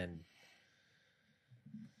gone and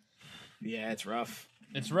Yeah, it's rough.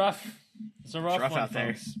 it's rough. It's a rough rough one, out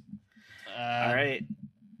there. folks. All right.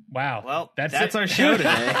 Wow. Well, that's it. our show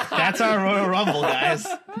today. That's our Royal Rumble, guys.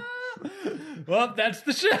 Well, that's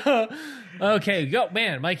the show. Okay, go,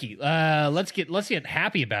 man, Mikey. Let's get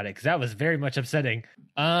happy about it because that was very much upsetting.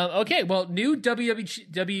 Okay, well, new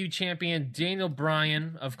WWE champion Daniel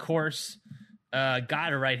Bryan, of course, got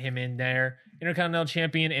to write him in there. Intercontinental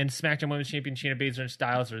Champion and SmackDown Women's Champion Shayna Baszler and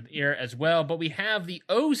Styles are there as well. But we have the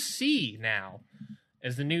OC now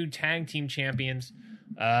as the new tag team champions.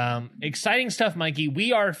 Exciting stuff, Mikey.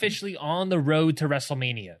 We are officially on the road to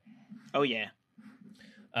WrestleMania. Oh, yeah.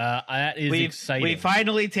 That is exciting. We've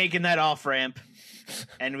finally taken that off ramp,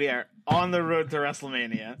 and we are on the road to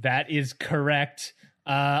WrestleMania. That is correct.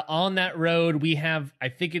 On that road, we have, I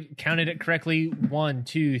think it counted it correctly, 1,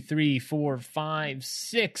 2, 3, 4, 5,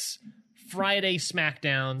 6 Friday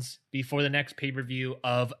SmackDowns before the next pay-per-view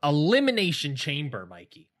of Elimination Chamber,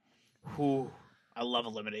 Mikey. Ooh, I love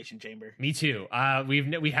Elimination Chamber. Me too.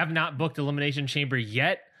 We have not booked Elimination Chamber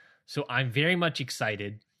yet, so I'm very much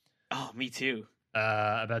excited. Oh, me too.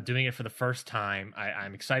 About doing it for the first time.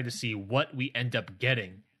 I'm excited to see what we end up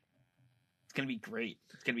getting. It's going to be great.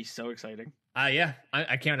 It's going to be so exciting. Yeah,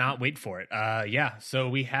 I cannot wait for it. Yeah, so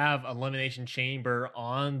we have Elimination Chamber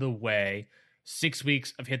on the way. 6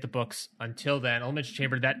 weeks of Hit the Books. Until then, Elimination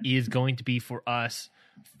Chamber, that is going to be for us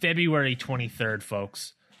February 23rd,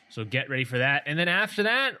 folks. So get ready for that. And then after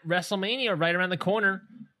that, WrestleMania right around the corner.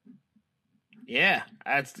 Yeah,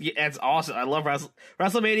 that's awesome. I love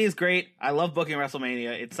WrestleMania is great. I love booking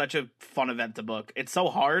WrestleMania. It's such a fun event to book. It's so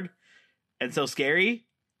hard and so scary,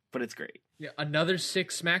 but it's great. Yeah, another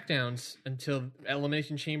 6 SmackDowns until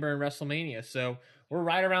Elimination Chamber and WrestleMania. So we're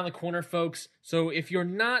right around the corner, folks. So if you're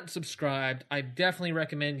not subscribed, I definitely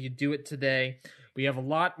recommend you do it today. We have a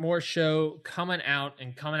lot more show coming out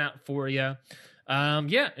for you.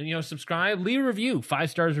 Yeah, and subscribe, leave a review, 5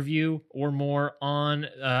 stars review or more on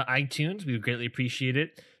iTunes. We would greatly appreciate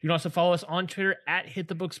it. You can also follow us on Twitter at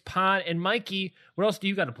HitTheBooksPod. And Mikey, what else do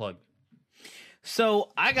you got to plug? So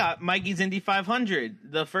I got Mikey's Indy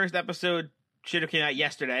 500. The first episode should have came out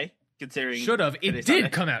yesterday, considering should have. It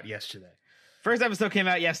did come out yesterday. First episode came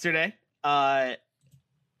out yesterday.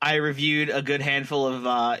 I reviewed a good handful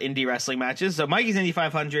of indie wrestling matches. So Mikey's Indy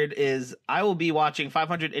 500 is I will be watching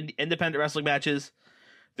 500 independent wrestling matches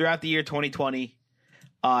throughout the year 2020,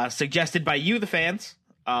 suggested by you, the fans.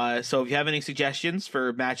 So if you have any suggestions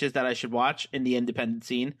for matches that I should watch in the independent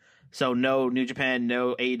scene, so no New Japan,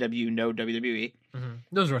 no AEW, no WWE. Mm-hmm.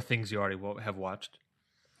 Those are things you already have watched.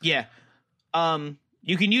 Yeah.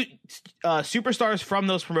 You can use superstars from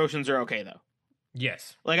those promotions are okay, though.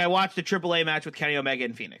 Yes. Like I watched the AAA match with Kenny Omega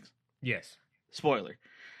in Phoenix. Yes. Spoiler.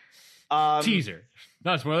 Teaser.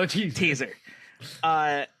 Not spoiler, teaser. Teaser.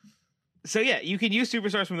 So yeah, you can use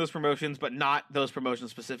superstars from those promotions, but not those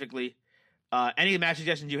promotions specifically. Any match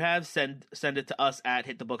suggestions you have, send it to us at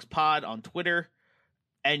HitTheBooksPod on Twitter,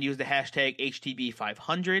 and use the hashtag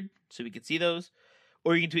HTB500 so we can see those.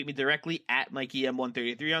 Or you can tweet me directly at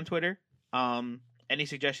MikeyM133 on Twitter. Any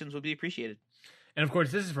suggestions would be appreciated. And of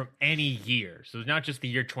course, this is from any year, so it's not just the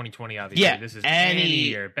year 2020. Obviously, yeah, this is any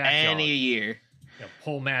year, backyard. Any year.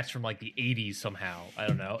 Pole match from like the 80s somehow. I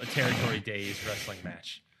don't know, a Territory Days wrestling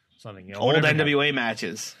match, something. Old NWA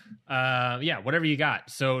matches. Yeah, whatever you got.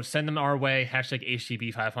 So send them our way. Hashtag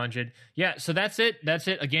HTB500. Yeah, so that's it.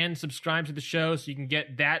 Again, subscribe to the show so you can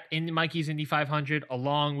get that in Mikey's Indy 500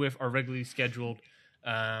 along with our regularly scheduled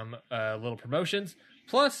little promotions.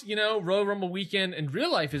 Plus, Royal Rumble weekend in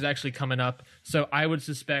real life is actually coming up. So I would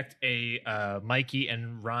suspect a Mikey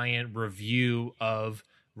and Ryan review of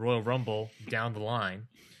Royal Rumble down the line.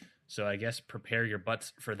 So I guess prepare your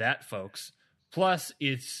butts for that, folks. Plus,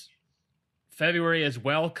 it's February as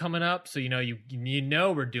well coming up. So,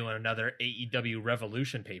 we're doing another AEW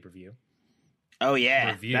Revolution pay-per-view. Oh,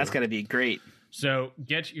 yeah. Review. That's going to be great. So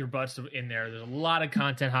get your butts in there. There's a lot of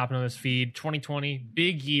content hopping on this feed. 2020,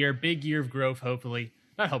 big year of growth, hopefully.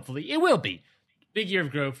 Not hopefully, it will be. Big year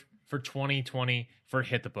of growth for 2020 for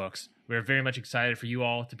Hit the Books. We're very much excited for you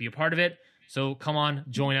all to be a part of it. So come on,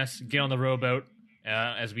 join us, get on the rowboat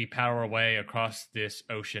as we power our way across this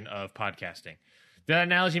ocean of podcasting. Did that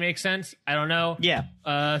analogy make sense? I don't know. Yeah.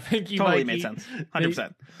 Thank you, totally Mikey. Made sense.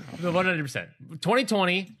 100%. 100%.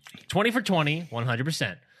 2020, 20 for 20,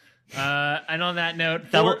 100%. And on that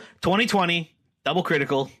note, 2020, double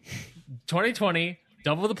critical. 2020,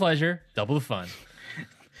 double the pleasure, double the fun.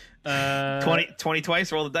 20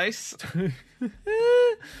 twice, roll the dice.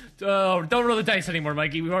 Oh, don't roll the dice anymore,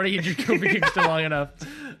 Mikey. We've already injured Kobe Kingston long enough.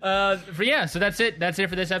 So that's it. That's it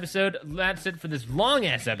for this episode. That's it for this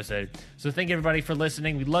long-ass episode. So thank everybody for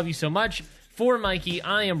listening. We love you so much. For Mikey,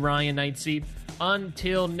 I am Ryan Knightsey.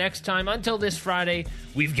 Until next time, until this Friday,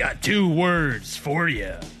 we've got 2 words for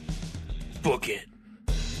you. Book it.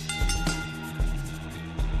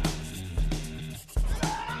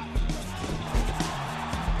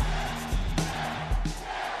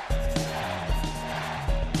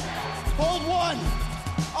 Hold one.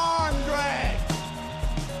 Arm drag.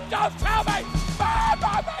 Don't tell me!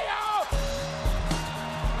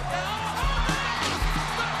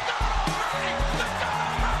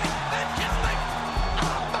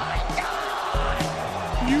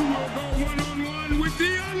 one on